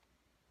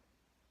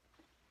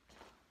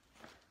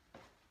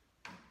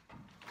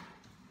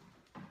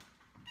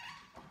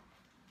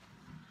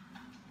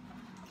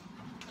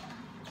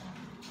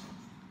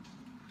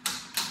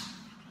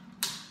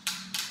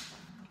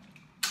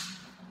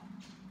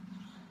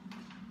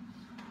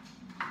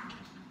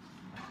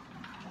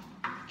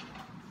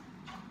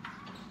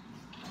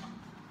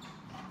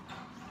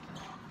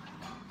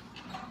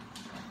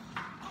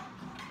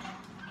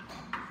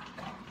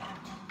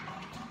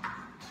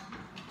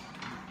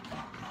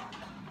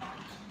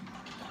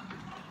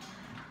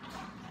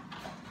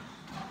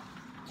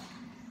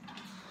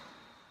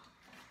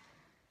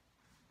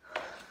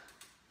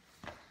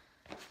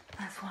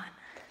 That's one.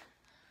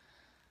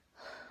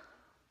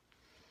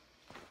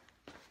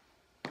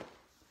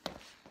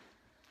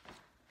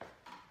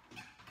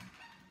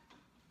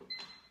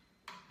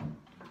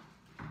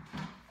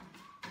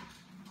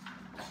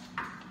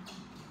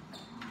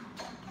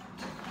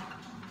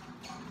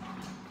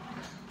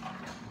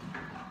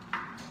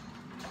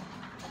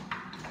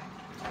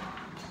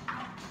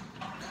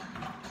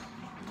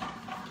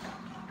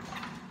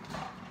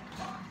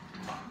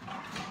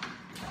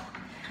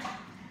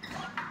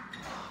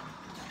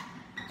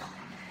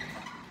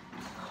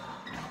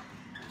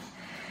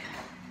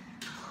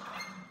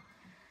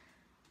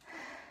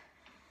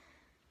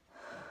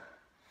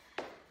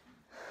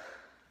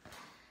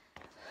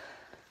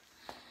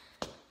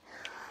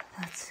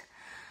 That's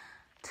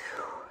 2.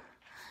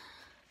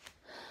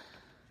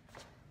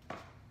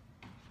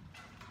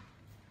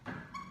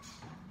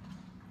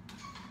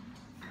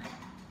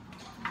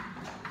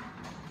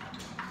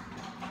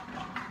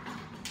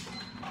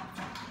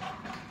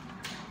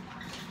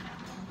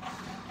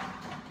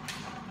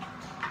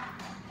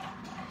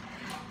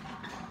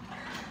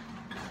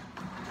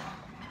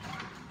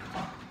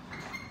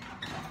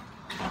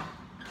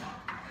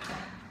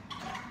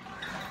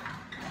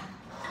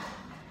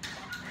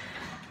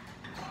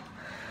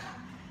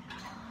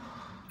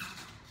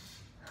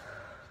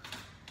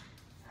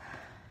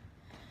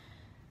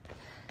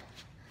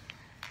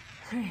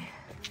 Three.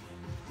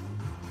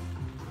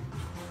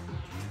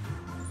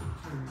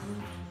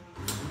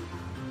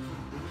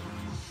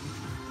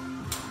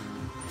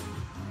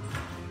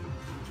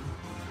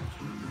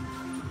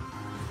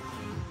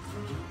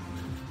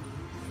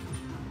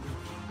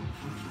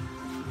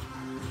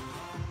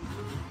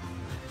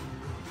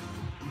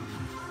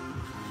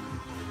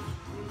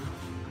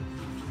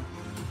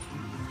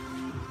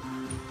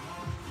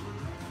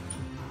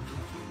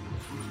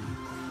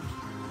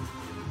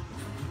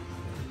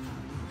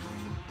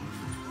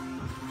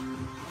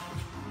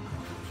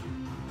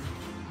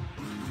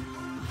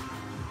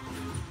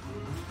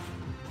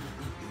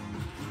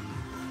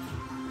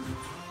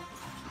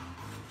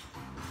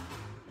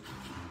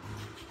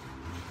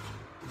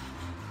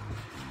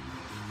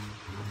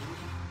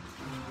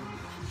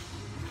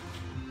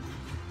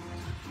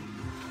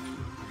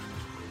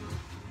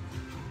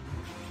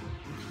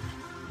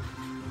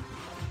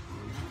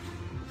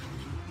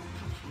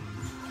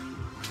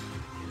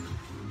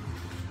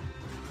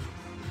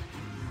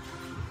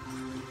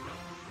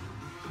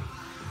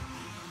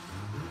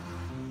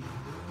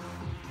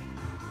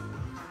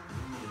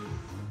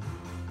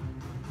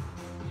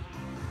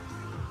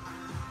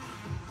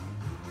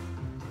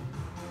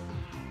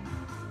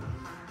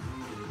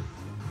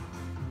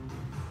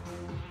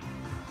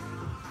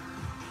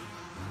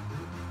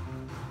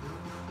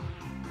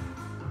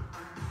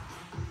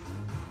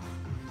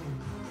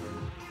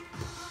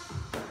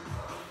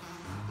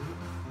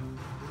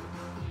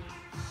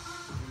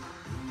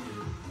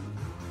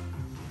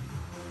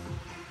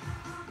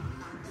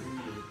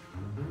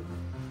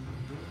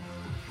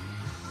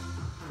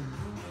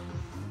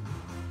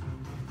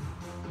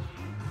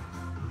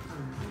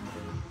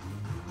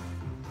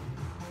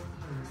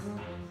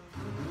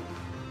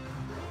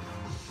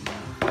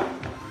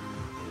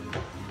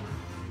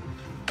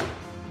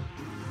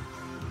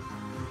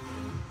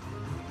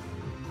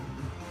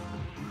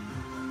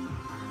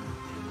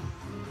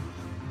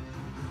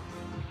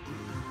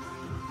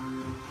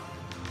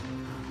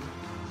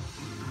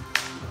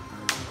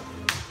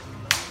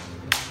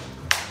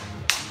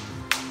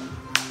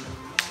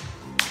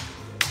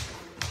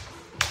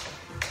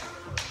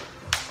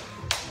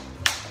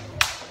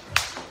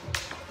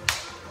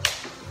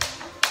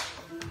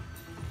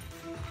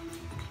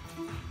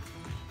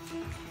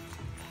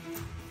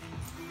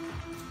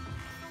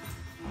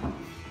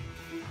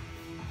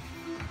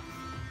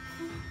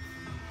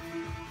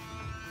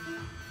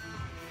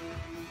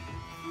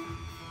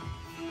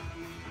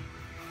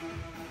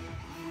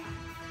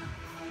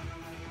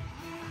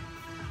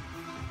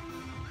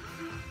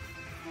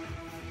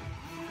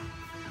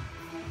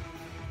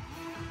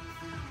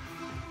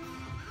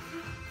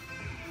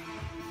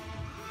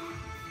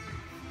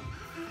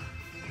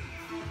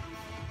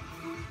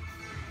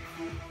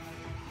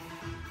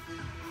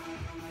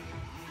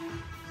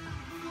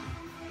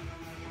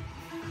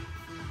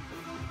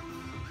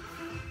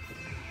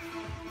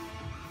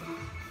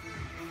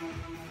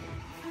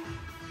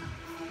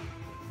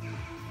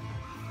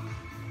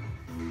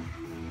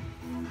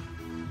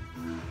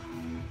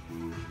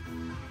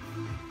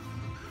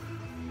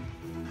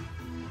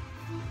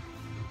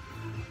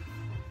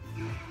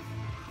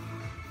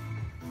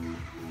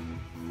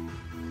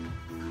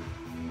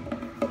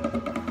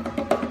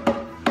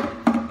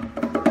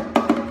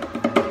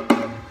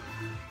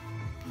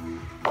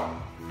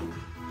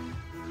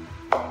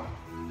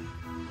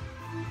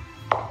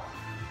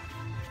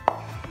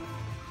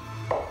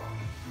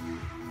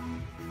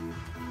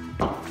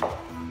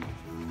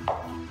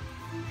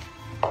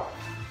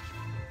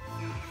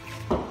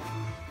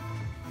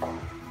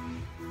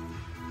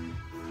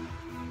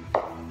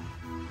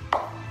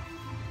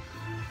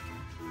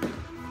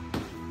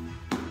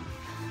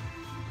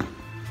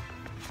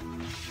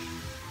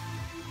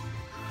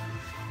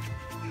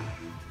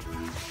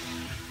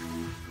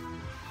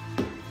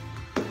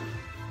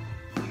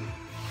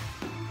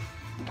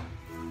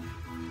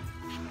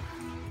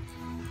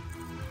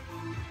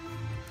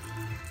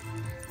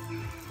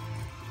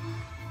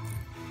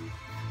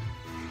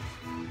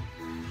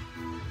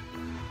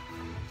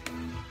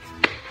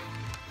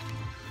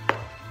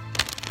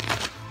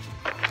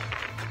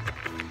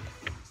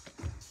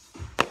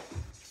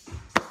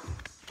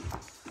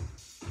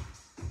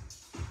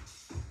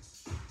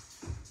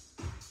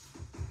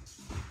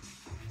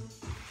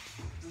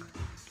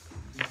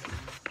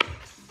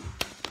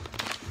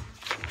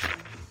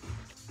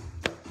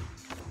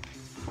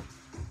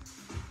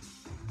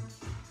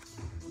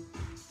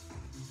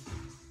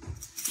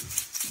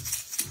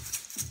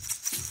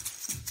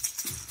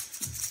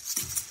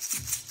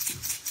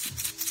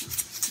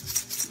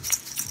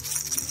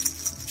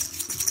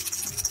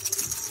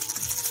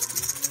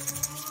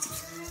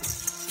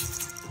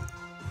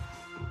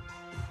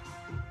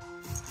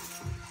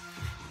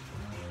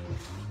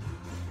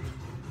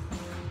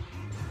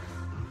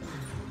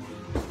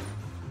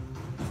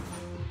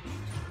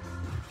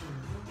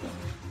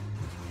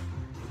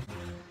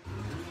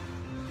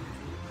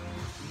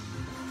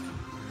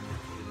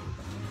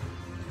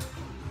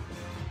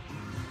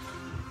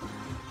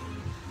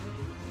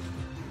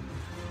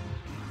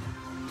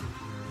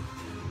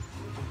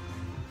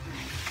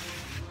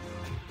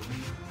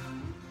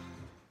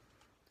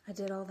 I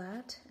did all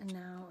that, and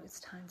now it's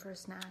time for a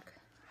snack.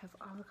 I have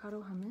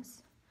avocado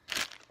hummus,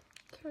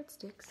 carrot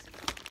sticks.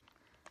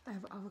 I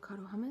have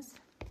avocado hummus,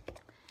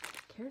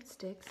 carrot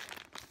sticks,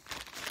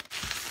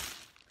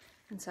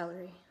 and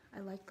celery.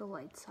 I like the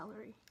light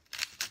celery.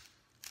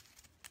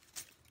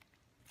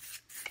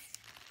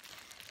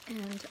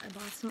 And I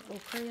bought some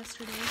okra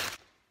yesterday,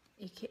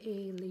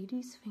 aka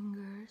lady's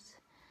fingers,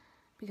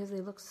 because they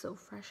look so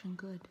fresh and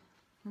good.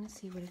 I'm gonna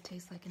see what it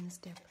tastes like in this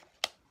dip.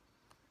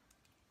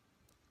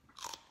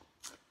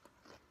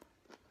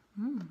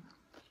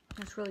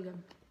 That's really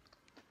good.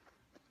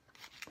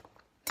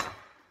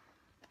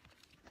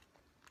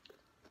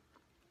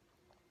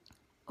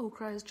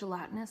 Okra is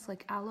gelatinous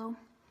like aloe,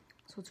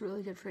 so it's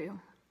really good for you.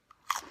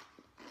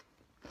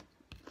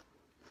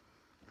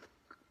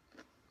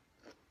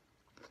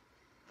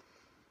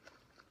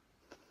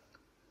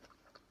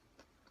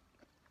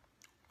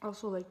 I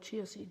also like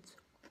chia seeds.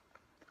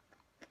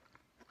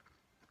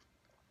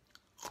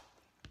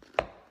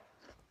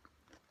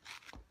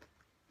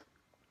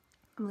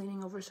 I'm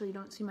leaning over so you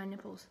don't see my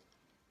nipples.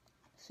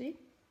 See?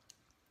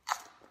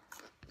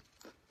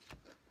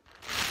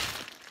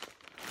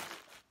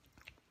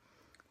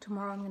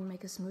 Tomorrow I'm going to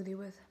make a smoothie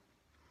with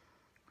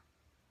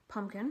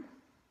pumpkin,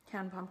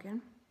 canned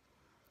pumpkin,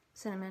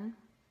 cinnamon,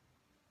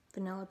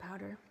 vanilla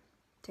powder,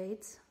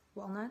 dates,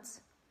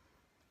 walnuts,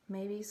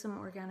 maybe some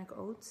organic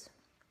oats,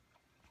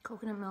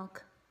 coconut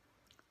milk,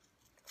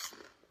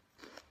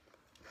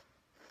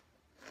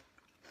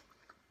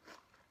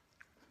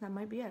 that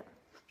might be it.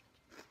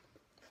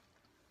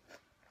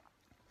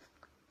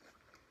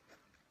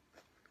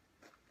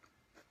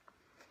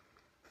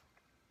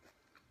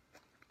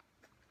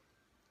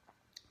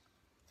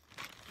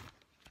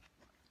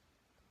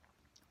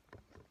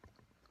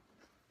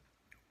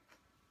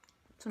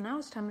 So now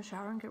it's time to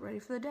shower and get ready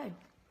for the day,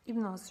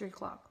 even though it's 3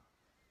 o'clock.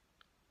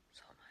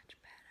 So much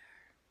better.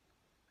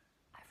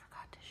 I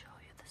forgot to show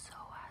you the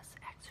psoas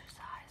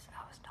exercise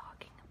I was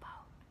talking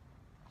about.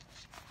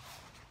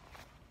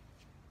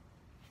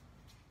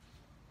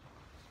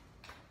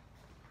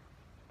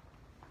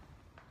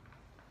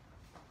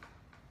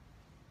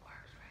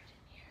 Works right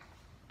in here.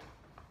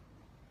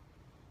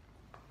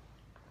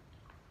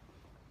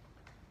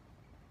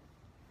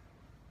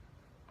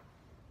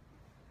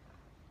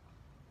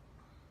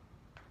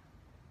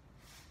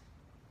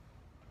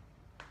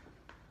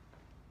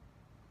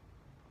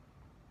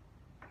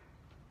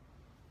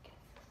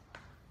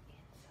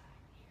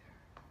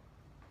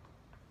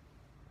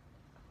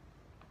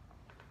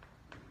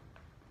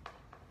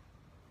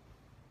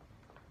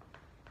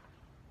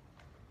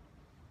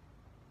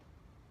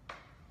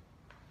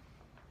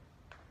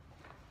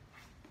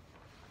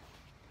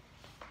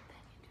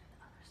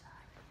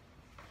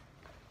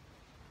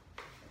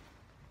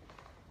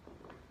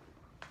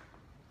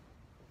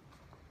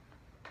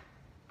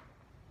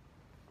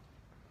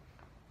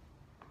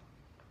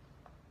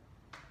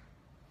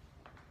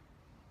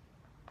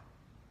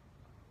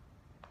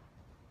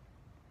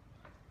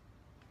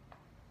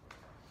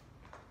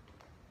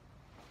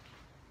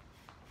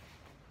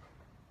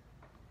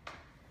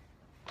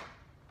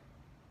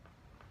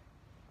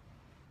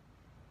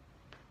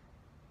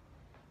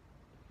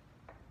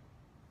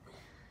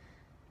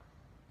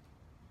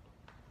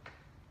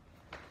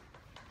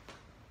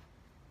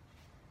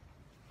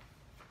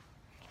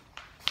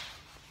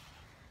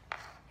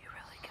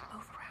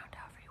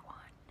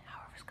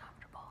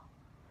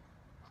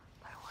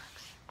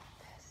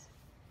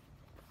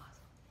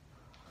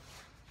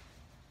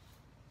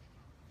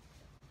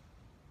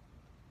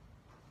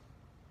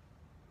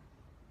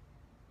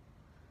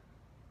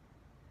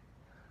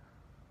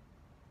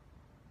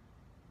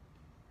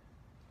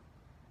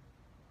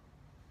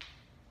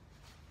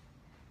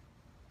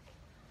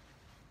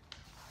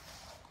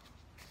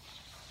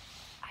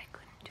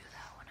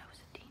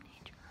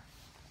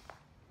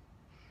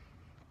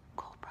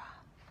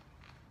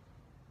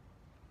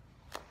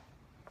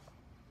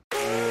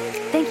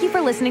 Thank you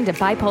for listening to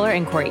Bipolar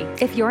Inquiry.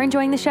 If you're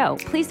enjoying the show,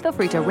 please feel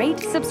free to rate,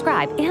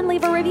 subscribe, and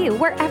leave a review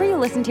wherever you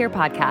listen to your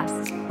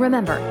podcasts.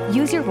 Remember,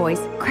 use your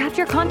voice, craft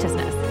your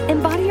consciousness,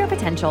 embody your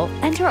potential,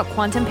 enter a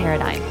quantum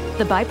paradigm.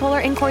 The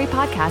Bipolar Inquiry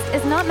podcast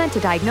is not meant to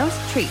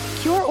diagnose, treat,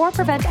 cure, or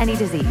prevent any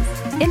disease.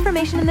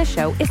 Information in this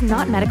show is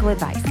not medical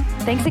advice.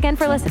 Thanks again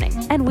for listening,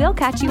 and we'll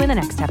catch you in the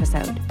next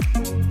episode.